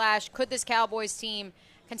window / could this Cowboys team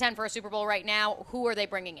contend for a Super Bowl right now? Who are they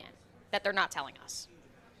bringing in that they're not telling us?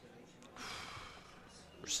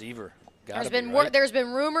 Receiver. There's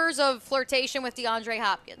been rumors of flirtation with DeAndre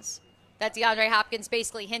Hopkins that DeAndre Hopkins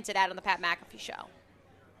basically hinted at on the Pat McAfee show.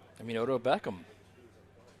 I mean, Odell Beckham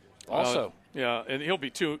also. Yeah, and he'll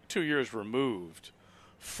be two years removed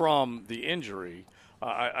from the injury.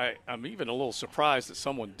 I'm even a little surprised that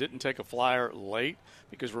someone didn't take a flyer late,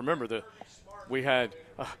 because remember we had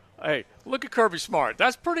hey, look at Kirby Smart.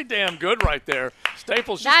 That's pretty damn good right there.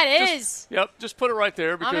 Staples. Just put it right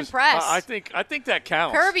there, because I'm impressed. I think that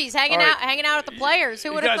counts. Kirby's hanging out at the players.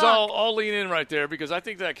 Who would have thought? You guys all lean in right there, because I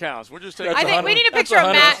think that counts. We're just taking. I think we need a picture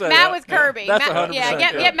of Matt with Kirby. That's 100%.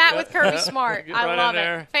 Get Matt with Kirby Smart. Get I right love in it.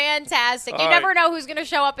 there. Fantastic. You All never right. know who's going to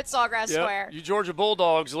show up at Sawgrass Square. You Georgia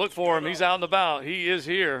Bulldogs, look for him. He's out and about. He is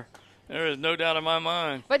here. There is no doubt in my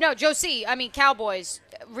mind. But no, Josie, I mean, Cowboys,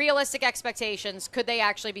 realistic expectations, could they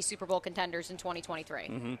actually be Super Bowl contenders in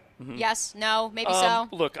 2023? Yes? No? Maybe so?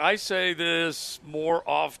 Look, I say this more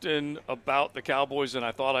often about the Cowboys than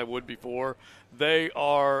I thought I would before. They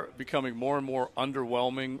are becoming more and more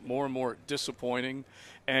underwhelming, more and more disappointing.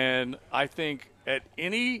 And I think at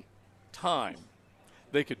any time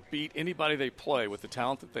they could beat anybody they play with the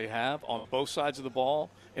talent that they have on both sides of the ball,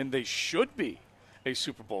 and they should be a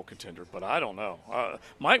Super Bowl contender, but I don't know.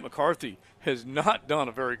 Mike McCarthy has not done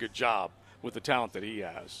a very good job with the talent that he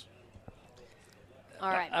has.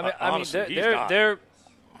 All right. Honestly, they're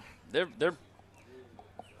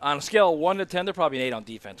on a scale of 1 to 10. They're probably an 8 on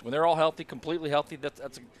defense. When they're all healthy, completely healthy,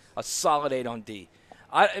 that's a solid 8 on D.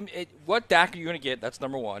 What Dak are you going to get? That's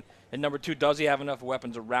number one. And number two, does he have enough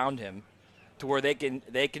weapons around him to where they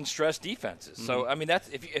can stress defenses? So I mean, that's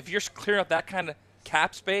if you're clearing up that kind of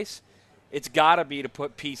cap space, it's got to be to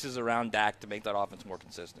put pieces around Dak to make that offense more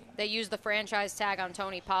consistent. They used the franchise tag on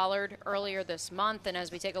Tony Pollard earlier this month, and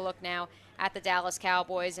as we take a look now at the Dallas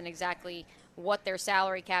Cowboys and exactly what their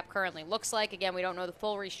salary cap currently looks like. Again, we don't know the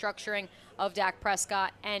full restructuring of Dak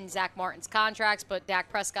Prescott and Zach Martin's contracts, but Dak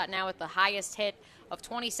Prescott now with the highest hit of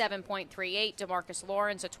 $27.38. DeMarcus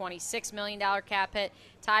Lawrence, a $26 million cap hit.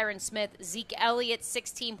 Tyron Smith, Zeke Elliott,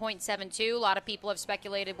 $16.72. A lot of people have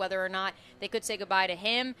speculated whether or not they could say goodbye to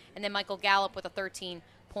him. And then Michael Gallup with a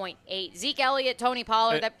 $13.8. Zeke Elliott, Tony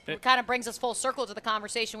Pollard, that kind of brings us full circle to the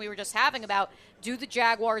conversation we were just having about, do the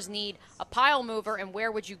Jaguars need a pile mover, and where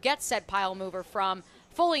would you get said pile mover from,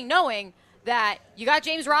 fully knowing that you got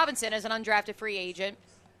James Robinson as an undrafted free agent,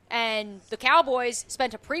 and the Cowboys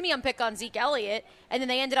spent a premium pick on Zeke Elliott, and then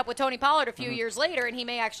they ended up with Tony Pollard a few years later, and he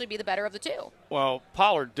may actually be the better of the two. Well,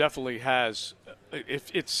 Pollard definitely has,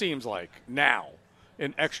 it seems like now,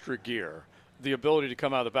 in extra gear, the ability to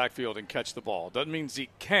come out of the backfield and catch the ball. Doesn't mean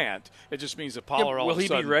Zeke can't. It just means that Pollard all of a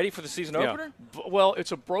sudden. Will he be ready for the season opener? Well,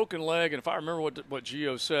 it's a broken leg, and if I remember what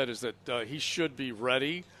Gio said, is that he should be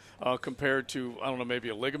ready compared to, I don't know, maybe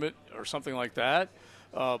a ligament or something like that.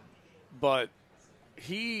 But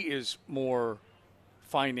he is more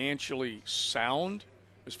financially sound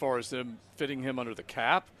as far as them fitting him under the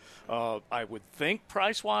cap. I would think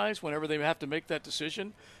price-wise, whenever they have to make that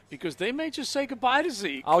decision, because they may just say goodbye to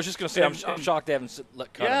Zeke. I was just going to say, I'm shocked they haven't cut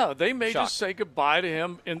him. Yeah, they may just say goodbye to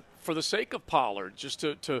him for the sake of Pollard, just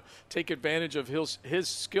to take advantage of his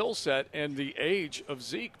skill set and the age of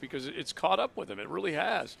Zeke, because it's caught up with him. It really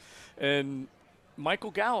has. And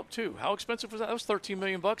Michael Gallup, too. How expensive was that? That was $13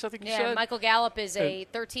 million, I think you said. Yeah, Michael Gallup is a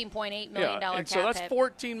 $13.8 million cap hit. So that's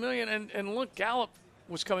 $14 million. And look, Gallup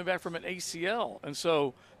was coming back from an ACL, and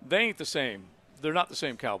so they ain't the same. They're not the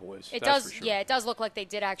same Cowboys. It that's does, for sure. Yeah, it does look like they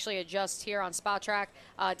did actually adjust here on Spot Track.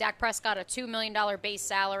 Dak Prescott, a $2 million base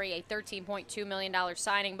salary, a $13.2 million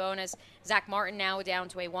signing bonus. Zach Martin now down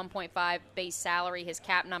to a $1.5 base salary. His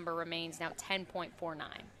cap number remains now $10.49.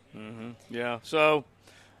 Mm-hmm. Yeah, so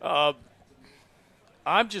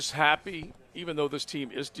I'm just happy, even though this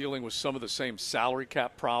team is dealing with some of the same salary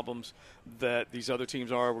cap problems that these other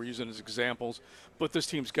teams are. We're using as examples. But this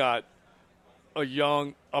team's got a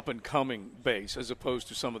young, up-and-coming base as opposed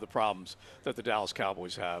to some of the problems that the Dallas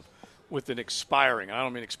Cowboys have with an expiring, I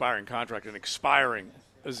don't mean expiring contract, an expiring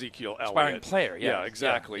Ezekiel Elliott. Expiring player, yeah. Yeah,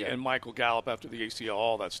 exactly. Yeah. And Michael Gallup after the ACL,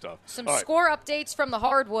 all that stuff. Some all score updates from the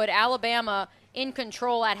hardwood. Alabama in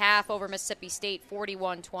control at half over Mississippi State,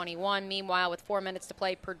 41-21. Meanwhile, with 4 minutes to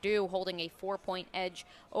play, Purdue holding a 4-point edge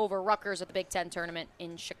over Rutgers at the Big Ten tournament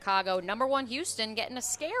in Chicago. Number 1 Houston getting a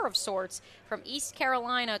scare of sorts from East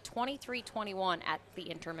Carolina, 23-21 at the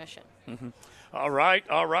intermission. Mm-hmm. All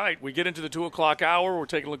right. We get into the 2 o'clock hour. We're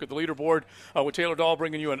taking a look at the leaderboard with Taylor Dahl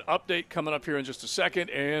bringing you an update coming up here in just a second.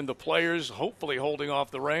 And the players hopefully holding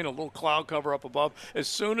off the rain, a little cloud cover up above. As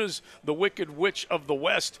soon as the Wicked Witch of the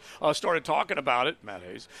West started talking about it, Matt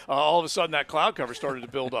Hayes, all of a sudden that cloud cover started to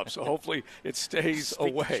build up. So hopefully it stays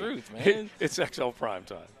away. The truth, man. It's XL Prime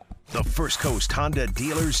Time. The First Coast Honda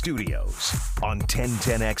Dealer Studios on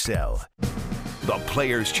 1010XL. The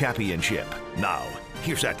Players Championship. Now,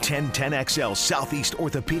 here's a 1010XL Southeast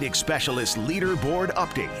Orthopedic Specialist Leaderboard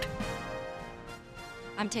Update.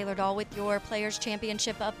 I'm Taylor Dahl with your Players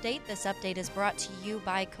Championship update. This update is brought to you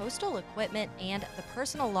by Coastal Equipment and the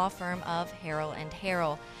personal law firm of Harrell &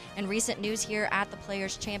 Harrell. In recent news here at the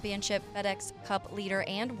Players Championship, FedEx Cup leader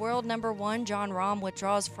and world number 1 Jon Rahm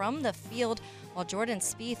withdraws from the field, while Jordan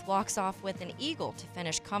Spieth walks off with an eagle to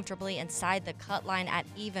finish comfortably inside the cut line at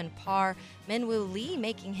even par. Minwoo Lee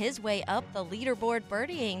making his way up the leaderboard,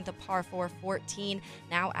 birdieing the par 4 14,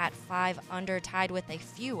 now at 5 under, tied with a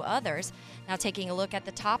few others. Now taking a look at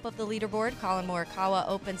the top of the leaderboard, Colin Morikawa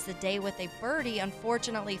opens the day with a birdie,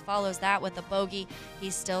 unfortunately follows that with a bogey.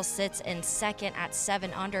 He still sits in second at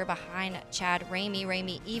 7 under behind Chad Ramey.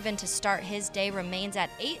 Ramey even to start his day remains at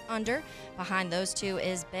 8 under. Behind those two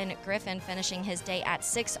is Ben Griffin finishing his day at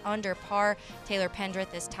 6 under par. Taylor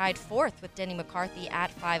Pendrith is tied 4th with Denny McCarthy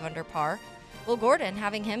at 5 under par. Will Gordon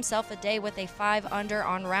having himself a day with a 5 under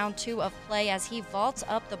on round 2 of play as he vaults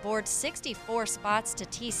up the board 64 spots to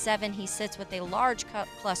T7. He sits with a large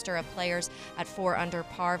cluster of players at 4 under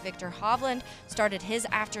par. Victor Hovland started his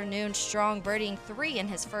afternoon strong, birdieing 3 in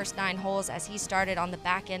his first 9 holes as he started on the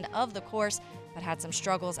back end of the course, but had some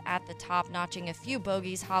struggles at the top, notching a few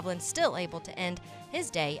bogeys. Hovland still able to end his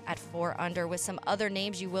day at 4 under with some other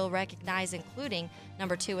names you will recognize, including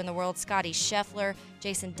number 2 in the world, Scotty Scheffler.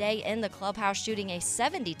 Jason Day in the clubhouse shooting a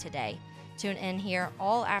 70 today. Tune in here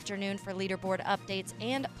all afternoon for leaderboard updates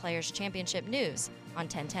and Players Championship news on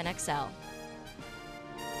 1010XL.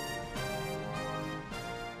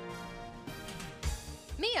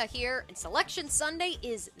 Mia here, and Selection Sunday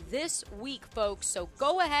is this week, folks, so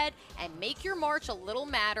go ahead and make your March a little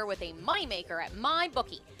madder with a moneymaker at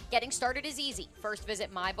MyBookie. Getting started is easy. First,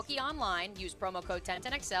 visit MyBookie online, use promo code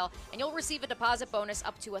 1010XL, and you'll receive a deposit bonus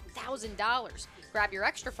up to $1,000. Grab your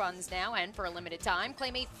extra funds now, and for a limited time,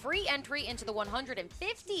 claim a free entry into the $150,000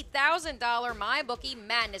 MyBookie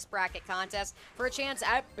Madness Bracket Contest for a chance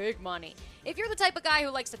at big money. If you're the type of guy who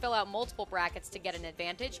likes to fill out multiple brackets to get an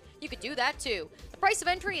advantage, you could do that too. The price of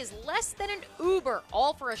entry is less than an Uber,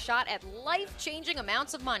 all for a shot at life-changing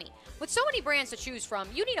amounts of money. With so many brands to choose from,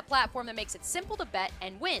 you need a platform that makes it simple to bet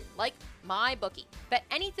and win, like MyBookie. Bet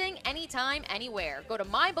anything, anytime, anywhere. Go to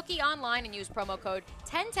MyBookie online and use promo code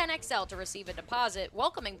 1010XL to receive a deposit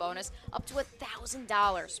welcoming bonus up to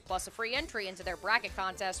 $1,000, plus a free entry into their bracket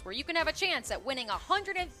contest where you can have a chance at winning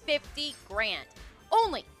 $150,000.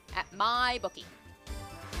 Only at MyBookie.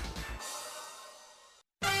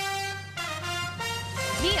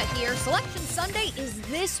 Mia here. Selection Sunday is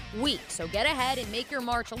this week, so get ahead and make your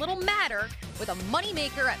March a little madder with a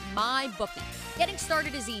moneymaker at MyBookie. Getting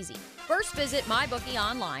started is easy. First, visit MyBookie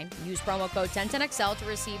online. Use promo code 1010XL to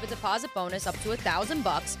receive a deposit bonus up to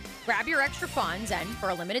 $1,000. Grab your extra funds and, for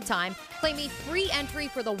a limited time, claim a free entry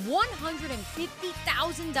for the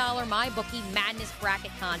 $150,000 MyBookie Madness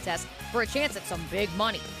Bracket Contest for a chance at some big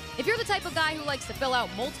money. If you're the type of guy who likes to fill out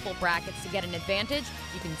multiple brackets to get an advantage,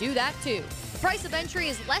 you can do that too. The price of entry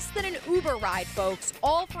is less than an Uber ride, folks,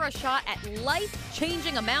 all for a shot at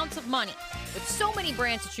life-changing amounts of money. With so many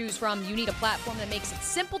brands to choose from, you need a platform that makes it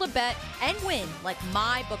simple to bet and win like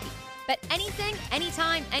MyBookie. Bet anything,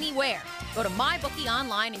 anytime, anywhere. Go to MyBookie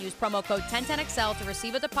online and use promo code 1010XL to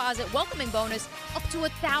receive a deposit welcoming bonus up to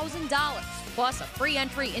 $1,000, plus a free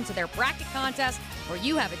entry into their bracket contest where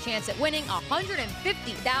you have a chance at winning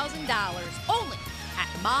 $150,000 only at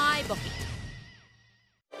MyBookie.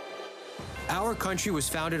 Our country was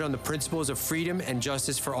founded on the principles of freedom and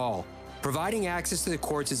justice for all. Providing access to the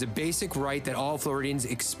courts is a basic right that all Floridians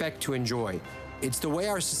expect to enjoy. It's the way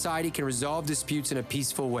our society can resolve disputes in a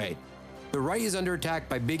peaceful way. The right is under attack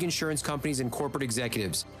by big insurance companies and corporate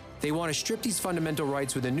executives. They want to strip these fundamental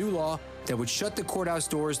rights with a new law that would shut the courthouse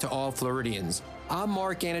doors to all Floridians. I'm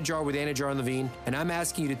Mark Anajar with Anajar and Levine, and I'm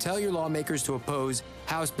asking you to tell your lawmakers to oppose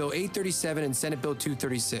House Bill 837 and Senate Bill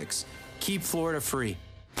 236. Keep Florida free.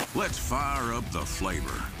 Let's fire up the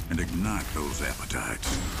flavor and ignite those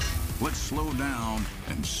appetites. Let's slow down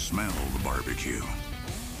and smell the barbecue.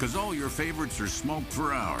 Because all your favorites are smoked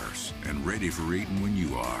for hours and ready for eating when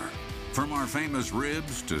you are. From our famous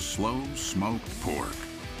ribs to slow smoked pork.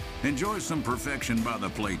 Enjoy some perfection by the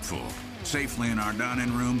plateful, safely in our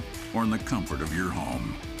dining room or in the comfort of your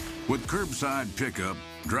home. With curbside pickup,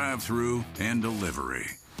 drive-through, and delivery.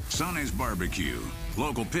 Sonny's Barbecue,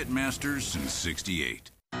 local pitmasters since '68.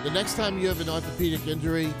 The next time you have an orthopedic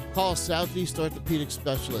injury, call Southeast Orthopedic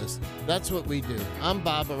Specialists. That's what we do. I'm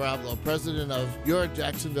Bob Arablo, president of Your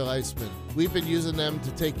Jacksonville Icemen. We've been using them to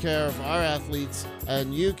take care of our athletes,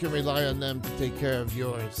 and you can rely on them to take care of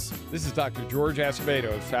yours. This is Dr. George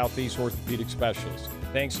Acevedo of Southeast Orthopedic Specialists.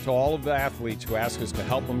 Thanks to all of the athletes who ask us to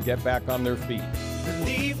help them get back on their feet.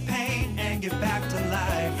 Relieve pain and get back to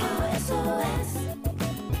life. SOS.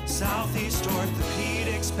 Southeast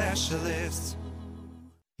Orthopedic Specialists.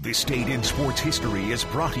 This date in sports history is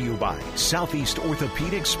brought to you by Southeast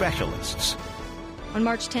Orthopedic Specialists. On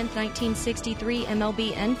March 10, 1963,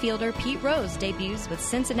 MLB infielder Pete Rose debuts with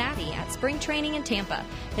Cincinnati at spring training in Tampa.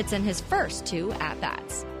 It's in his first 2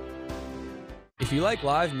 at-bats. If you like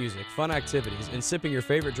live music, fun activities, and sipping your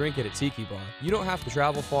favorite drink at a tiki bar, you don't have to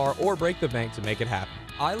travel far or break the bank to make it happen.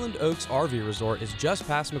 Island Oaks RV Resort is just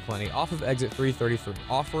past McClenny off of exit 333,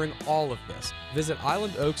 offering all of this. Visit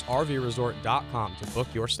islandoaksrvresort.com to book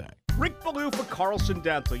your stay. Rick Ballou for Carlson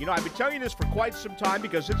Dental. You know, I've been telling you this for quite some time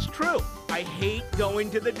because it's true. I hate going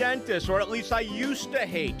to the dentist, or at least I used to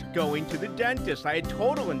hate going to the dentist. I had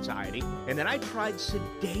total anxiety, and then I tried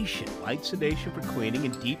sedation, light sedation for cleaning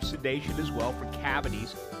and deep sedation as well for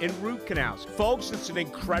cavities and root canals. Folks, it's an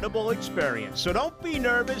incredible experience. So don't be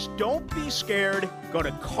nervous. Don't be scared. Go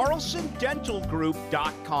to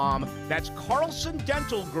carlsondentalgroup.com. That's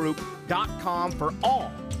carlsondentalgroup.com for all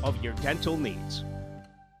of your dental needs.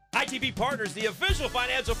 ITB Partners, the official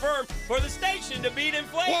financial firm for the station to beat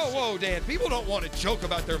inflation. Whoa, Dan. People don't want to joke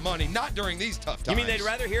about their money, not during these tough times. You mean they'd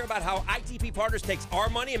rather hear about how ITB Partners takes our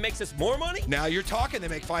money and makes us more money? Now you're talking. They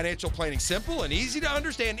make financial planning simple and easy to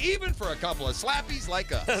understand, even for a couple of slappies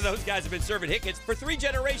like us. Those guys have been serving Hickets for 3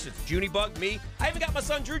 generations. Junebug, me. I even got my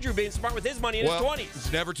son Juju being smart with his money in his 20s.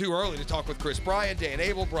 It's never too early to talk with Chris Bryan, Dan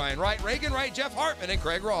Abel, Brian Wright, Reagan Wright, Jeff Hartman, and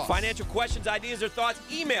Craig Ross. Financial questions, ideas, or thoughts?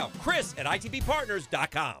 Email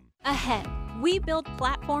chris@itbpartners.com. Ahead, we build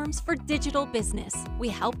platforms for digital business. We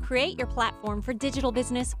help create your platform for digital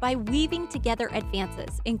business by weaving together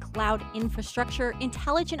advances in cloud infrastructure,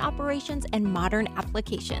 intelligent operations, and modern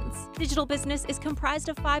applications. Digital business is comprised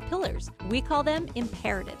of 5 pillars. We call them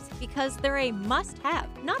imperatives because they're a must-have,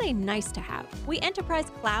 not a nice-to-have. We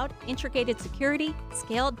enterprise cloud, integrated security,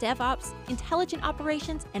 scaled DevOps, intelligent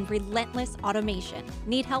operations, and relentless automation.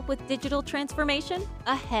 Need help with digital transformation?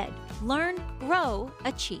 Ahead. Learn, grow,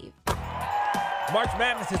 achieve. March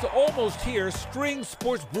Madness is almost here. Strings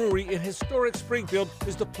Sports Brewery in historic Springfield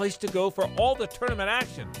is the place to go for all the tournament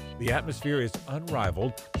action. The atmosphere is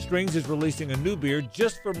unrivaled. Strings is releasing a new beer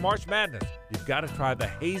just for March Madness. You've got to try the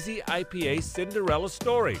Hazy IPA Cinderella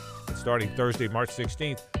Story. And starting Thursday, March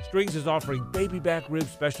 16th, Strings is offering baby back rib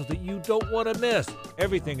specials that you don't want to miss.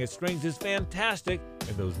 Everything at Strings is fantastic,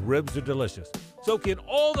 and those ribs are delicious. Soak in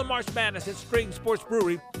all the March Madness at Strings Sports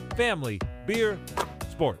Brewery. Family, beer,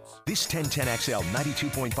 sports. This 1010XL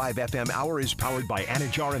 92.5 FM hour is powered by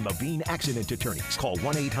Anajar and Levine Accident Attorneys. Call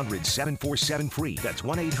 1-800-747-FREE. That's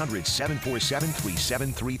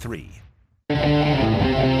 1-800-747-3733.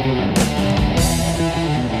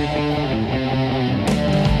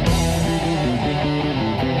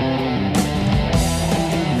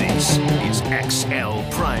 This is XL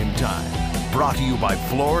Prime Time, brought to you by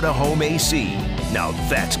Florida Home AC. Now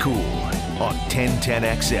that's cool on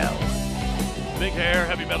 1010XL. Big Hair,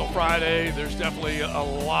 Heavy Metal Friday. There's definitely a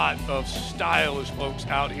lot of stylish folks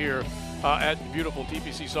out here at beautiful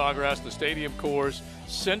TPC Sawgrass, the stadium course,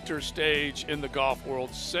 center stage in the golf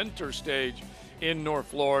world, center stage in North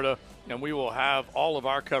Florida. And we will have all of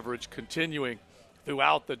our coverage continuing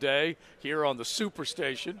throughout the day here on the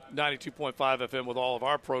Superstation, 92.5 FM with all of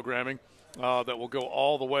our programming. That will go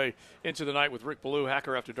all the way into the night with Rick Ballou,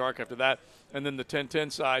 Hacker After Dark after that. And then the 1010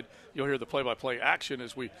 side, you'll hear the play-by-play action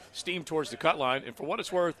as we steam towards the cut line. And for what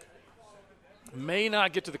it's worth, may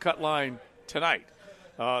not get to the cut line tonight.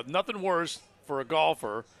 Nothing worse for a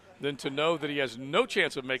golfer than to know that he has no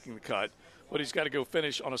chance of making the cut, but he's got to go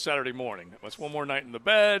finish on a Saturday morning. That's one more night in the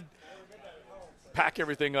bed, pack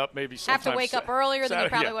everything up, maybe sometime. Have to wake up earlier than you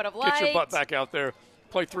probably would have liked. Get your butt back out there.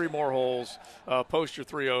 Play 3 more holes, post your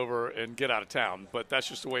 3 over, and get out of town. But that's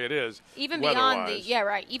just the way it is. Even beyond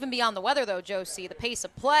even beyond the weather, though, Josie, the pace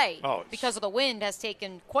of play because of the wind has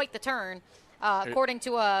taken quite the turn. According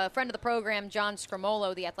to a friend of the program, John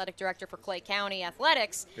Scrimolo, the athletic director for Clay County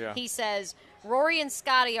Athletics, he says Rory and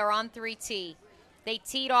Scotty are on 3T. They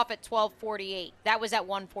teed off at 12:48. That was at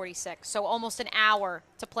 1:46, so almost an hour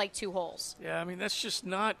to play 2 holes. Yeah, I mean that's just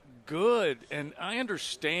not good, and I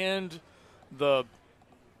understand the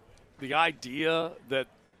idea that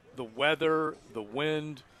the weather, the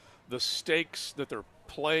wind, the stakes that they're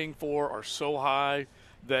playing for are so high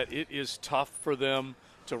that it is tough for them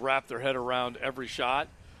to wrap their head around every shot.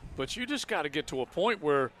 But you just got to get to a point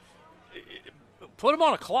where put them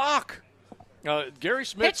on a clock. Gary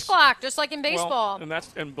Smith pitch clock, just like in baseball. Well,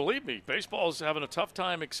 and believe me, baseball is having a tough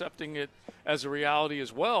time accepting it as a reality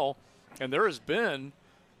as well. And there has been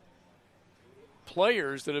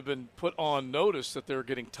players that have been put on notice that they're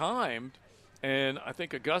getting timed, and I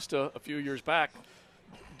think Augusta a few years back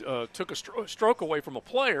took a stroke away from a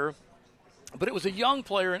player, but it was a young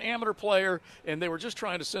player, an amateur player, and they were just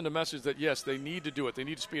trying to send a message that, yes, they need to do it. They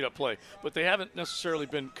need to speed up play, but they haven't necessarily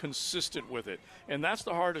been consistent with it, and that's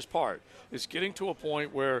the hardest part, is getting to a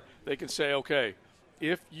point where they can say, okay,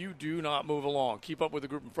 if you do not move along, keep up with the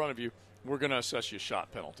group in front of you, we're going to assess you a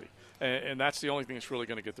shot penalty. And that's the only thing that's really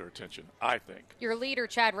going to get their attention, I think. Your leader,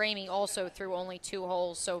 Chad Ramey, also threw only 2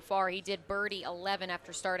 holes so far. He did birdie 11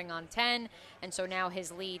 after starting on 10, and so now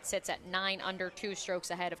his lead sits at 9 under, 2 strokes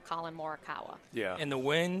ahead of Colin Morikawa. Yeah. And the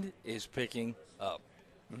wind is picking up.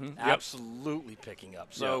 Mm-hmm. Absolutely picking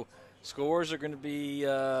up. So scores are going to be,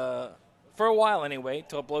 for a while anyway,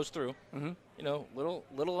 till it blows through,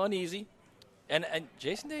 little uneasy. And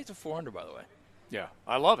Jason Day's a 4 under, by the way. Yeah,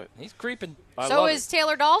 I love it. He's creeping. So is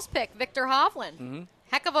Taylor Dahl's pick, Victor Hovland. Mm-hmm.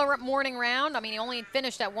 Heck of a morning round. I mean, he only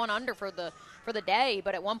finished at 1 under for the day,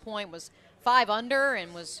 but at one point was 5 under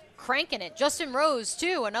and was cranking it. Justin Rose,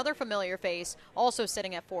 too, another familiar face, also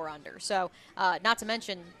sitting at 4 under. So not to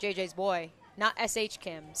mention JJ's boy, not S.H.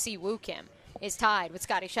 Kim, Si Woo Kim, is tied with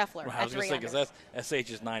Scotty Scheffler at 3 under. I was going to say, because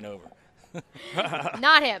S.H. is 9 over.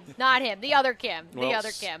 Not him. The other Kim.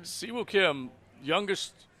 Si Woo Kim,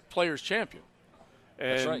 youngest players champion.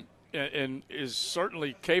 That's right. And is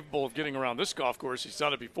certainly capable of getting around this golf course. He's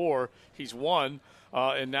done it before. He's won.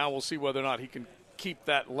 And now we'll see whether or not he can keep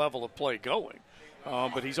that level of play going.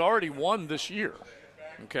 But he's already won this year.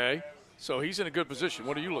 Okay? So he's in a good position.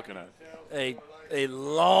 What are you looking at? A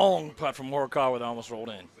long putt from Morikawa that almost rolled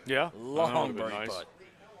in. Yeah? Long birdie putt.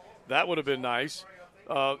 That would have been nice.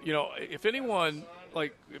 If anyone –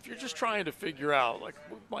 if you're just trying to figure out, we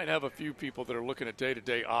might have a few people that are looking at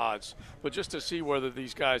day-to-day odds, but just to see whether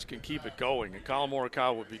these guys can keep it going. And Colin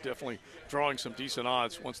Morikawa would be definitely drawing some decent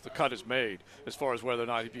odds once the cut is made as far as whether or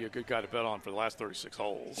not he'd be a good guy to bet on for the last 36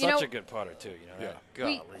 holes. Such a good putter, too. Yeah.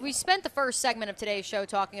 We spent the first segment of today's show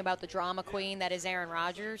talking about the drama queen that is Aaron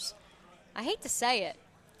Rodgers. I hate to say it.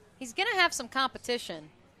 He's going to have some competition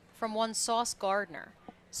from one Sauce Gardner.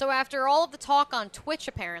 So after all of the talk on Twitch,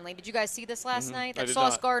 apparently, did you guys see this last night? That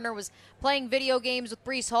Sauce Gardner was playing video games with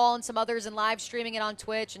Breece Hall and some others and live streaming it on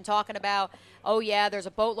Twitch and talking about, there's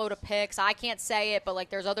a boatload of picks. I can't say it, but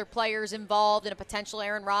there's other players involved in a potential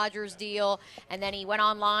Aaron Rodgers deal. And then he went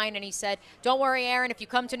online and he said, "Don't worry, Aaron, if you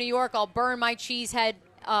come to New York, I'll burn my cheesehead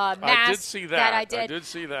mask I did see that. I did. I did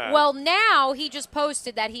see that. Well, now he just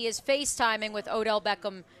posted that he is FaceTiming with Odell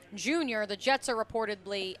Beckham Jr. The Jets are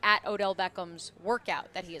reportedly at Odell Beckham's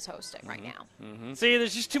workout that he is hosting right now. See,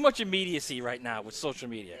 there's just too much immediacy right now with social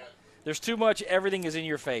media. There's too much. Everything is in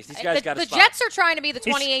your face. These guys got to stop. The Jets are trying to be the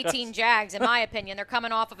 2018 Jags, in my opinion. They're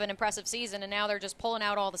coming off of an impressive season, and now they're just pulling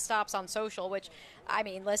out all the stops on social, which, I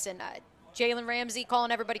mean, listen, Jalen Ramsey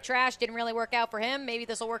calling everybody trash didn't really work out for him. Maybe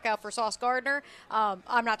this will work out for Sauce Gardner.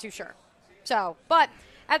 I'm not too sure. So, but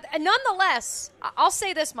nonetheless, I'll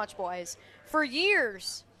say this much, boys. For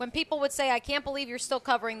years, when people would say, I can't believe you're still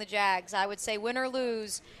covering the Jags, I would say, win or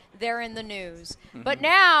lose, they're in the news. But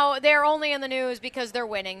now they're only in the news because they're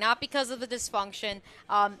winning, not because of the dysfunction.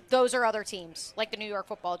 Those are other teams, like the New York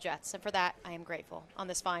Football Jets. And for that, I am grateful on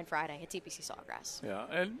this fine Friday at TPC Sawgrass. Yeah,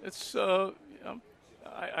 and it's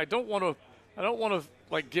I don't want to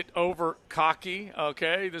like get over cocky.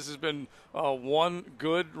 Okay, this has been one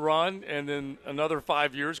good run, and then another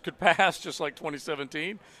 5 years could pass, just like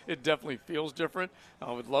 2017. It definitely feels different.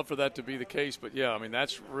 I would love for that to be the case, but yeah, I mean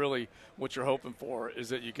that's really what you're hoping for, is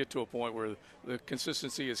that you get to a point where the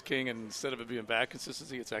consistency is king, and instead of it being bad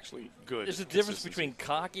consistency, it's actually good. There's a difference between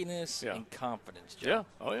cockiness and confidence, Joe.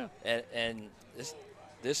 Yeah. Oh yeah. And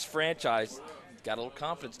this franchise got a little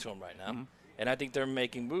confidence to them right now. And I think they're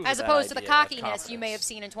making moves. As opposed to the cockiness you may have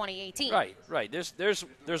seen in 2018. Right.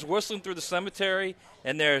 There's whistling through the cemetery,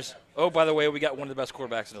 and there's, oh, by the way, we got one of the best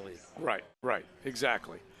quarterbacks in the league. Right.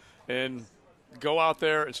 Exactly. And go out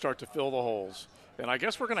there and start to fill the holes. And I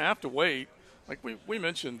guess we're going to have to wait. Like we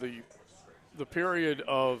mentioned, the period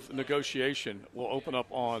of negotiation will open up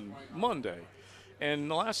on Monday. And in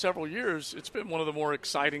the last several years, it's been one of the more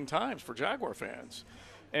exciting times for Jaguar fans.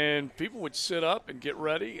 And people would sit up and get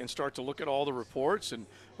ready and start to look at all the reports and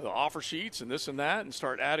the offer sheets and this and that and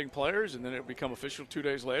start adding players, and then it would become official 2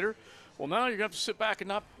 days later. Well, now you're going to have to sit back and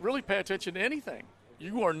not really pay attention to anything.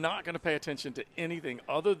 You are not going to pay attention to anything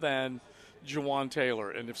other than Jawan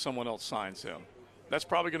Taylor and if someone else signs him. That's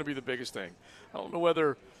probably going to be the biggest thing. I don't know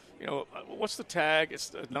whether, what's the tag?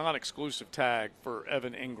 It's a non-exclusive tag for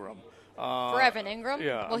Evan Ingram. For Evan Ingram?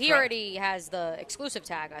 Yeah. Well, he already has the exclusive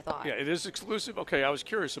tag, I thought. Yeah, it is exclusive? Okay, I was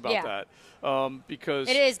curious about that. Because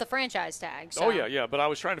it is the franchise tag. So. Oh, yeah. But I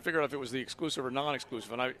was trying to figure out if it was the exclusive or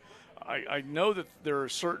non-exclusive. And I know that there are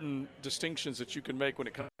certain distinctions that you can make when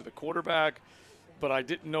it comes to the quarterback, but I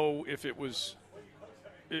didn't know if it was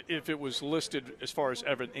listed as far as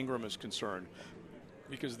Evan Ingram is concerned.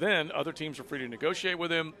 Because then other teams are free to negotiate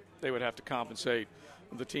with him. They would have to compensate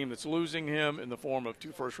the team that's losing him in the form of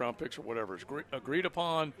 2 first-round picks or whatever is agreed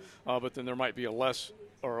upon, but then there might be a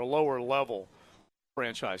lower level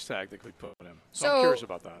franchise tag that could put him. So I'm curious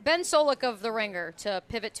about that. Ben Solik of The Ringer, to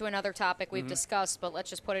pivot to another topic we've discussed, but let's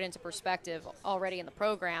just put it into perspective already in the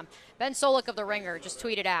program. Ben Solik of The Ringer just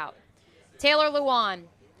tweeted out, Taylor Lewan,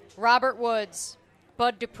 Robert Woods,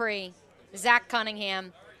 Bud Dupree, Zach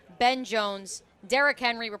Cunningham, Ben Jones, Derrick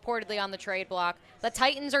Henry reportedly on the trade block. The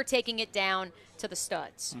Titans are taking it down to the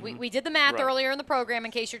studs. We did the math earlier in the program, in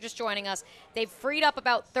case you're just joining us. They've freed up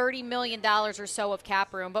about $30 million or so of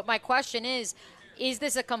cap room. But my question is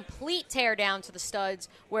this a complete tear down to the studs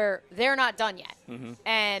where they're not done yet?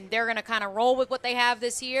 And they're going to kind of roll with what they have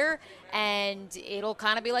this year, and it'll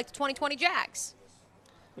kind of be like the 2020 Jags?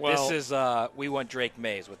 Well, this is we want Drake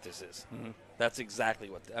May is what this is. That's exactly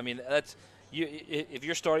what – I mean, that's if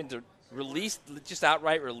you're starting to just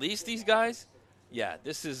outright release these guys, yeah,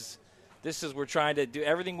 this is we're trying to do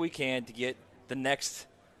everything we can to get the next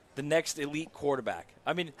elite quarterback.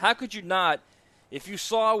 I mean, how could you not, if you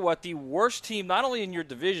saw what the worst team, not only in your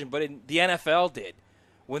division but in the NFL did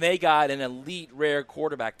when they got an elite rare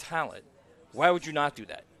quarterback talent, why would you not do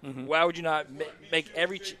that? Why would you not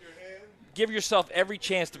give yourself every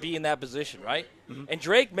chance to be in that position, right? And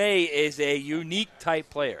Drake May is a unique type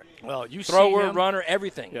player. Well, you thrower, see him, runner,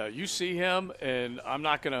 everything. Yeah, you see him, and I'm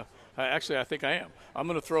not going to actually, I think I am. I'm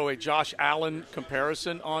going to throw a Josh Allen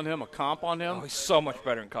comparison on him, a comp on him. Oh, he's so much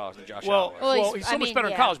better in college than Josh Allen. Well, he's so much better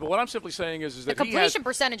in college, but what I'm simply saying is that the completion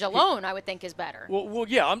percentage alone, I would think, is better. Well,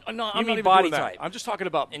 yeah, I'm not even body doing type. that. I'm just talking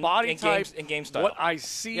about body type and game style. What I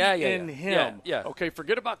see in him. Yeah. Okay,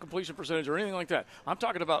 forget about completion percentage or anything like that. I'm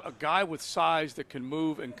talking about a guy with size that can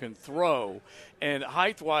move and can throw. And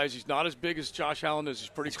height-wise, he's not as big as Josh Allen is. He's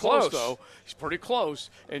pretty close, though. He's pretty close.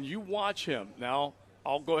 And you watch him. Now,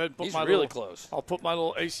 I'll go ahead and put He's my really little, close. I'll put my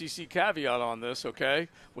little ACC caveat on this, okay?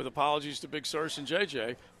 With apologies to Big Surse and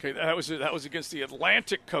JJ. Okay, that was against the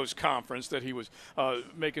Atlantic Coast Conference that he was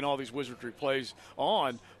making all these wizardry plays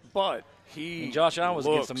on, but and Josh Allen was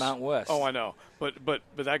against the Mountain West. Oh, I know, but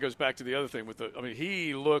that goes back to the other thing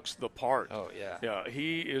he looks the part. Oh yeah, yeah,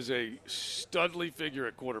 he is a studly figure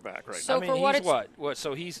at quarterback right So now. for what he's what?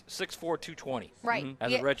 So he's 6'4", 220. Right.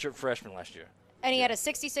 As a redshirt freshman last year. And he had a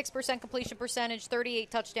 66% completion percentage, 38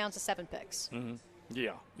 touchdowns to 7 picks. Mm-hmm.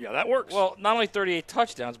 Yeah, that works. Well, not only 38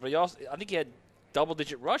 touchdowns, but I think he had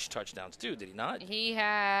double-digit rush touchdowns too. Did he not? He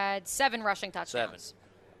had 7 rushing touchdowns.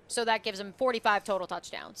 So that gives him 45 total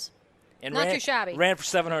touchdowns. And not too shabby. Ran for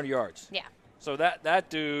 700 yards. Yeah. So that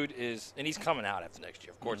dude is, and he's coming out after next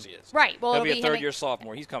year. Of course he is. Right. Well, it'll he'll be a him third-year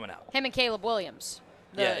sophomore. He's coming out. Him and Caleb Williams.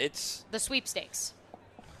 It's the sweepstakes.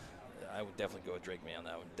 I would definitely go with Drake May on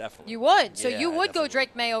that one. Definitely. You would. So Yeah, you would go definitely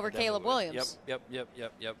Drake May over Definitely Caleb would. Williams.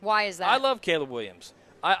 Yep. Why is that? I love Caleb Williams.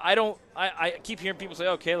 I keep hearing people say,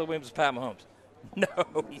 "Oh, Caleb Williams is Pat Mahomes." No,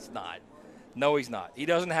 he's not. No, he's not. He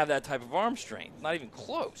doesn't have that type of arm strength. Not even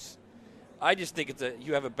close. I just think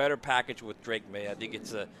you have a better package with Drake May. I think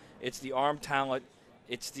it's the arm talent,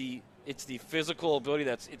 it's the physical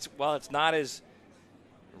ability while it's not as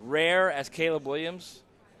rare as Caleb Williams.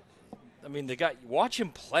 I mean, watch him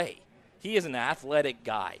play. He is an athletic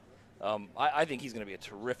guy. I think he's going to be a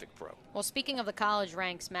terrific pro. Well, speaking of the college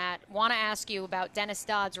ranks, Matt, want to ask you about Dennis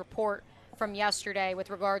Dodd's report from yesterday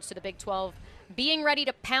with regards to the Big 12 being ready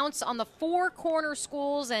to pounce on the 4 corner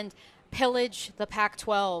schools and pillage the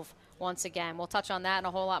Pac-12 once again. We'll touch on that and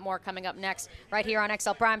a whole lot more coming up next right here on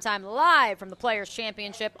XL Primetime, live from the Players'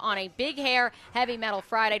 Championship on a Big Hair Heavy Metal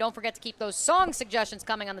Friday. Don't forget to keep those song suggestions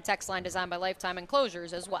coming on the text line designed by Lifetime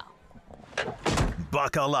Enclosures as well.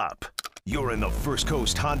 Buckle up. You're in the First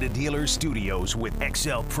Coast Honda Dealer Studios with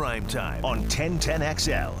XL Primetime on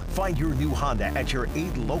 1010XL. Find your new Honda at your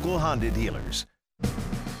 8 local Honda dealers.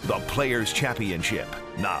 The Players' Championship.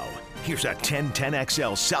 Now, here's a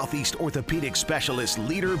 1010XL Southeast Orthopedic Specialist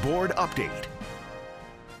Leaderboard Update.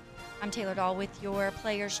 I'm Taylor Dahl with your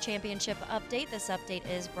Players' Championship update. This update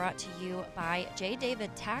is brought to you by J.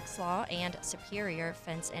 David Tax Law and Superior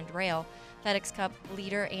Fence and Rail. FedEx Cup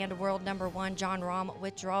leader and world number 1 Jon Rahm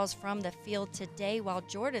withdraws from the field today, while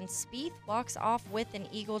Jordan Spieth walks off with an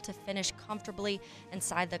eagle to finish comfortably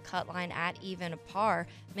inside the cut line at even par.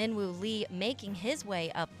 Min-Woo Lee making his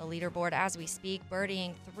way up the leaderboard as we speak,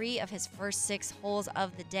 birdieing 3 of his first 6 holes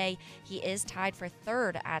of the day. He is tied for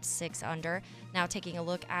 3rd at 6 under. Now taking a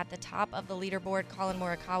look at the top of the leaderboard, Colin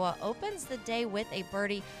Morikawa opens the day with a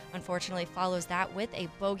birdie, unfortunately follows that with a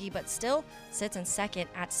bogey, but still sits in 2nd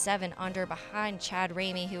at 7 under behind Chad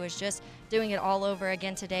Ramey, who is just doing it all over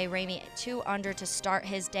again today. Ramey 2 under to start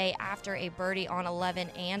his day after a birdie on 11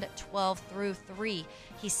 and 12 through 3.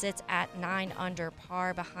 He sits at 9 under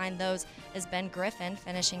par. Behind those is Ben Griffin,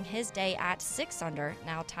 finishing his day at 6 under,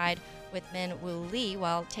 now tied with Min-Woo Lee,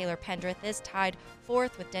 while Taylor Pendrith is tied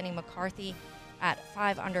 4th with Denny McCarthy at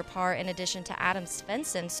 5 under par, in addition to Adam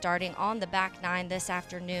Svensson starting on the back 9 this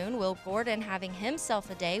afternoon. Will Gordon having himself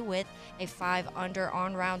a day with a 5 under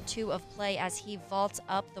on round 2 of play as he vaults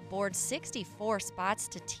up the board 64 spots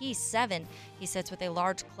to T7. He sits with a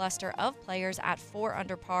large cluster of players at 4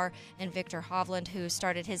 under par, and Victor Hovland, who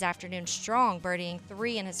started his afternoon strong, birdieing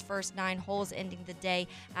 3 in his first 9 holes, ending the day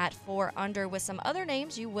at 4 under, with some other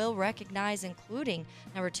names you will recognize, including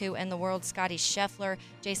number 2 in the world, Scotty Scheffler.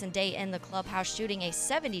 Jason Day in the clubhouse shooting a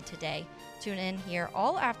 70 today. Tune in here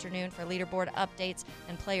all afternoon for leaderboard updates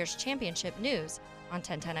and Players' Championship news on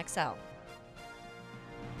 1010XL.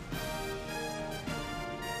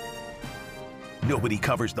 Nobody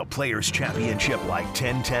covers the Players' Championship like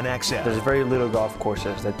 1010XL. There's very little golf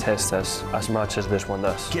courses that test us as much as this one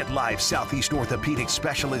does. Get live Southeast Orthopedic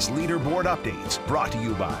Specialist Leaderboard updates brought to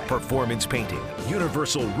you by Performance Painting,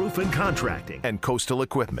 Universal Roof and Contracting, and Coastal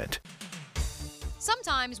Equipment.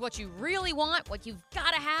 Sometimes what you really want, what you've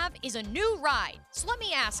got to have, is a new ride. So let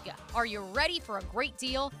me ask you, are you ready for a great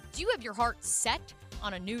deal? Do you have your heart set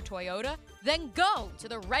on a new Toyota? Then go to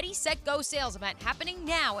the Ready, Set, Go sales event happening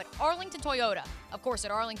now at Arlington Toyota. Of course,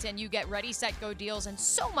 at Arlington, you get Ready, Set, Go deals and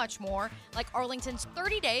so much more, like Arlington's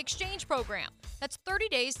 30-day exchange program. That's 30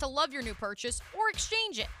 days to love your new purchase or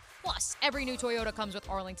exchange it. Plus, every new Toyota comes with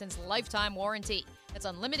Arlington's lifetime warranty. That's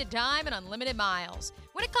unlimited time and unlimited miles.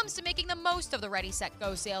 When it comes to making the most of the Ready, Set,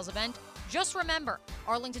 Go sales event, just remember,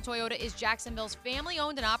 Arlington Toyota is Jacksonville's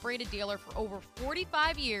family-owned and operated dealer for over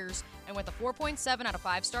 45 years, and with a 4.7 out of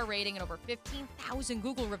 5-star rating and over 15,000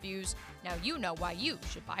 Google reviews, now you know why you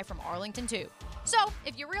should buy from Arlington too. So,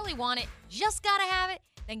 if you really want it, just gotta have it,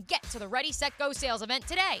 then get to the Ready, Set, Go sales event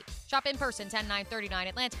today. Shop in person 10939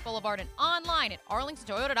 Atlantic Boulevard and online at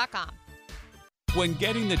arlingtontoyota.com. When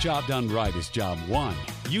getting the job done right is job one,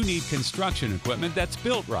 you need construction equipment that's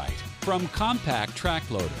built right. From compact track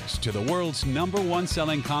loaders to the world's #1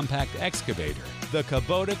 selling compact excavator, the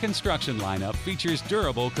Kubota construction lineup features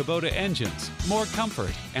durable Kubota engines, more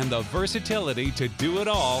comfort, and the versatility to do it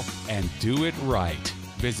all and do it right.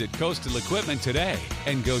 Visit Coastal Equipment today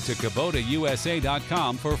and go to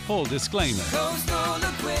KubotaUSA.com for full disclaimer. Coastal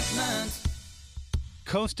Equipment.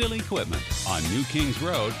 Coastal Equipment on New Kings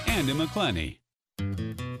Road and in McClenny.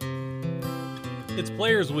 It's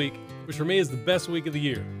Players Week, which for me is the best week of the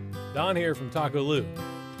year. Don here from Taco Lou.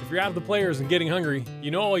 If you're out of the players and getting hungry,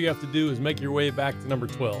 you know all you have to do is make your way back to number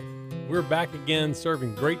 12. We're back again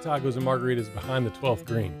serving great tacos and margaritas behind the 12th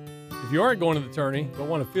green. If you aren't going to the tourney but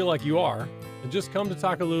want to feel like you are, then just come to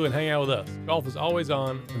Taco Lou and hang out with us. Golf is always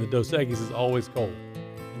on and the Dos Equis is always cold.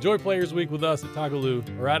 Enjoy Players Week with us at Taco Lou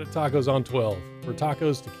or out at Tacos on 12, where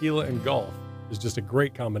tacos, tequila, and golf is just a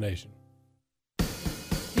great combination.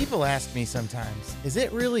 People ask me sometimes, is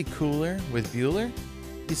it really cooler with Bueller?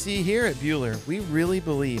 You see, here at Bueller, we really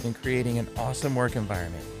believe in creating an awesome work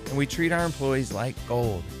environment, and we treat our employees like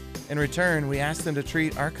gold. In return, we ask them to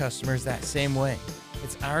treat our customers that same way.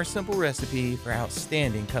 It's our simple recipe for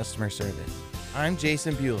outstanding customer service. I'm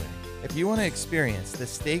Jason Bueller. If you want to experience the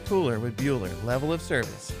Stay Cooler with Bueller level of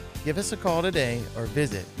service, give us a call today or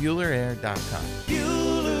visit BuellerAir.com.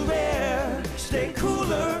 Bueller Air. Stay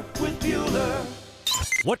cooler with Bueller.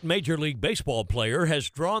 What Major League Baseball player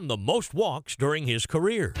has drawn the most walks during his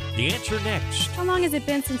career? The answer next. How long has it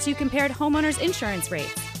been since you compared homeowners' insurance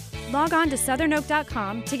rates? Log on to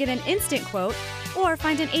southernoak.com to get an instant quote or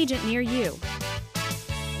find an agent near you.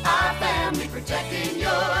 Our family protecting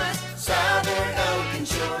yours. Southern Oak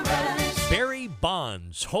Insurance. Barry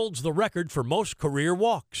Bonds holds the record for most career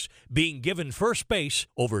walks, being given first base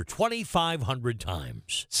over 2,500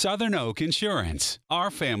 times. Southern Oak Insurance, our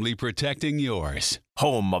family protecting yours.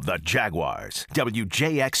 Home of the Jaguars.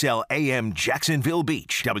 WJXL AM Jacksonville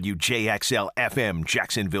Beach. WJXL FM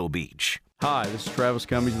Jacksonville Beach. Hi, this is Travis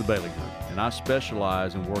Cummings of the Bailey Group, and I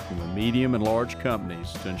specialize in working with medium and large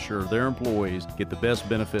companies to ensure their employees get the best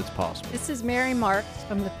benefits possible. This is Mary Marks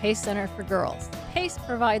from the PACE Center for Girls. PACE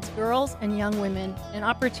provides girls and young women an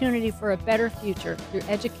opportunity for a better future through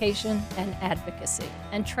education and advocacy.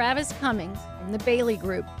 And Travis Cummings from the Bailey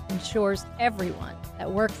Group ensures everyone that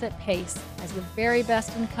works at PACE has the very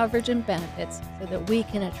best in coverage and benefits so that we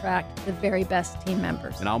can attract the very best team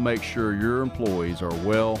members. And I'll make sure your employees are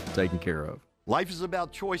well taken care of. Life is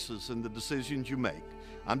about choices and the decisions you make.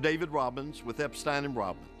 I'm David Robbins with Epstein &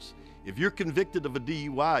 Robbins. If you're convicted of a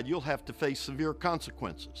DUI, you'll have to face severe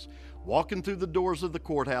consequences. Walking through the doors of the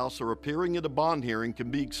courthouse or appearing at a bond hearing can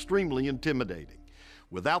be extremely intimidating.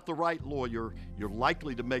 Without the right lawyer, you're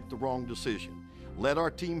likely to make the wrong decision. Let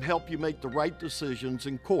our team help you make the right decisions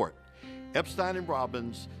in court. Epstein &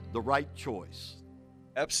 Robbins, the right choice.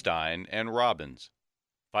 Epstein & Robbins,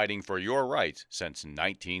 fighting for your rights since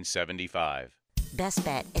 1975. Best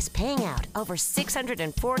Bet is paying out over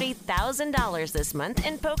 $640,000 this month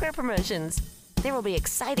in poker promotions. There will be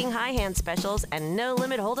exciting high hand specials and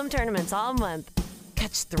no-limit hold'em tournaments all month.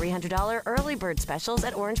 Catch $300 early bird specials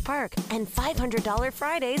at Orange Park and $500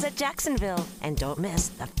 Fridays at Jacksonville. And don't miss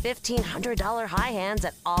the $1,500 high hands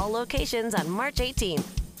at all locations on March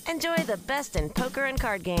 18th. Enjoy the best in poker and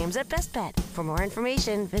card games at Best Bet. For more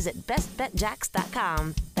information, visit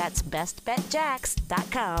bestbetjacks.com. That's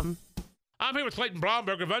bestbetjacks.com. I'm here with Clayton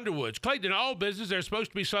Bromberg of Underwoods. Clayton, in all business, there's supposed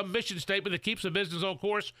to be some mission statement that keeps a business on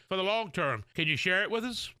course for the long term. Can you share it with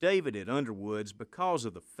us? David, at Underwoods, because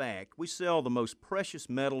of the fact we sell the most precious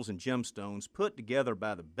metals and gemstones put together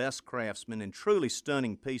by the best craftsmen in truly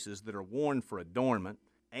stunning pieces that are worn for adornment,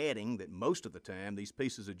 adding that most of the time these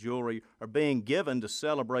pieces of jewelry are being given to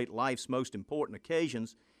celebrate life's most important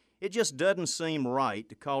occasions, it just doesn't seem right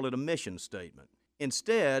to call it a mission statement.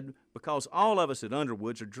 Instead, because all of us at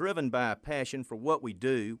Underwoods are driven by a passion for what we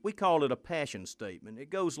do, we call it a passion statement.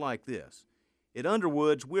 It goes like this. At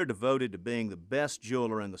Underwoods, we're devoted to being the best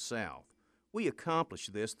jeweler in the South. We accomplish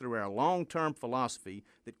this through our long-term philosophy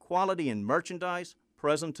that quality in merchandise,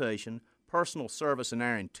 presentation, personal service, and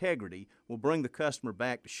our integrity will bring the customer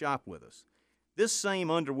back to shop with us. This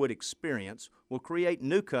same Underwood experience will create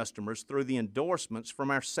new customers through the endorsements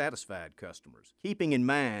from our satisfied customers, keeping in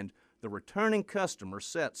mind The returning customer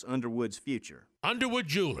sets Underwood's future. Underwood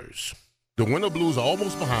Jewelers. The winter blues are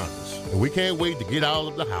almost behind us, and we can't wait to get out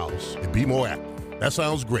of the house and be more active. That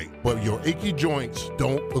sounds great, but your achy joints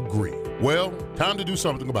don't agree. Well, time to do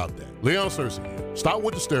something about that. Leon Searcy here. Start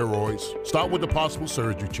with the steroids. Start with the possible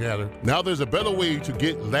surgery chatter. Now there's a better way to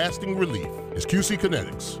get lasting relief. It's QC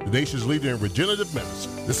Kinetics, the nation's leader in regenerative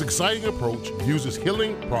medicine. This exciting approach uses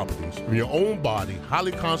healing properties from your own body,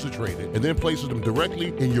 highly concentrated, and then places them directly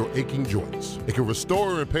in your aching joints. It can restore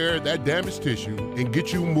and repair that damaged tissue and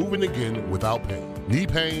get you moving again without pain. Knee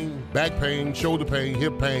pain, back pain, shoulder pain,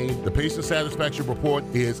 hip pain. The patient satisfaction report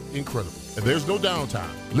is incredible. And there's no downtime.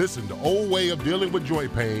 Listen, the old way of dealing with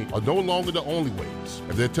joint pain are no longer the only ways.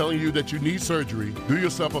 If they're telling you that you need surgery, do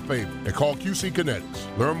yourself a favor and call QC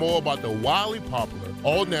Kinetics. Learn more about the wildly popular,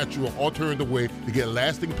 all-natural alternative way to get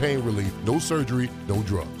lasting pain relief. No surgery, no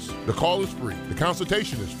drugs. The call is free. The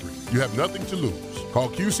consultation is free. You have nothing to lose. Call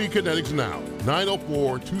QC Kinetics now,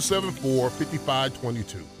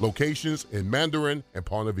 904-274-5522. Locations in Mandarin and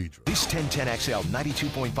Ponte Vedra. This 1010XL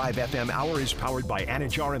 92.5 FM hour is powered by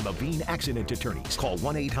Anajar and Levine Accident Attorneys. Call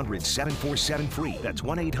 1-800-747-FREE. That's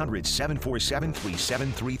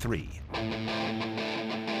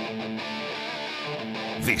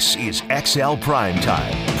 1-800-747-3733. This is XL Prime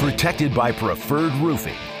Time, protected by Preferred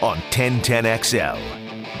Roofing on 1010XL.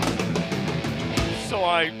 So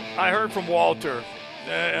I heard from Walter,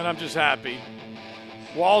 and I'm just happy.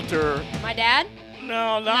 Walter. My dad?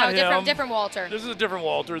 No, not him. Different Walter. This is a different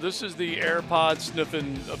Walter. This is the AirPod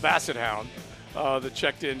sniffing Basset Hound that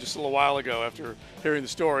checked in just a little while ago after hearing the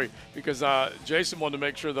story, because Jason wanted to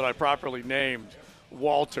make sure that I properly named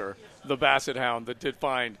Walter, the Basset Hound that did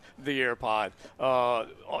find the AirPod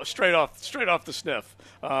straight off the sniff.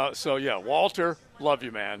 So yeah, Walter, love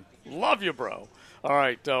you, man. Love you, bro. All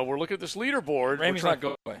right, we're looking at this leaderboard. Ramey's not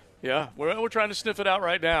going away. Yeah, we're trying to sniff it out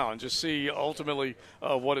right now and just see ultimately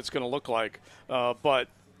what it's going to look like. But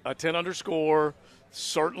a 10 underscore,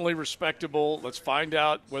 certainly respectable. Let's find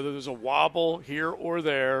out whether there's a wobble here or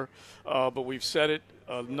there. But we've said it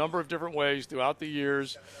a number of different ways throughout the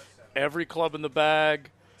years. Every club in the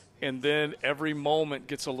bag, and then every moment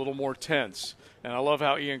gets a little more tense. And I love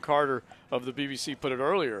how Ian Carter of the BBC put it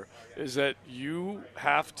earlier, is that you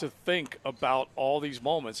have to think about all these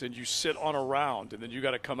moments, and you sit on a round, and then you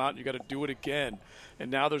got to come out and you got to do it again. And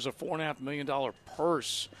now there's a $4.5 million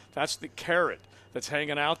purse. That's the carrot that's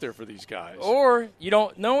hanging out there for these guys. Or you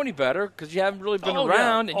don't know any better because you haven't really been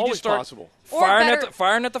around, and you just start possible. firing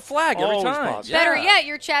at the flag every Always time. possible. Better yet,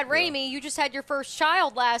 you're Chad Ramey. You just had your first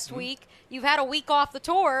child last week. You've had a week off the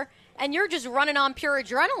tour, and you're just running on pure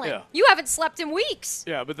adrenaline. Yeah. You haven't slept in weeks.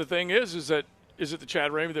 Yeah, but the thing is it the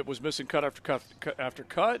Chad Ramey that was missing cut after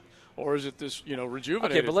cut, or is it this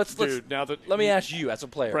rejuvenated Okay, but dude now that let me ask you as a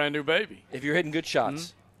player, brand new baby, if you're hitting good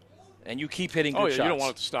shots and you keep hitting good shots, you don't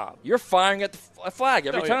want it to stop. You're firing at the flag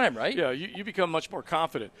every time, right? Yeah, you become much more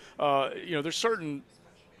confident. There's certain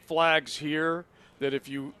flags here that if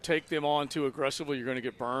you take them on too aggressively, you're going to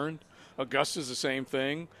get burned. Augusta's the same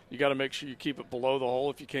thing. You got to make sure you keep it below the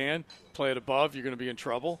hole if you can. Play it above, you're going to be in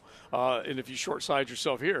trouble. And if you short-side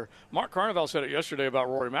yourself here, Mark Carnival said it yesterday about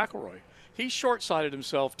Rory McIlroy. He short-sided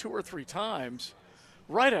himself 2 or 3 times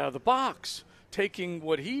right out of the box, taking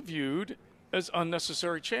what he viewed as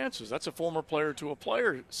unnecessary chances. That's a former player to a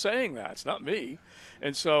player saying that. It's not me.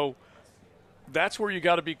 And so that's where you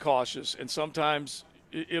got to be cautious. And sometimes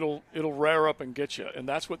it'll rear up and get you, and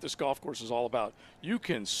that's what this golf course is all about. You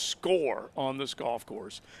can score on this golf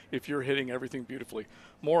course if you're hitting everything beautifully.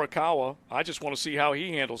 Morikawa, I just want to see how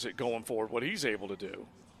he handles it going forward, what he's able to do.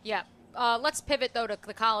 Yeah. Let's pivot, though, to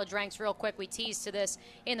the college ranks real quick. We teased to this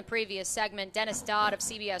in the previous segment. Dennis Dodd of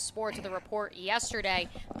CBS Sports with a report yesterday.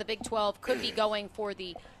 The Big 12 could be going for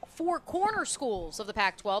the 4 corner schools of the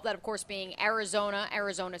Pac-12, that, of course, being Arizona,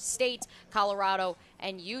 Arizona State, Colorado,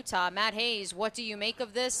 and Utah. Matt Hayes, what do you make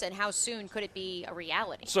of this, and how soon could it be a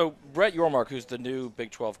reality? So Brett Yormark, who's the new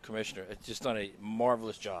Big 12 commissioner, has just done a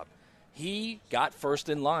marvelous job. He got first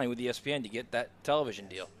in line with ESPN to get that television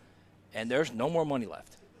deal, and there's no more money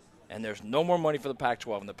left. And there's no more money for the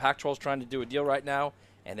Pac-12. And the Pac-12 is trying to do a deal right now,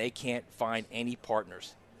 and they can't find any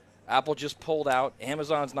partners. Apple just pulled out.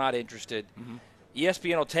 Amazon's not interested.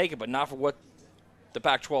 ESPN will take it, but not for what the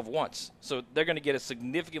Pac-12 wants. So they're going to get a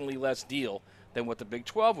significantly less deal than what the Big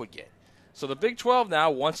 12 would get. So the Big 12 now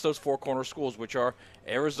wants those 4 corner schools, which are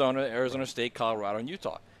Arizona, Arizona State, Colorado, and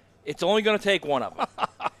Utah. It's only going to take one of them.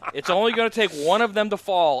 It's only going to take one of them to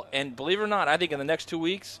fall. And believe it or not, I think in the next 2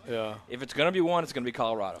 weeks, if it's going to be one, it's going to be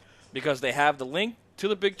Colorado. Because they have the link to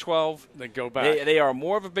the Big 12. They go back. They are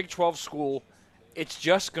more of a Big 12 school. It's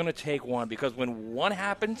just going to take one, because when one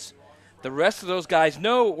happens, The rest of those guys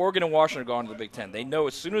know Oregon and Washington are going to the Big Ten. They know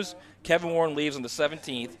as soon as Kevin Warren leaves on the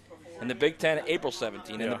 17th, and the Big Ten, April 17th,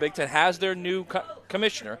 and the Big Ten has their new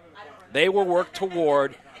commissioner, they will work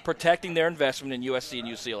toward protecting their investment in USC and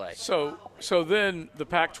UCLA. So then the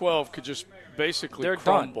Pac-12 could just basically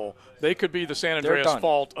crumble. Done. They could be the San Andreas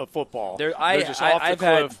Fault of football. They're just off the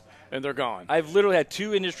cliff, and they're gone. I've literally had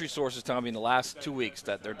 2 industry sources tell me in the last 2 weeks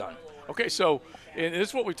that they're done. Okay, so and this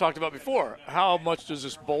is what we talked about before. How much does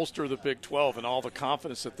this bolster the Big 12 and all the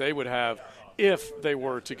confidence that they would have if they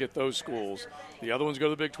were to get those schools? The other ones go to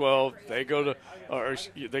the Big 12. The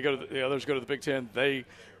others go to the Big 10. They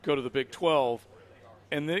go to the Big 12.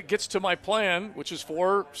 And then it gets to my plan, which is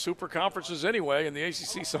 4 super conferences anyway, and the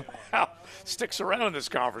ACC somehow sticks around in this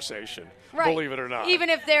conversation, believe it or not. Even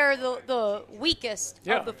if they're the weakest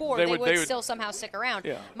of the 4, they would still somehow stick around.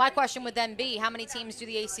 Yeah. My question would then be, how many teams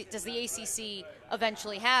does the ACC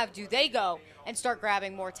eventually have? Do they go and start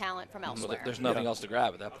grabbing more talent from elsewhere? Well, there's nothing else to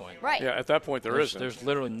grab at that point. Right. Yeah, at that point there isn't. There's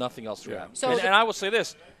literally nothing else to grab. So and I will say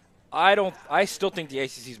this. I still think the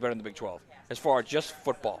ACC is better than the Big 12 as far as just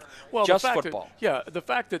football. Well, just the fact football. The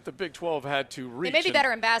fact that the Big 12 had to reach. They may be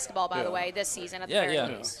better in basketball, by the way, this season at the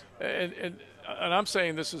very least. And I'm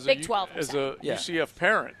saying this as Big 12 as a UCF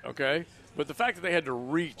parent, okay? But the fact that they had to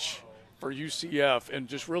reach for UCF and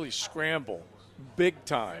just really scramble big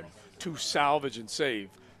time to salvage and save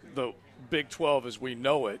the Big 12 as we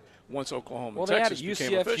know it once Oklahoma and Texas became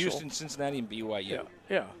official. Well, they had UCF, Houston, Cincinnati, and BYU.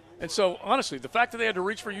 Yeah. And so, honestly, the fact that they had to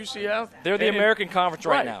reach for UCF, they're the American Conference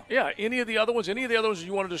right now. Yeah, any of the other ones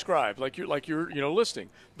you want to describe, like you're listing,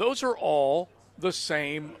 those are all the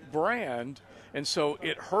same brand, and so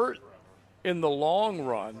it hurt in the long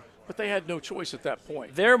run. But they had no choice at that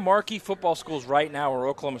point. Their marquee football schools right now are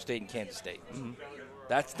Oklahoma State and Kansas State.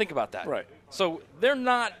 Mm-hmm. Think about that. Right. So they're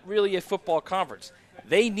not really a football conference.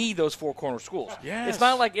 They need those 4 corner schools. Yes. It's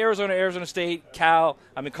not like Arizona State,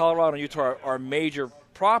 Colorado, and Utah are major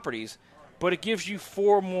properties, but it gives you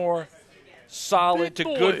 4 more solid to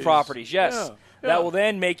good properties. Yes. Yeah. That will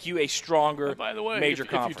then make you a stronger by the way, major if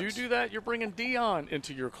conference. If you do that, you're bringing Dion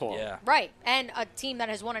into your club. Yeah. Right, and a team that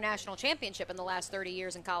has won a national championship in the last 30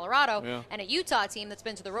 years in Colorado, and a Utah team that's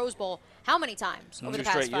been to the Rose Bowl how many times over the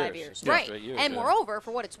past 5 years? Yeah. Right, And moreover, for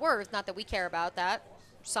what it's worth, not that we care about that,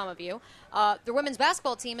 some of you, the women's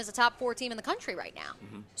basketball team is a top 4 team in the country right now.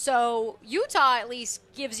 Mm-hmm. So Utah at least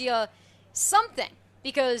gives you something,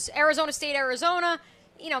 because Arizona State,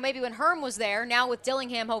 maybe when Herm was there, now with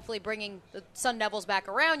Dillingham hopefully bringing the Sun Devils back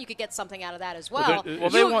around, you could get something out of that as well.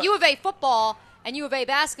 U of A football and U of A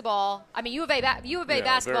basketball, U of A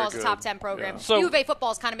basketball is a top 10 program. Yeah. So, U of A football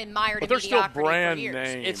has kind of been mired in mediocrity still brand for years.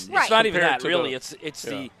 names. It's not even that, really.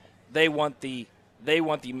 They want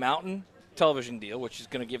the Mountain television deal, which is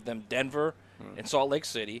going to give them Denver and Salt Lake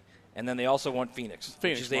City. And then they also want Phoenix,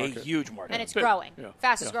 which is a huge market. And it's growing.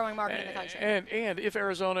 Fastest growing market in the country. And if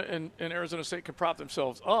Arizona and Arizona State can prop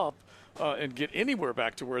themselves up and get anywhere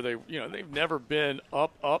back to where they've never been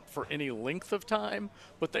up for any length of time,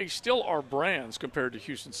 but they still are brands compared to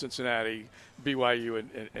Houston, Cincinnati, BYU,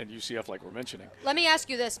 and UCF like we're mentioning. Let me ask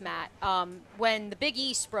you this, Matt. When the Big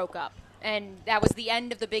East broke up, and that was the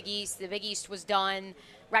end of the Big East was done,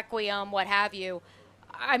 Requiem, what have you,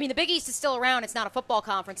 the Big East is still around. It's not a football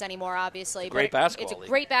conference anymore, obviously. It's a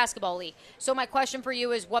great basketball league. So my question for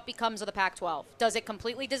you is, what becomes of the Pac-12? Does it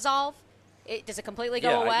completely dissolve? Does it completely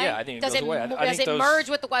go away? Yeah, I think it goes away. Does it merge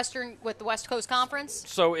with the West Coast Conference?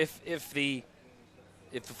 So if the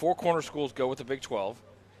 4 corner schools go with the Big 12,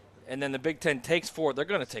 and then the Big 10 takes 4, they're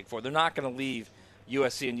going to take 4. They're not going to leave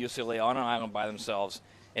USC and UCLA on an island by themselves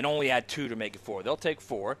and only add 2 to make it 4. They'll take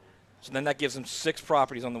 4. So then that gives them 6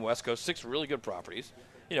 properties on the West Coast, 6 really good properties.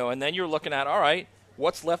 And then you're looking at, all right,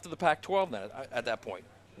 what's left of the Pac-12 then at that point?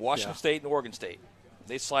 Washington State and Oregon State.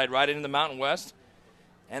 They slide right into the Mountain West,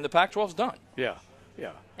 and the Pac-12's done. Yeah.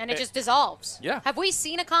 And it just dissolves. Yeah. Have we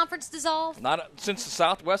seen a conference dissolve? Not since the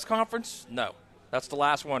Southwest Conference, no. That's the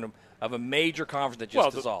last one of a major conference that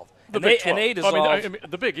just dissolved. They dissolved.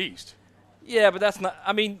 The Big East. Yeah, but that's not.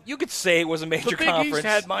 you could say it was a major conference. The Big East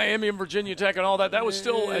had Miami and Virginia Tech and all that. That was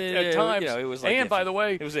still at times. It was like and iffy. By the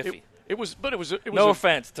way, it was iffy. It was no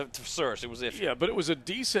offense to Search. It was iffy. Yeah, but it was a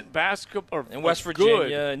decent basketball. In West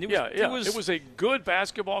Virginia. It was a good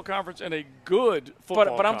basketball conference and a good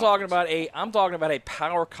football. But I'm talking about a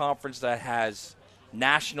power conference that has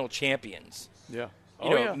national champions. Yeah.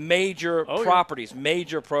 Major properties,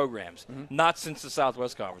 major programs. Mm-hmm. Not since the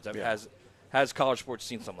Southwest Conference has college sports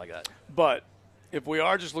seen something like that. But if we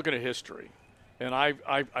are just looking at history, and I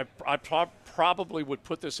probably would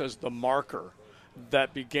put this as the marker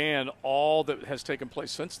that began all that has taken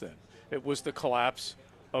place since then. It was the collapse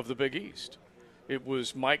of the Big East. it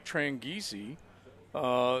was Mike Tranghese.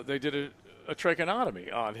 They did a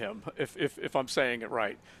tracheotomy on him, if I'm saying it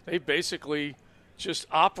right. They basically just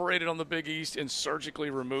operated on the Big East and surgically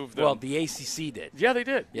removed them. Well, the ACC did. Yeah, they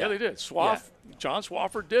did. Yeah, Yeah. they did. John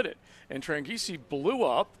Swofford did it. And Tranghese blew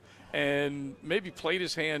up and maybe played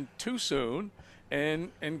his hand too soon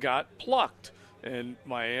and got plucked. And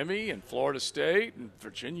Miami and Florida State and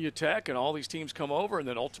Virginia Tech and all these teams come over, and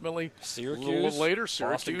then ultimately Syracuse, a little later,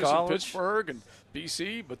 Boston Syracuse College. and Pittsburgh and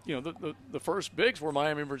BC. But, the first bigs were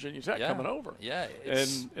Miami and Virginia Tech coming over. Yeah.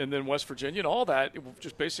 And then West Virginia and all that. It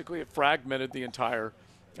just basically fragmented the entire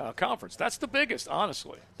conference. That's the biggest,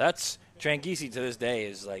 honestly. That's Tranghese to this day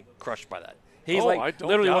is like crushed by that. He's I don't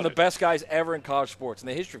literally doubt one of the it. best guys ever in college sports, in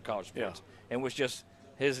the history of college sports. And was just,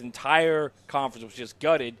 his entire conference was just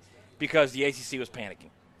gutted because the ACC was panicking.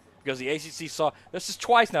 Because the ACC saw, this is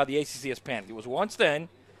twice now the ACC has panicked. It was once then,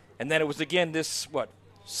 and then it was again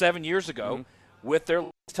 7 years ago with their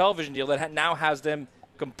television deal that now has them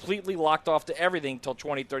completely locked off to everything until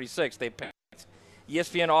 2036. They panicked.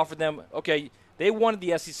 ESPN offered them, they wanted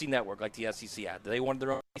the SEC network like the SEC had. They wanted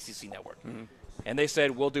their own ACC network. And they said,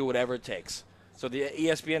 we'll do whatever it takes. So the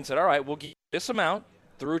ESPN said, all right, we'll give you this amount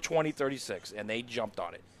through 2036. And they jumped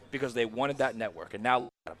on it because they wanted that network. And now look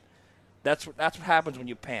at them. That's what happens when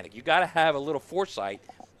you panic. You got to have a little foresight,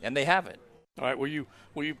 and they haven't. All right, will you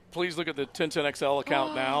please look at the 1010XL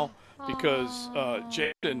account now, because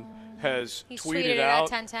Jaden has He tweeted tweeted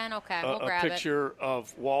out at 1010. Okay, we'll a grab picture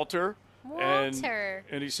of Walter. Walter.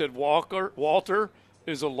 And he said Walter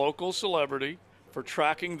is a local celebrity for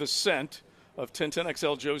tracking the scent of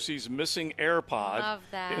 1010XL Josie's missing AirPod Love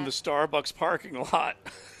that. in the Starbucks parking lot.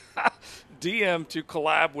 DM to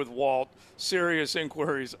collab with Walt. Serious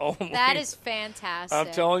inquiries only. That is fantastic.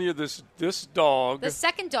 I'm telling you, this dog. The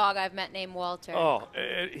second dog I've met named Walter. Oh,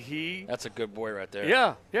 That's a good boy right there.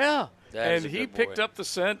 Yeah. That is And a he good picked boy. up the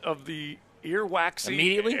scent of the earwaxy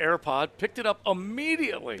Immediately? AirPod, picked it up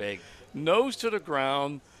immediately. Big. Nose to the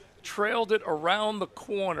ground, trailed it around the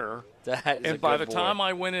corner. That is and a by good the boy. time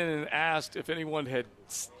I went in and asked if anyone had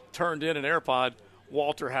turned in an AirPod,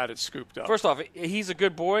 Walter had it scooped up. First off, he's a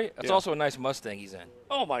good boy. It's Yeah. also a nice Mustang he's in.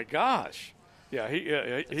 Oh, my gosh. Yeah,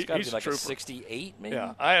 It's got to he's be like a trooper. a 68, maybe?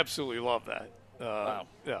 Yeah, I absolutely love that. Wow.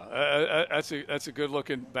 Yeah, that's a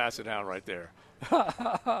good-looking Basset Hound right there.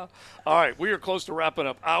 All right, we are close to wrapping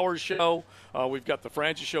up our show. We've got the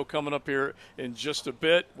Franchi Show coming up here in just a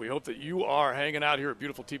bit. We hope that you are hanging out here at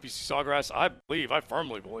beautiful TPC Sawgrass. I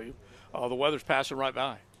firmly believe, the weather's passing right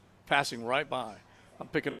by. I'm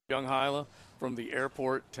picking up young Hyla from the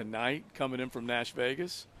airport tonight, coming in from Nash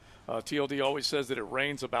Vegas. TLD always says that it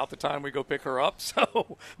rains about the time we go pick her up,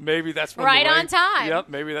 so maybe that's when Right the rain, on time. Yep,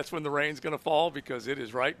 maybe that's when the rain's going to fall, because it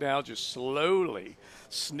is right now just slowly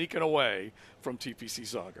sneaking away from TPC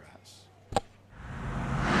Sawgrass.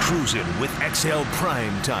 Cruising with XL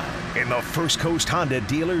Prime Time in the First Coast Honda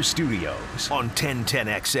Dealer Studios on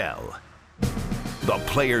 1010XL. The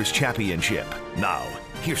Players Championship. Now,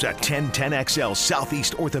 here's a 1010XL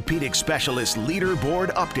Southeast Orthopedic Specialist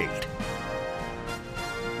Leaderboard update.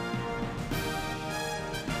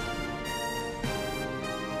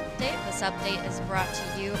 This update is brought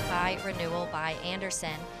to you by Renewal by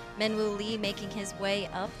Anderson. Minwoo Lee making his way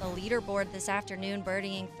up the leaderboard this afternoon,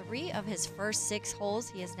 birdieing 3 of his first 6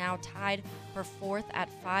 holes. He is now tied for 4th at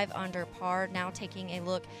 5 under par. Now taking a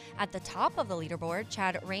look at the top of the leaderboard,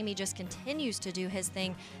 Chad Ramey just continues to do his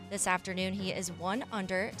thing this afternoon. He is 1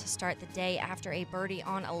 under to start the day after a birdie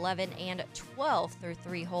on 11 and 12 through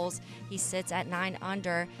 3 holes. He sits at 9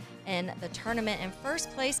 under in the tournament in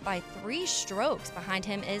first place by 3 strokes. Behind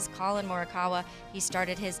him is Colin Morikawa. He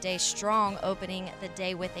started his day strong, opening the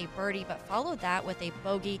day with a birdie, but followed that with a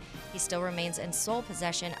bogey. He still remains in sole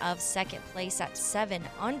possession of second place at 7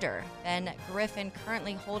 under. Ben Griffin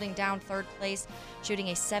currently holding down 3rd place, shooting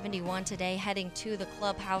a 71 today, heading to the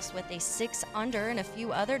clubhouse with a 6 under, and a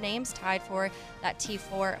few other names tied for that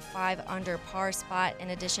T4 5 under par spot,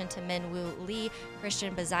 in addition to Minwoo Lee,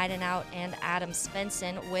 Christian Bezuidenhout, and Adam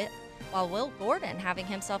Svensson, while Will Gordon having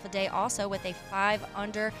himself a day also with a 5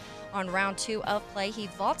 under on round 2 of play. He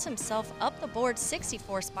vaults himself up the board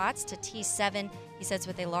 64 spots to T7. He sits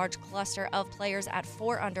with a large cluster of players at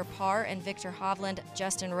 4 under par, and Victor Hovland,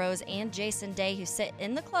 Justin Rose, and Jason Day, who sit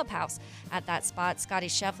in the clubhouse at that spot. Scotty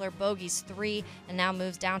Scheffler bogeys 3 and now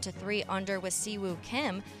moves down to 3 under with Siwoo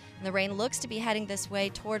Kim. And the rain looks to be heading this way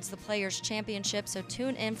towards the Players' Championship, so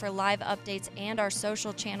tune in for live updates and our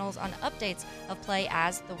social channels on updates of play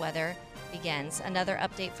as the weather begins. Another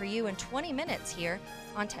update for you in 20 minutes here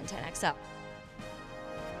on 1010XL.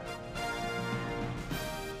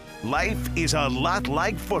 Life is a lot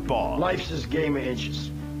like football. Life's this game of inches.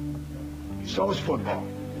 You so is football.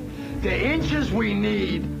 The inches we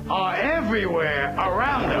need are everywhere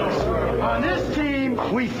around us. On this team,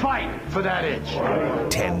 we fight for that inch.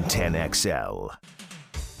 1010XL.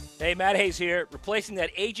 Hey, Matt Hayes here. Replacing that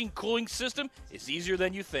aging cooling system is easier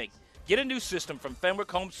than you think. Get a new system from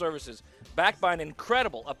Fenwick Home Services, backed by an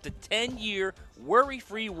incredible up to 10-year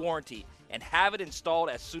worry-free warranty, and have it installed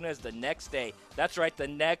as soon as the next day. That's right, the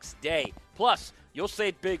next day. Plus, you'll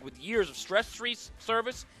save big with years of stress-free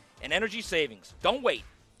service and energy savings. Don't wait.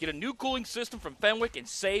 Get a new cooling system from Fenwick and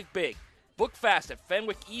save big. Book fast at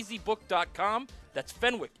FenwickEasyBook.com. That's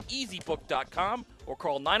FenwickEasyBook.com, or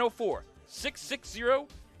call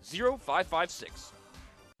 904-660-0556.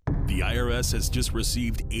 The IRS has just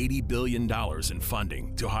received $80 billion in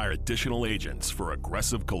funding to hire additional agents for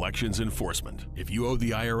aggressive collections enforcement. If you owe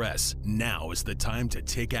the IRS, now is the time to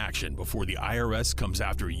take action before the IRS comes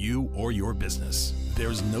after you or your business.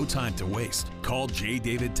 There's no time to waste. Call J.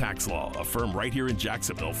 David Tax Law, a firm right here in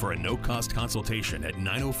Jacksonville, for a no-cost consultation at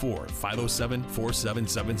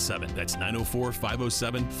 904-507-4777. That's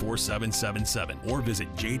 904-507-4777. Or visit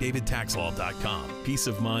jdavidtaxlaw.com. Peace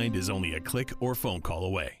of mind is only a click or phone call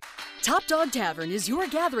away. Top Dog Tavern is your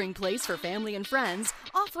gathering place for family and friends,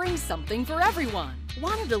 offering something for everyone.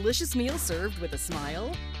 Want a delicious meal served with a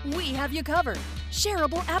smile? We have you covered.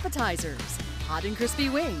 Shareable appetizers, hot and crispy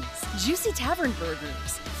wings, juicy tavern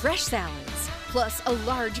burgers, fresh salads, plus a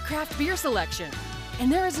large craft beer selection.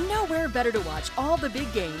 And there is nowhere better to watch all the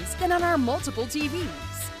big games than on our multiple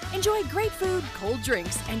TVs. Enjoy great food, cold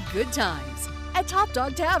drinks, and good times at Top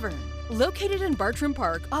Dog Tavern, located in Bartram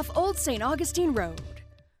Park off Old St. Augustine Road.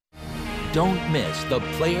 Don't miss the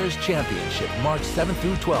Players' Championship March 7th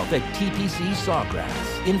through 12th at TPC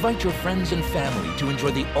Sawgrass. Invite your friends and family to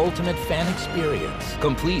enjoy the ultimate fan experience,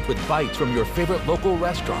 complete with bites from your favorite local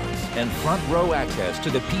restaurants and front row access to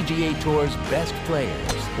the PGA Tour's best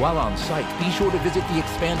players. While on site, be sure to visit the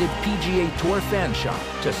expanded PGA Tour fan shop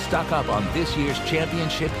to stock up on this year's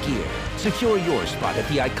championship gear. Secure your spot at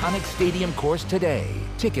the iconic stadium course today.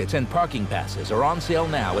 Tickets and parking passes are on sale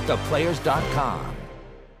now at theplayers.com.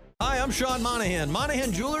 Hi, I'm Sean Monahan.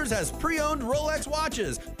 Monahan Jewelers has pre-owned Rolex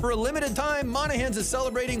watches. For a limited time, Monahan's is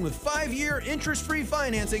celebrating with 5-year interest-free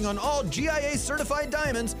financing on all GIA-certified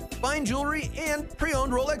diamonds, fine jewelry, and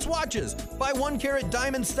pre-owned Rolex watches. Buy 1-carat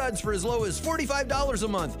diamond studs for as low as $45 a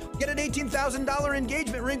month. Get an $18,000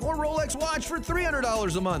 engagement ring or Rolex watch for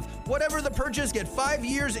 $300 a month. Whatever the purchase, get 5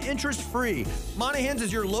 years interest-free. Monahan's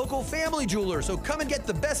is your local family jeweler, so come and get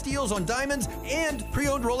the best deals on diamonds and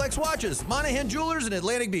pre-owned Rolex watches. Monahan Jewelers in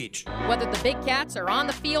Atlantic Beach. Whether the Big Cats are on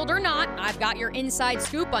the field or not, I've got your inside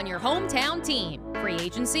scoop on your hometown team. Free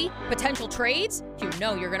agency, potential trades, you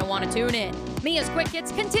know you're going to want to tune in. Mia's Quick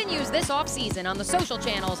Hits continues this offseason on the social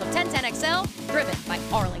channels of 1010XL, driven by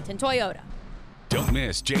Arlington Toyota. Don't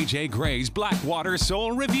miss JJ Gray's Blackwater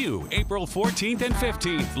Soul Review, April 14th and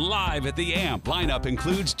 15th, live at the AMP. Lineup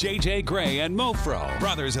includes JJ Gray and Mofro,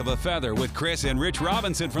 Brothers of a Feather with Chris and Rich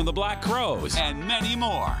Robinson from the Black Crows, and many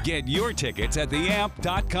more. Get your tickets at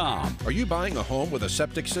theamp.com. Are you buying a home with a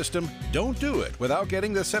septic system? Don't do it without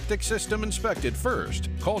getting the septic system inspected first.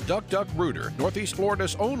 Call Duck Duck Rooter, Northeast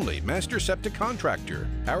Florida's only master septic contractor.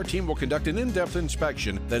 Our team will conduct an in-depth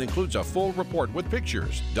inspection that includes a full report with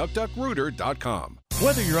pictures. DuckDuckRooter.com.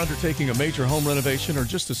 Whether you're undertaking a major home renovation or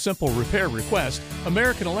just a simple repair request,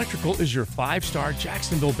 American Electrical is your 5-star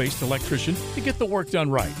Jacksonville-based electrician to get the work done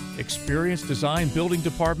right. Experienced design building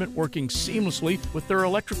department working seamlessly with their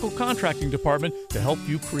electrical contracting department to help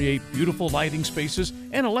you create beautiful lighting spaces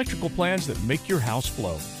and electrical plans that make your house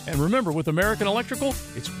flow. And remember, with American Electrical,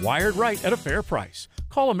 it's wired right at a fair price.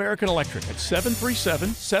 Call American Electric at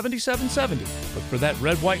 737-7770. Look for that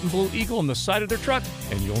red, white, and blue eagle on the side of their truck,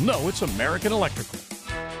 and you'll know it's American Electrical.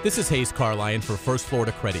 This is Hayes Carlyon for First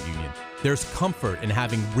Florida Credit Union. There's comfort in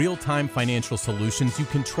having real-time financial solutions you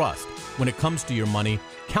can trust. When it comes to your money,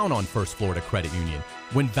 count on First Florida Credit Union.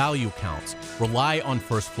 When value counts, rely on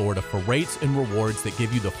First Florida for rates and rewards that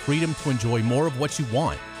give you the freedom to enjoy more of what you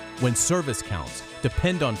want. When service counts,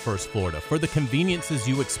 depend on First Florida for the conveniences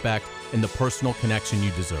you expect and the personal connection you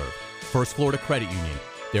deserve. First Florida Credit Union.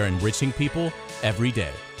 They're enriching people every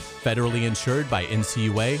day. Federally insured by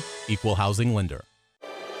NCUA, Equal Housing Lender.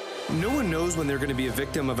 No one knows when they're going to be a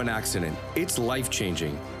victim of an accident. It's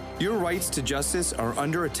life-changing. Your rights to justice are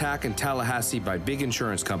under attack in Tallahassee by big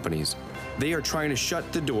insurance companies. They are trying to shut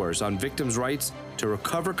the doors on victims' rights to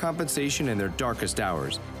recover compensation in their darkest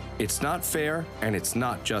hours. It's not fair, and it's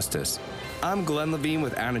not justice. I'm Glenn Levine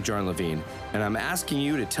with Anajar Levine, and I'm asking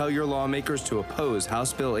you to tell your lawmakers to oppose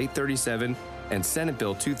House Bill 837 and Senate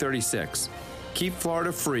Bill 236. Keep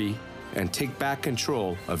Florida free and take back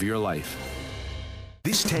control of your life.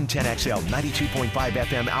 This 1010XL 92.5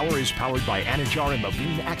 FM hour is powered by Anajar and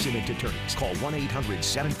Levine Accident Attorneys. Call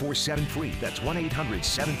 1-800-747-FREE. That's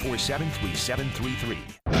 1-800-747-3733.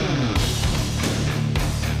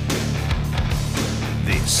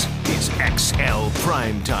 This is XL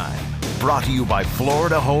Prime Time, brought to you by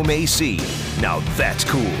Florida Home AC. Now that's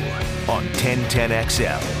cool on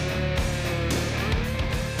 1010XL.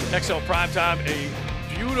 XL Primetime, a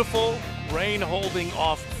beautiful rain-holding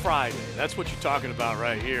off Friday. That's what you're talking about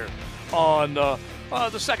right here on the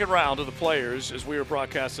second round of the Players as we are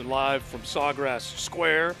broadcasting live from Sawgrass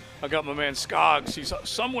Square. I got my man Skoggs. He's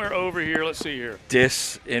somewhere over here. Let's see here.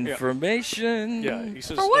 Disinformation. Yeah, he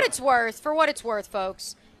says. For what it's worth,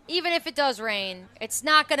 folks, even if it does rain, it's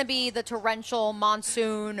not going to be the torrential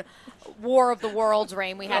monsoon War of the Worlds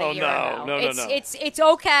rain we had a year ago. No. It's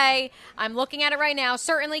okay. I'm looking at it right now.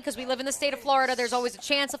 Certainly, because we live in the state of Florida, there's always a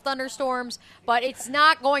chance of thunderstorms, but it's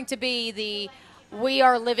not going to be we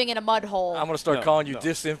are living in a mud hole. I'm going to start calling you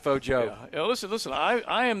Disinfo Joe. Yeah, listen,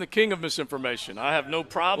 I am the king of misinformation. I have no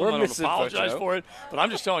problem. I don't apologize for it, but I'm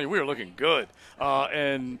just telling you, we are looking good.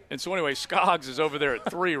 And so anyway, Skoggs is over there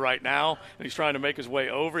at 3 right now, and he's trying to make his way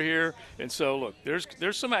over here. And so, look,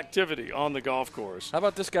 there's some activity on the golf course. How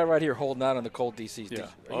about this guy right here holding out on the cold DCs? Yeah.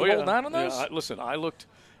 Are you holding out on those? Yeah, listen, I looked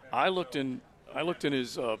in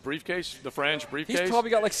his briefcase, the Frange briefcase. He's probably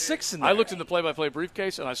got like 6 in there. I looked in the play-by-play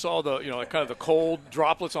briefcase, and I saw the, kind of the cold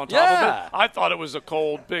droplets on top of it. I thought it was a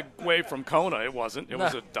cold big wave from Kona. It wasn't. It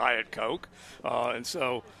was a Diet Coke. And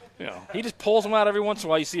so, he just pulls them out every once in a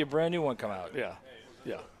while. You see a brand new one come out. Yeah.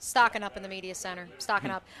 Stocking up in the media center. Stocking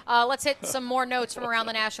up. Let's hit some more notes from around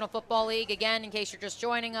the National Football League. Again, in case you're just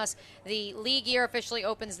joining us, the league year officially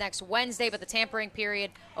opens next Wednesday, but the tampering period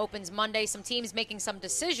opens Monday. Some teams making some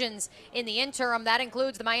decisions in the interim. That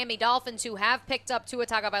includes the Miami Dolphins, who have picked up Tua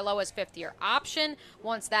Tagovailoa's fifth-year option.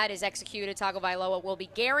 Once that is executed, Tagovailoa will be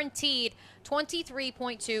guaranteed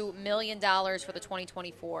 $23.2 million for the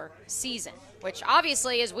 2024 season, which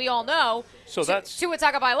obviously, as we all know, that's Tua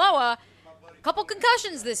Tagovailoa, couple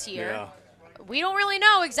concussions this year. Yeah. We don't really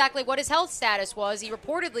know exactly what his health status was. He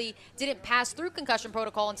reportedly didn't pass through concussion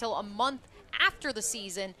protocol until a month after the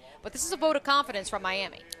season, but this is a vote of confidence from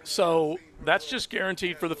Miami. So that's just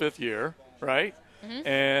guaranteed for the 5th year, right? Mm-hmm.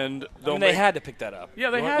 And they had to pick that up.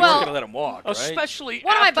 Yeah, they had to. Going to let him walk, right? Especially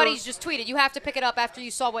one of my buddies just tweeted, you have to pick it up after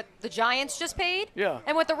you saw what the Giants just paid,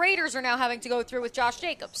 and what the Raiders are now having to go through with Josh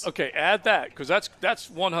Jacobs. Okay, add that, because that's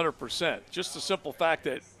 100%. Just the simple fact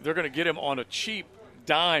that they're going to get him on a cheap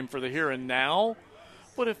dime for the here and now.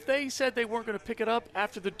 But if they said they weren't going to pick it up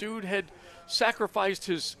after the dude had sacrificed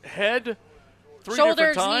his head 3 shoulders,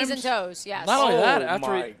 different times, knees, and toes, yes. Not only that,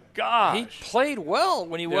 after God, he played well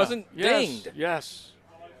when he wasn't dinged. Yes.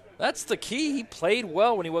 That's the key. He played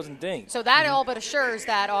well when he wasn't dinged. So that all but assures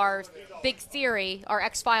that our big theory, our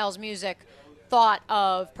X-Files music, thought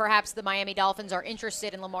of perhaps the Miami Dolphins are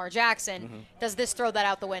interested in Lamar Jackson. Mm-hmm. Does this throw that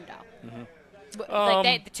out the window?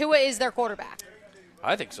 Tua is their quarterback.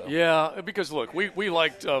 I think so. Yeah, because, look, we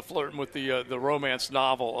liked flirting with the romance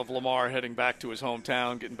novel of Lamar heading back to his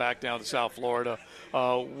hometown, getting back down to South Florida,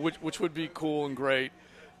 which would be cool and great.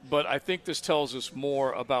 But I think this tells us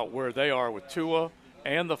more about where they are with Tua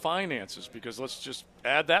and the finances, because let's just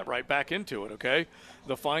add that right back into it, okay?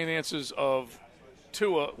 The finances of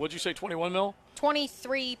Tua, what'd you say, 21 mil?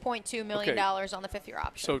 $23.2 million on the 5th-year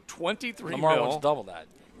option. So 23 Lamar mil. wants double that.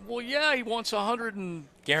 Well, yeah, he wants 160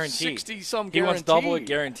 guaranteed. Some guaranteed. He wants double it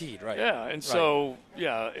guaranteed, right? Yeah, and so,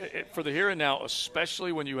 for the here and now,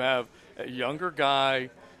 especially when you have a younger guy,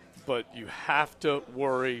 but you have to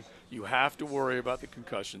worry. You have to worry about the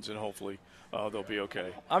concussions, and hopefully they'll be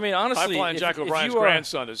okay. I mean, honestly, Pipeline Jack O'Brien's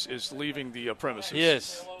grandson is leaving the premises.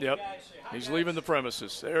 Yes. Yep. He's leaving the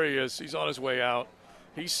premises. There he is. He's on his way out.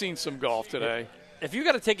 He's seen some golf today. If you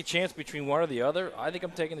got to take a chance between one or the other, I think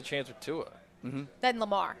I'm taking the chance with Tua. Mm-hmm. Then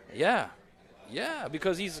Lamar. Yeah,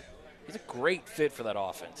 because he's a great fit for that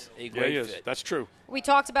offense. A great fit. That's true. We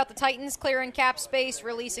talked about the Titans clearing cap space,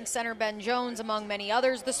 releasing center Ben Jones, among many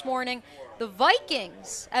others this morning. The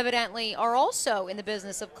Vikings, evidently, are also in the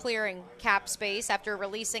business of clearing cap space after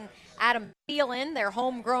releasing Adam Thielen, their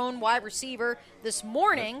homegrown wide receiver, this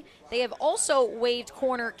morning. They have also waived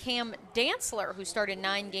corner Cam Dantzler, who started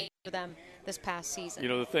 9 games for them this past season.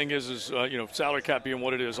 The thing is salary cap being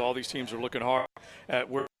what it is, all these teams are looking hard at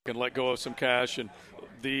where they can let go of some cash, and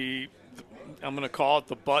I'm going to call it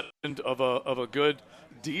the butt end of a good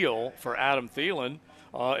deal for Adam Thielen,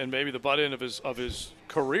 and maybe the butt end of his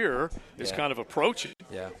career is kind of approaching.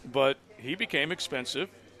 Yeah. But he became expensive,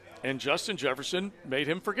 and Justin Jefferson made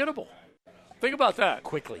him forgettable. Think about that.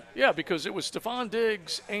 Quickly. Yeah, because it was Stephon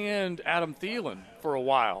Diggs and Adam Thielen for a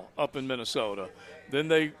while up in Minnesota. Then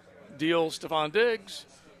they deal Stephon Diggs.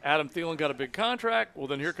 Adam Thielen got a big contract. Well,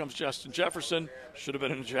 then here comes Justin Jefferson. Should have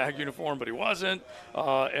been in a Jag uniform, but he wasn't.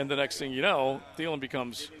 And the next thing you know, Thielen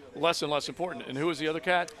becomes less and less important. And who was the other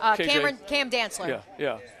cat? Cam Dantzler.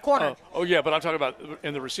 Yeah. Corner. Yeah, but I'm talking about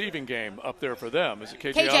in the receiving game up there for them. Is it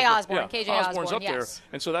KJ Osborne? Yeah, KJ Osborne's up yes. there.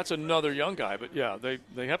 And so that's another young guy. But, yeah,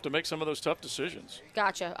 they have to make some of those tough decisions.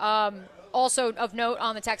 Gotcha. Also of note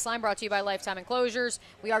on the text line, brought to you by Lifetime Enclosures,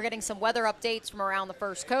 we are getting some weather updates from around the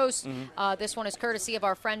First Coast. This one is courtesy of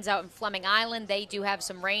our friends out in Fleming Island. They do have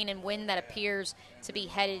some rain and wind that appears to be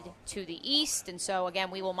headed to the east. And so, again,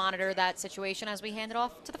 we will monitor that situation as we hand it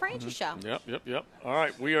off to the Frangie Show. Yep. All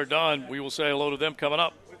right, we are done. We will say hello to them coming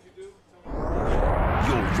up.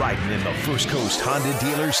 You're riding in the First Coast Honda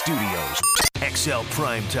Dealer Studios. XL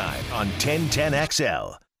Prime Time on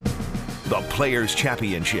 1010XL. The Players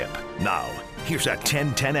Championship. Now, here's a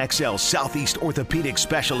 1010XL Southeast Orthopedic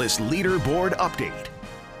Specialist Leaderboard Update.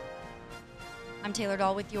 I'm Taylor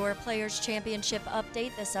Dahl with your Players Championship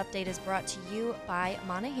update. This update is brought to you by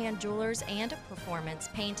Monahan Jewelers and Performance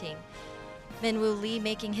Painting. Minwoo Lee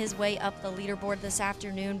making his way up the leaderboard this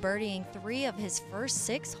afternoon, birdieing 3 of his first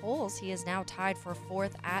 6 holes. He is now tied for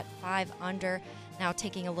 4th at 5 under. Now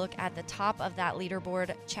taking a look at the top of that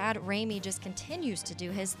leaderboard, Chad Ramey just continues to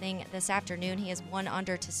do his thing this afternoon. He is 1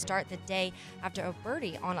 under to start the day after a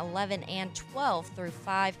birdie on 11 and 12 through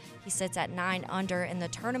 5. He sits at 9 under in the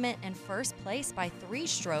tournament in first place by 3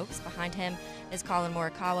 strokes. Behind him is Colin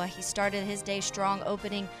Morikawa. He started his day strong,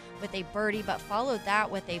 opening with a birdie, but followed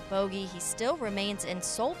that with a bogey. He still remains in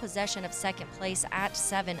sole possession of second place at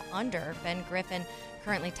 7 under. Ben Griffin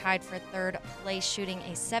currently tied for 3rd place, shooting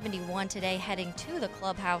a 71 today, heading to the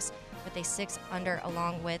clubhouse with a 6 under,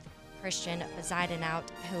 along with Christian Bezuidenhout,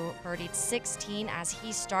 who birdied 16 as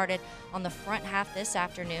he started on the front half this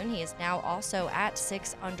afternoon. He is now also at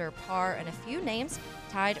 6 under par, and a few names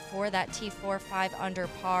tied for that T4 5 under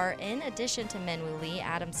par, in addition to Minwoo Lee,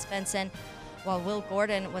 Adam Svensson, while Will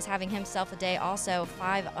Gordon was having himself a day also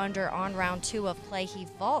 5 under on round 2 of play. He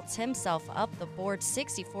vaults himself up the board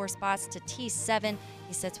 64 spots to T7.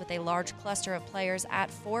 He sits with a large cluster of players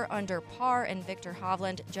at 4 under par, and Victor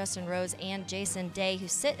Hovland, Justin Rose, and Jason Day, who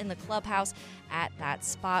sit in the clubhouse at that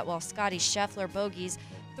spot, while Scotty Scheffler bogeys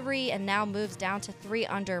 3 and now moves down to 3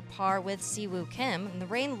 under par with Siwoo Kim. And the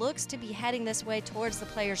rain looks to be heading this way towards the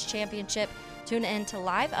Players Championship. Tune in to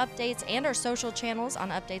live updates and our social channels on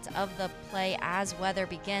updates of the play as weather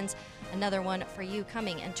begins. Another one for you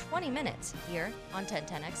coming in 20 minutes here on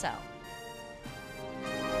 1010XL.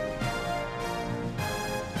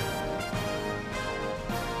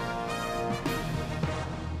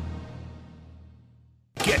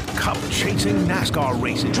 Get cup-chasing NASCAR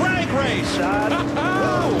racing. Drag race!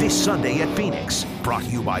 This Sunday at Phoenix. Brought to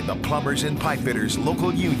you by the Plumbers and Pipefitters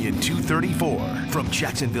Local Union 234. From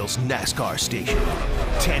Jacksonville's NASCAR station.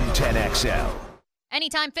 1010XL.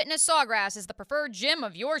 Anytime Fitness Sawgrass is the preferred gym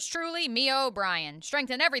of yours truly, Mia O'Brien.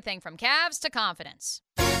 Strengthen everything from calves to confidence.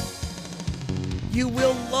 You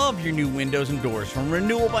will love your new windows and doors from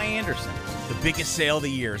Renewal by Andersen. The biggest sale of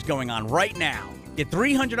the year is going on right now. Get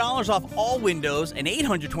 $300 off all windows and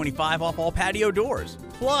 $825 off all patio doors.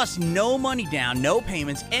 Plus, no money down, no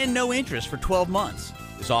payments, and no interest for 12 months.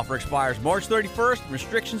 This offer expires March 31st and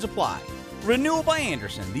restrictions apply. Renewal by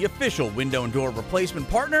Andersen, the official window and door replacement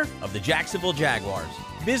partner of the Jacksonville Jaguars.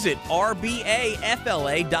 Visit rbafla.com.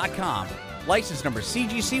 License number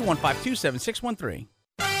CGC 1527613.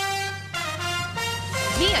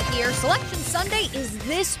 Mia here. Selection Sunday is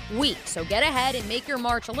this week, so get ahead and make your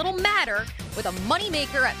March a little madder with a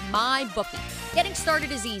moneymaker at MyBookie. Getting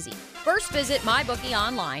started is easy. First, visit MyBookie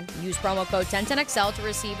online. Use promo code 1010XL to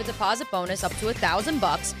receive a deposit bonus up to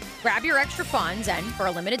 $1,000. Grab your extra funds and, for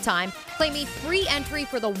a limited time, claim a free entry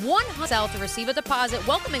for the $100 to receive a deposit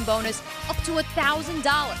welcoming bonus up to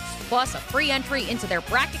 $1,000. Plus, a free entry into their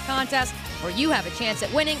bracket contest where you have a chance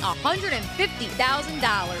at winning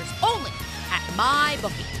 $150,000 only at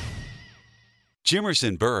MyBookie.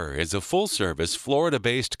 Jimerson Burr is a full-service,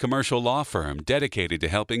 Florida-based commercial law firm dedicated to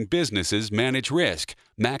helping businesses manage risk,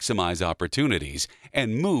 maximize opportunities,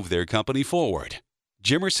 and move their company forward.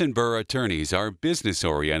 Jimerson Burr attorneys are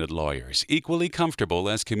business-oriented lawyers, equally comfortable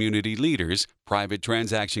as community leaders, private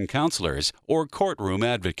transaction counselors, or courtroom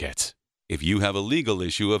advocates. If you have a legal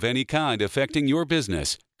issue of any kind affecting your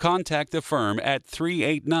business, contact the firm at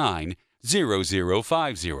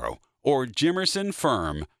 389-0050 or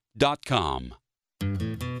jimersonfirm.com.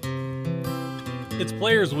 It's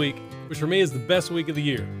Players Week, which for me is the best week of the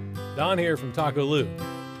year. Don here from Taco Lou.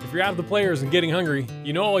 If you're out of the players and getting hungry,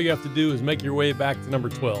 you know all you have to do is make your way back to number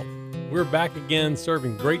 12. We're back again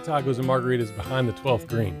serving great tacos and margaritas behind the 12th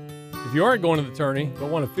green. If you aren't going to the tourney but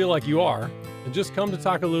want to feel like you are, then just come to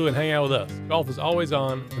Taco Lu and hang out with us. Golf is always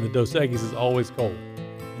on, and the Dos Equis is always cold.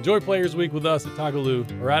 Enjoy Players Week with us at Taco Lu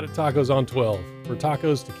or out at Tacos on 12, where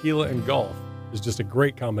tacos, tequila, and golf is just a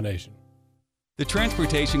great combination. The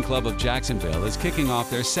Transportation Club of Jacksonville is kicking off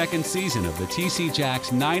their second season of the TC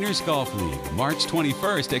Jacks Niners Golf League, March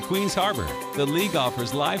 21st at Queens Harbor. The league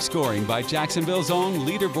offers live scoring by Jacksonville's own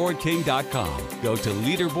LeaderboardKing.com. Go to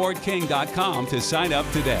LeaderboardKing.com to sign up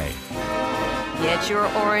today. Get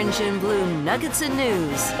your orange and blue nuggets and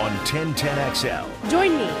news on 1010XL.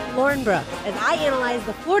 Join me, Lauren Brooks, as I analyze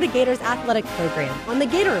the Florida Gators athletic program on the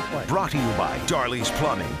Gator Report. Brought to you by Darley's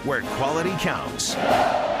Plumbing, where quality counts.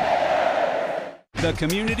 The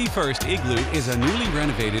Community First Igloo is a newly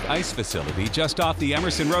renovated ice facility just off the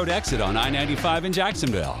Emerson Road exit on I-95 in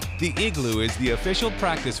Jacksonville. The Igloo is the official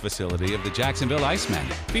practice facility of the Jacksonville Icemen,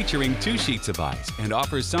 featuring 2 sheets of ice and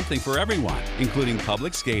offers something for everyone, including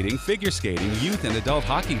public skating, figure skating, youth and adult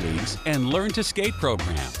hockey leagues, and learn to skate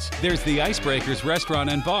programs. There's the Icebreakers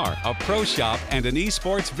Restaurant and Bar, a pro shop, and an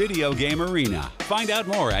esports video game arena. Find out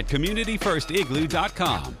more at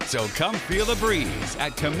CommunityFirstIgloo.com. So come feel the breeze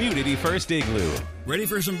at Community First Igloo. Ready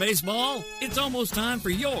for some baseball? It's almost time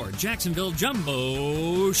for your Jacksonville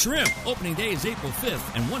Jumbo Shrimp. Opening day is April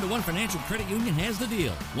 5th, and 1-to-1 Financial Credit Union has the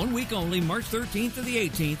deal. 1 week only, March 13th to the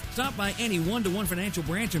 18th. Stop by any 1-to-1 Financial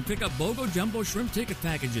branch and pick up BOGO Jumbo Shrimp ticket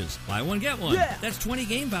packages. Buy one, get one. Yeah. That's 20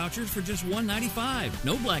 game vouchers for just $1.95.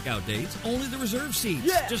 No blackout dates, only the reserve seats.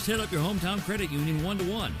 Yeah. Just hit up your hometown credit union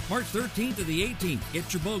 1-to-1. March 13th to the 18th.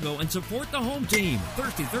 Get your BOGO and support the home team.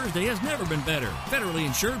 Thirsty Thursday has never been better. Federally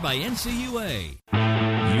insured by NCUA.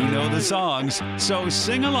 You know the songs, so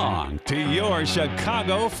sing along to your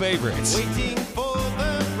Chicago favorites. Waiting for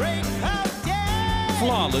the breakout day.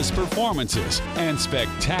 Flawless performances and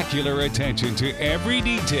spectacular attention to every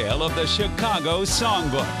detail of the Chicago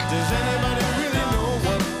songbook. Does anybody really know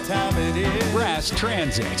what time it is? Brass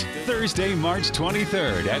Transit, Thursday, March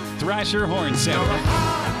 23rd at Thrasher Horn Center.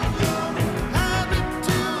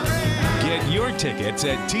 Get your tickets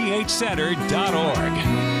at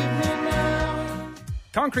thcenter.org.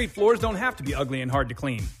 Concrete floors don't have to be ugly and hard to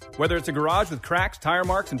clean. Whether it's a garage with cracks, tire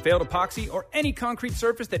marks, and failed epoxy, or any concrete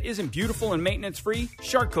surface that isn't beautiful and maintenance-free,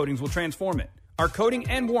 Shark Coatings will transform it. Our coating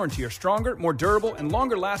and warranty are stronger, more durable, and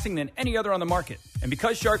longer lasting than any other on the market. And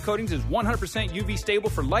because Shark Coatings is 100% UV stable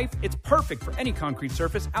for life, it's perfect for any concrete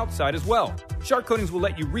surface outside as well. Shark Coatings will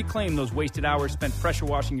let you reclaim those wasted hours spent pressure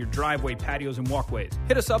washing your driveway, patios, and walkways.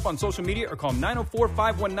 Hit us up on social media or call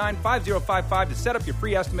 904-519-5055 to set up your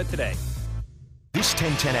free estimate today. This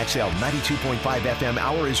 1010XL 92.5 FM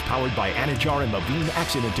hour is powered by Anajar and Levine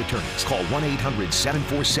Accident Attorneys. Call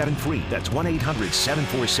 1-800-747-FREE. That's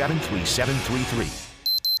 1-800-747-3733.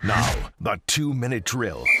 Now, the 2-minute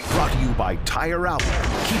drill. Brought to you by Tire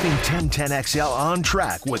Outlet. Keeping 1010XL on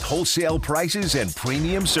track with wholesale prices and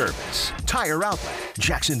premium service. Tire Outlet,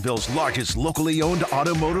 Jacksonville's largest locally owned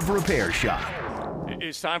automotive repair shop.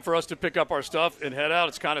 It's time for us to pick up our stuff and head out.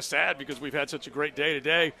 It's kind of sad because we've had such a great day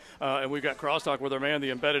today, and we've got crosstalk with our man, the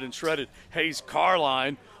embedded and shredded Hayes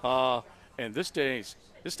Carline. And this day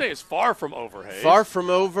is far from over, Hayes. Far from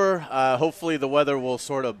over. Hopefully the weather will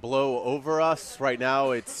sort of blow over us. Right now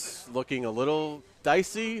it's looking a little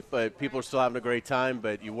dicey, but people are still having a great time.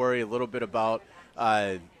 But you worry a little bit about,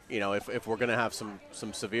 if we're going to have some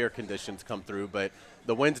severe conditions come through. But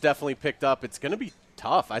the wind's definitely picked up. It's going to be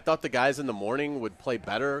tough. I thought the guys in the morning would play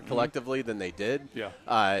better collectively than they did. Yeah.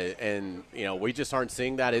 And we just aren't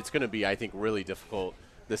seeing that. It's going to be, I think, really difficult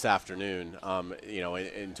this afternoon,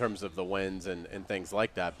 in terms of the winds and things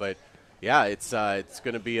like that. But, yeah, it's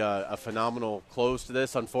going to be a phenomenal close to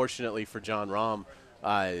this. Unfortunately for John Rahm,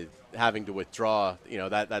 having to withdraw,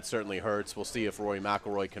 that certainly hurts. We'll see if Rory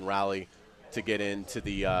McIlroy can rally to get into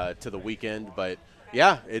the weekend. But,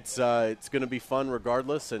 yeah, it's going to be fun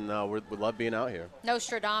regardless, and we love being out here.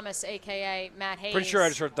 Nostradamus, a.k.a. Matt Hayes. Pretty sure I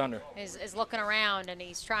just heard thunder. Is looking around, and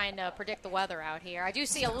he's trying to predict the weather out here. I do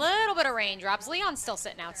see a little bit of raindrops. Leon's still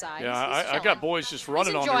sitting outside. Yeah, I got boys just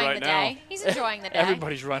running on me right now. He's enjoying the day.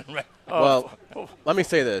 Everybody's running right now. Well, let me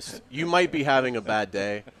say this. You might be having a bad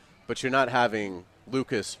day, but you're not having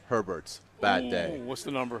Lucas Herbert's bad day. What's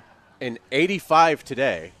the number? In 85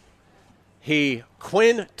 today, he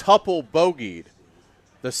quintuple bogeyed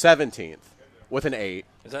the 17th with an 8.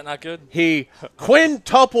 Is that not good? He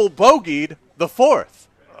quintuple bogeyed the 4th.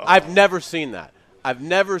 I've never seen that. I've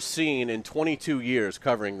never seen in 22 years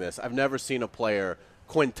covering this. I've never seen a player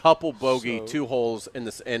quintuple bogey 2 holes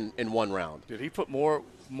in one round. Did he put more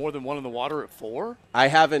than one in the water at 4? I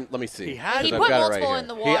haven't. Let me see. He put multiple in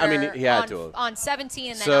the water he had to have. on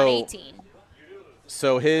 17 and then on 18.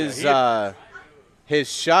 So his his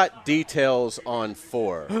shot details on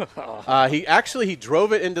 4. He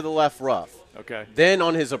drove it into the left rough. Okay. Then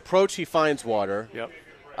on his approach, he finds water.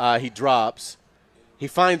 Yep. He drops. He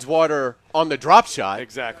finds water on the drop shot.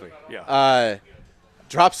 Exactly. Yeah.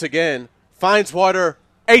 Drops again. Finds water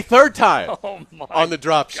a third time on the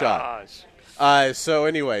drop shot. So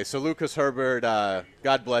Lucas Herbert,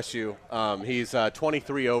 God bless you. He's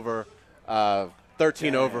 23 over,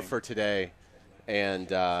 13 over for today.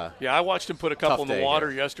 And I watched him put a couple in the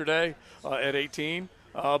water yesterday at 18.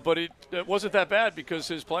 But it wasn't that bad because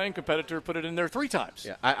his playing competitor put it in there 3 times.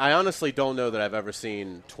 Yeah, I honestly don't know that I've ever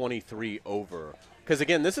seen 23 over. Because,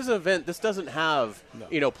 again, this is an event. This doesn't have,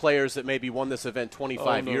 players that maybe won this event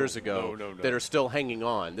 25 years ago that are still hanging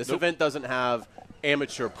on. This event doesn't have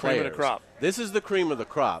amateur players. Cream of the crop. This is the cream of the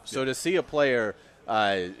crop. So to see a player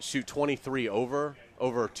shoot 23 over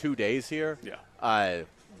 2 days here,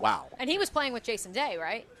 wow. And he was playing with Jason Day,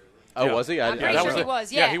 right? Oh, was he? I'm pretty sure he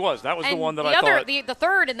was. Yeah, he was. That was the one that I thought. The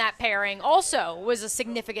third in that pairing also was a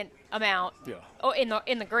significant amount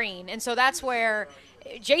in the green, and so that's where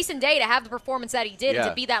Jason Day, to have the performance that he did and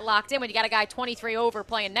to be that locked in when you got a guy 23 over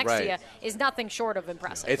playing next to you, is nothing short of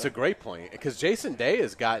impressive. It's a great point because Jason Day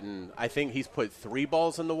has gotten, I think he's put 3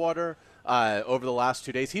 balls in the water over the last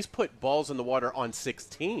 2 days. He's put balls in the water on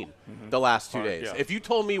 16 the last 2 days. If you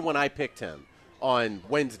told me when I picked him on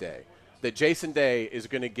Wednesday that Jason Day is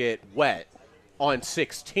going to get wet on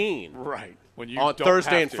 16 when you on don't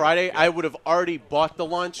Thursday have and to. Friday, I would have already bought the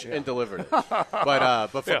lunch and delivered it.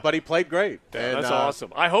 But he played great. Yeah, that's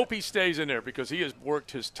awesome. I hope he stays in there because he has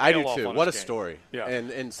worked his tail I do off too. on What a his game. story! Yeah.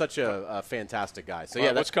 And such a fantastic guy.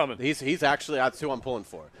 So What's coming? He's actually that's who I'm pulling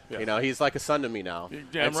for. Yeah. He's like a son to me now.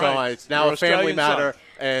 Damn and right. so it's now You're a family Australian matter, son.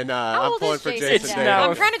 and How I'm old pulling is for Jason Jason Day? Day.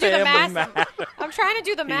 I'm trying to do the math. I'm trying to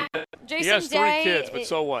do the math. Jason He has 3 Day, kids, but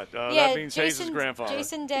so what? That means Hayes' grandfather.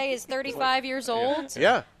 Jason Day is 35 years old.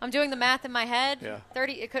 Yeah. I'm doing the math in my head. Yeah.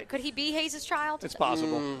 30. Could he be Hayes' child? It's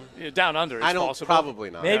possible. Down under, it's I don't possible. probably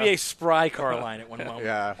not. Maybe a spry Carline at one moment.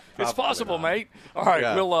 Yeah, It's probably possible, not. mate. All right,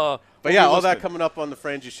 Yeah. we'll But yeah, be all that listening. coming up on the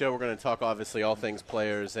Frangie Show. We're going to talk, obviously, all things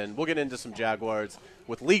players, and we'll get into some Jaguars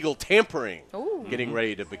with legal tampering getting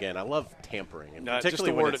ready to begin. I love tampering, and Just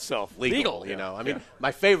particularly the when word it's itself. legal. I mean,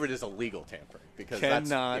 my favorite is illegal tampering because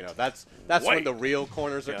that's when wait. the real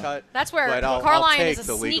corners are cut. That's where But I'll Carline take is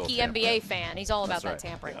a the legal sneaky tampering. NBA fan. He's all about That's that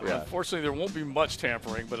right. tampering. Yeah. Unfortunately, there won't be much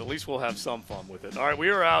tampering, but at least we'll have some fun with it. All right, we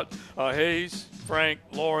are out. Hayes, Frank,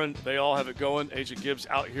 Lauren, they all have it going. Agent Gibbs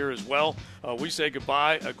out here as well. We say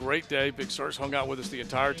goodbye. A great day. Big Sur's hung out with us the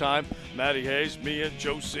entire time. Maddie Hayes, Mia,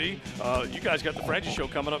 Joe C. You guys got the Frangie Show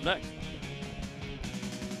coming up next.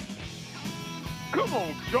 Come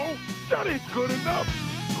on, Joe. That ain't good enough.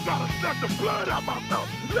 You gotta suck the blood out my mouth.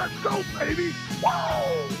 Let's go, baby.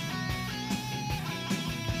 Whoa!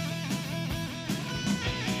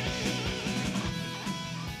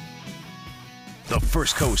 The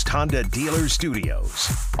First Coast Honda Dealer Studios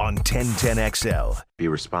on 1010XL. Be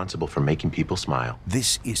responsible for making people smile.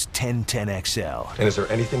 This is 1010XL. And is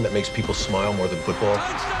there anything that makes people smile more than football?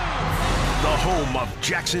 The home of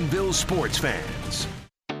Jacksonville sports fans.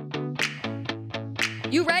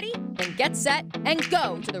 You ready? Then get set and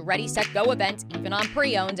go to the Ready, Set, Go event, even on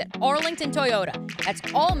pre-owned at Arlington Toyota. That's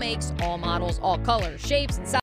all makes, all models, all colors, shapes, and sizes.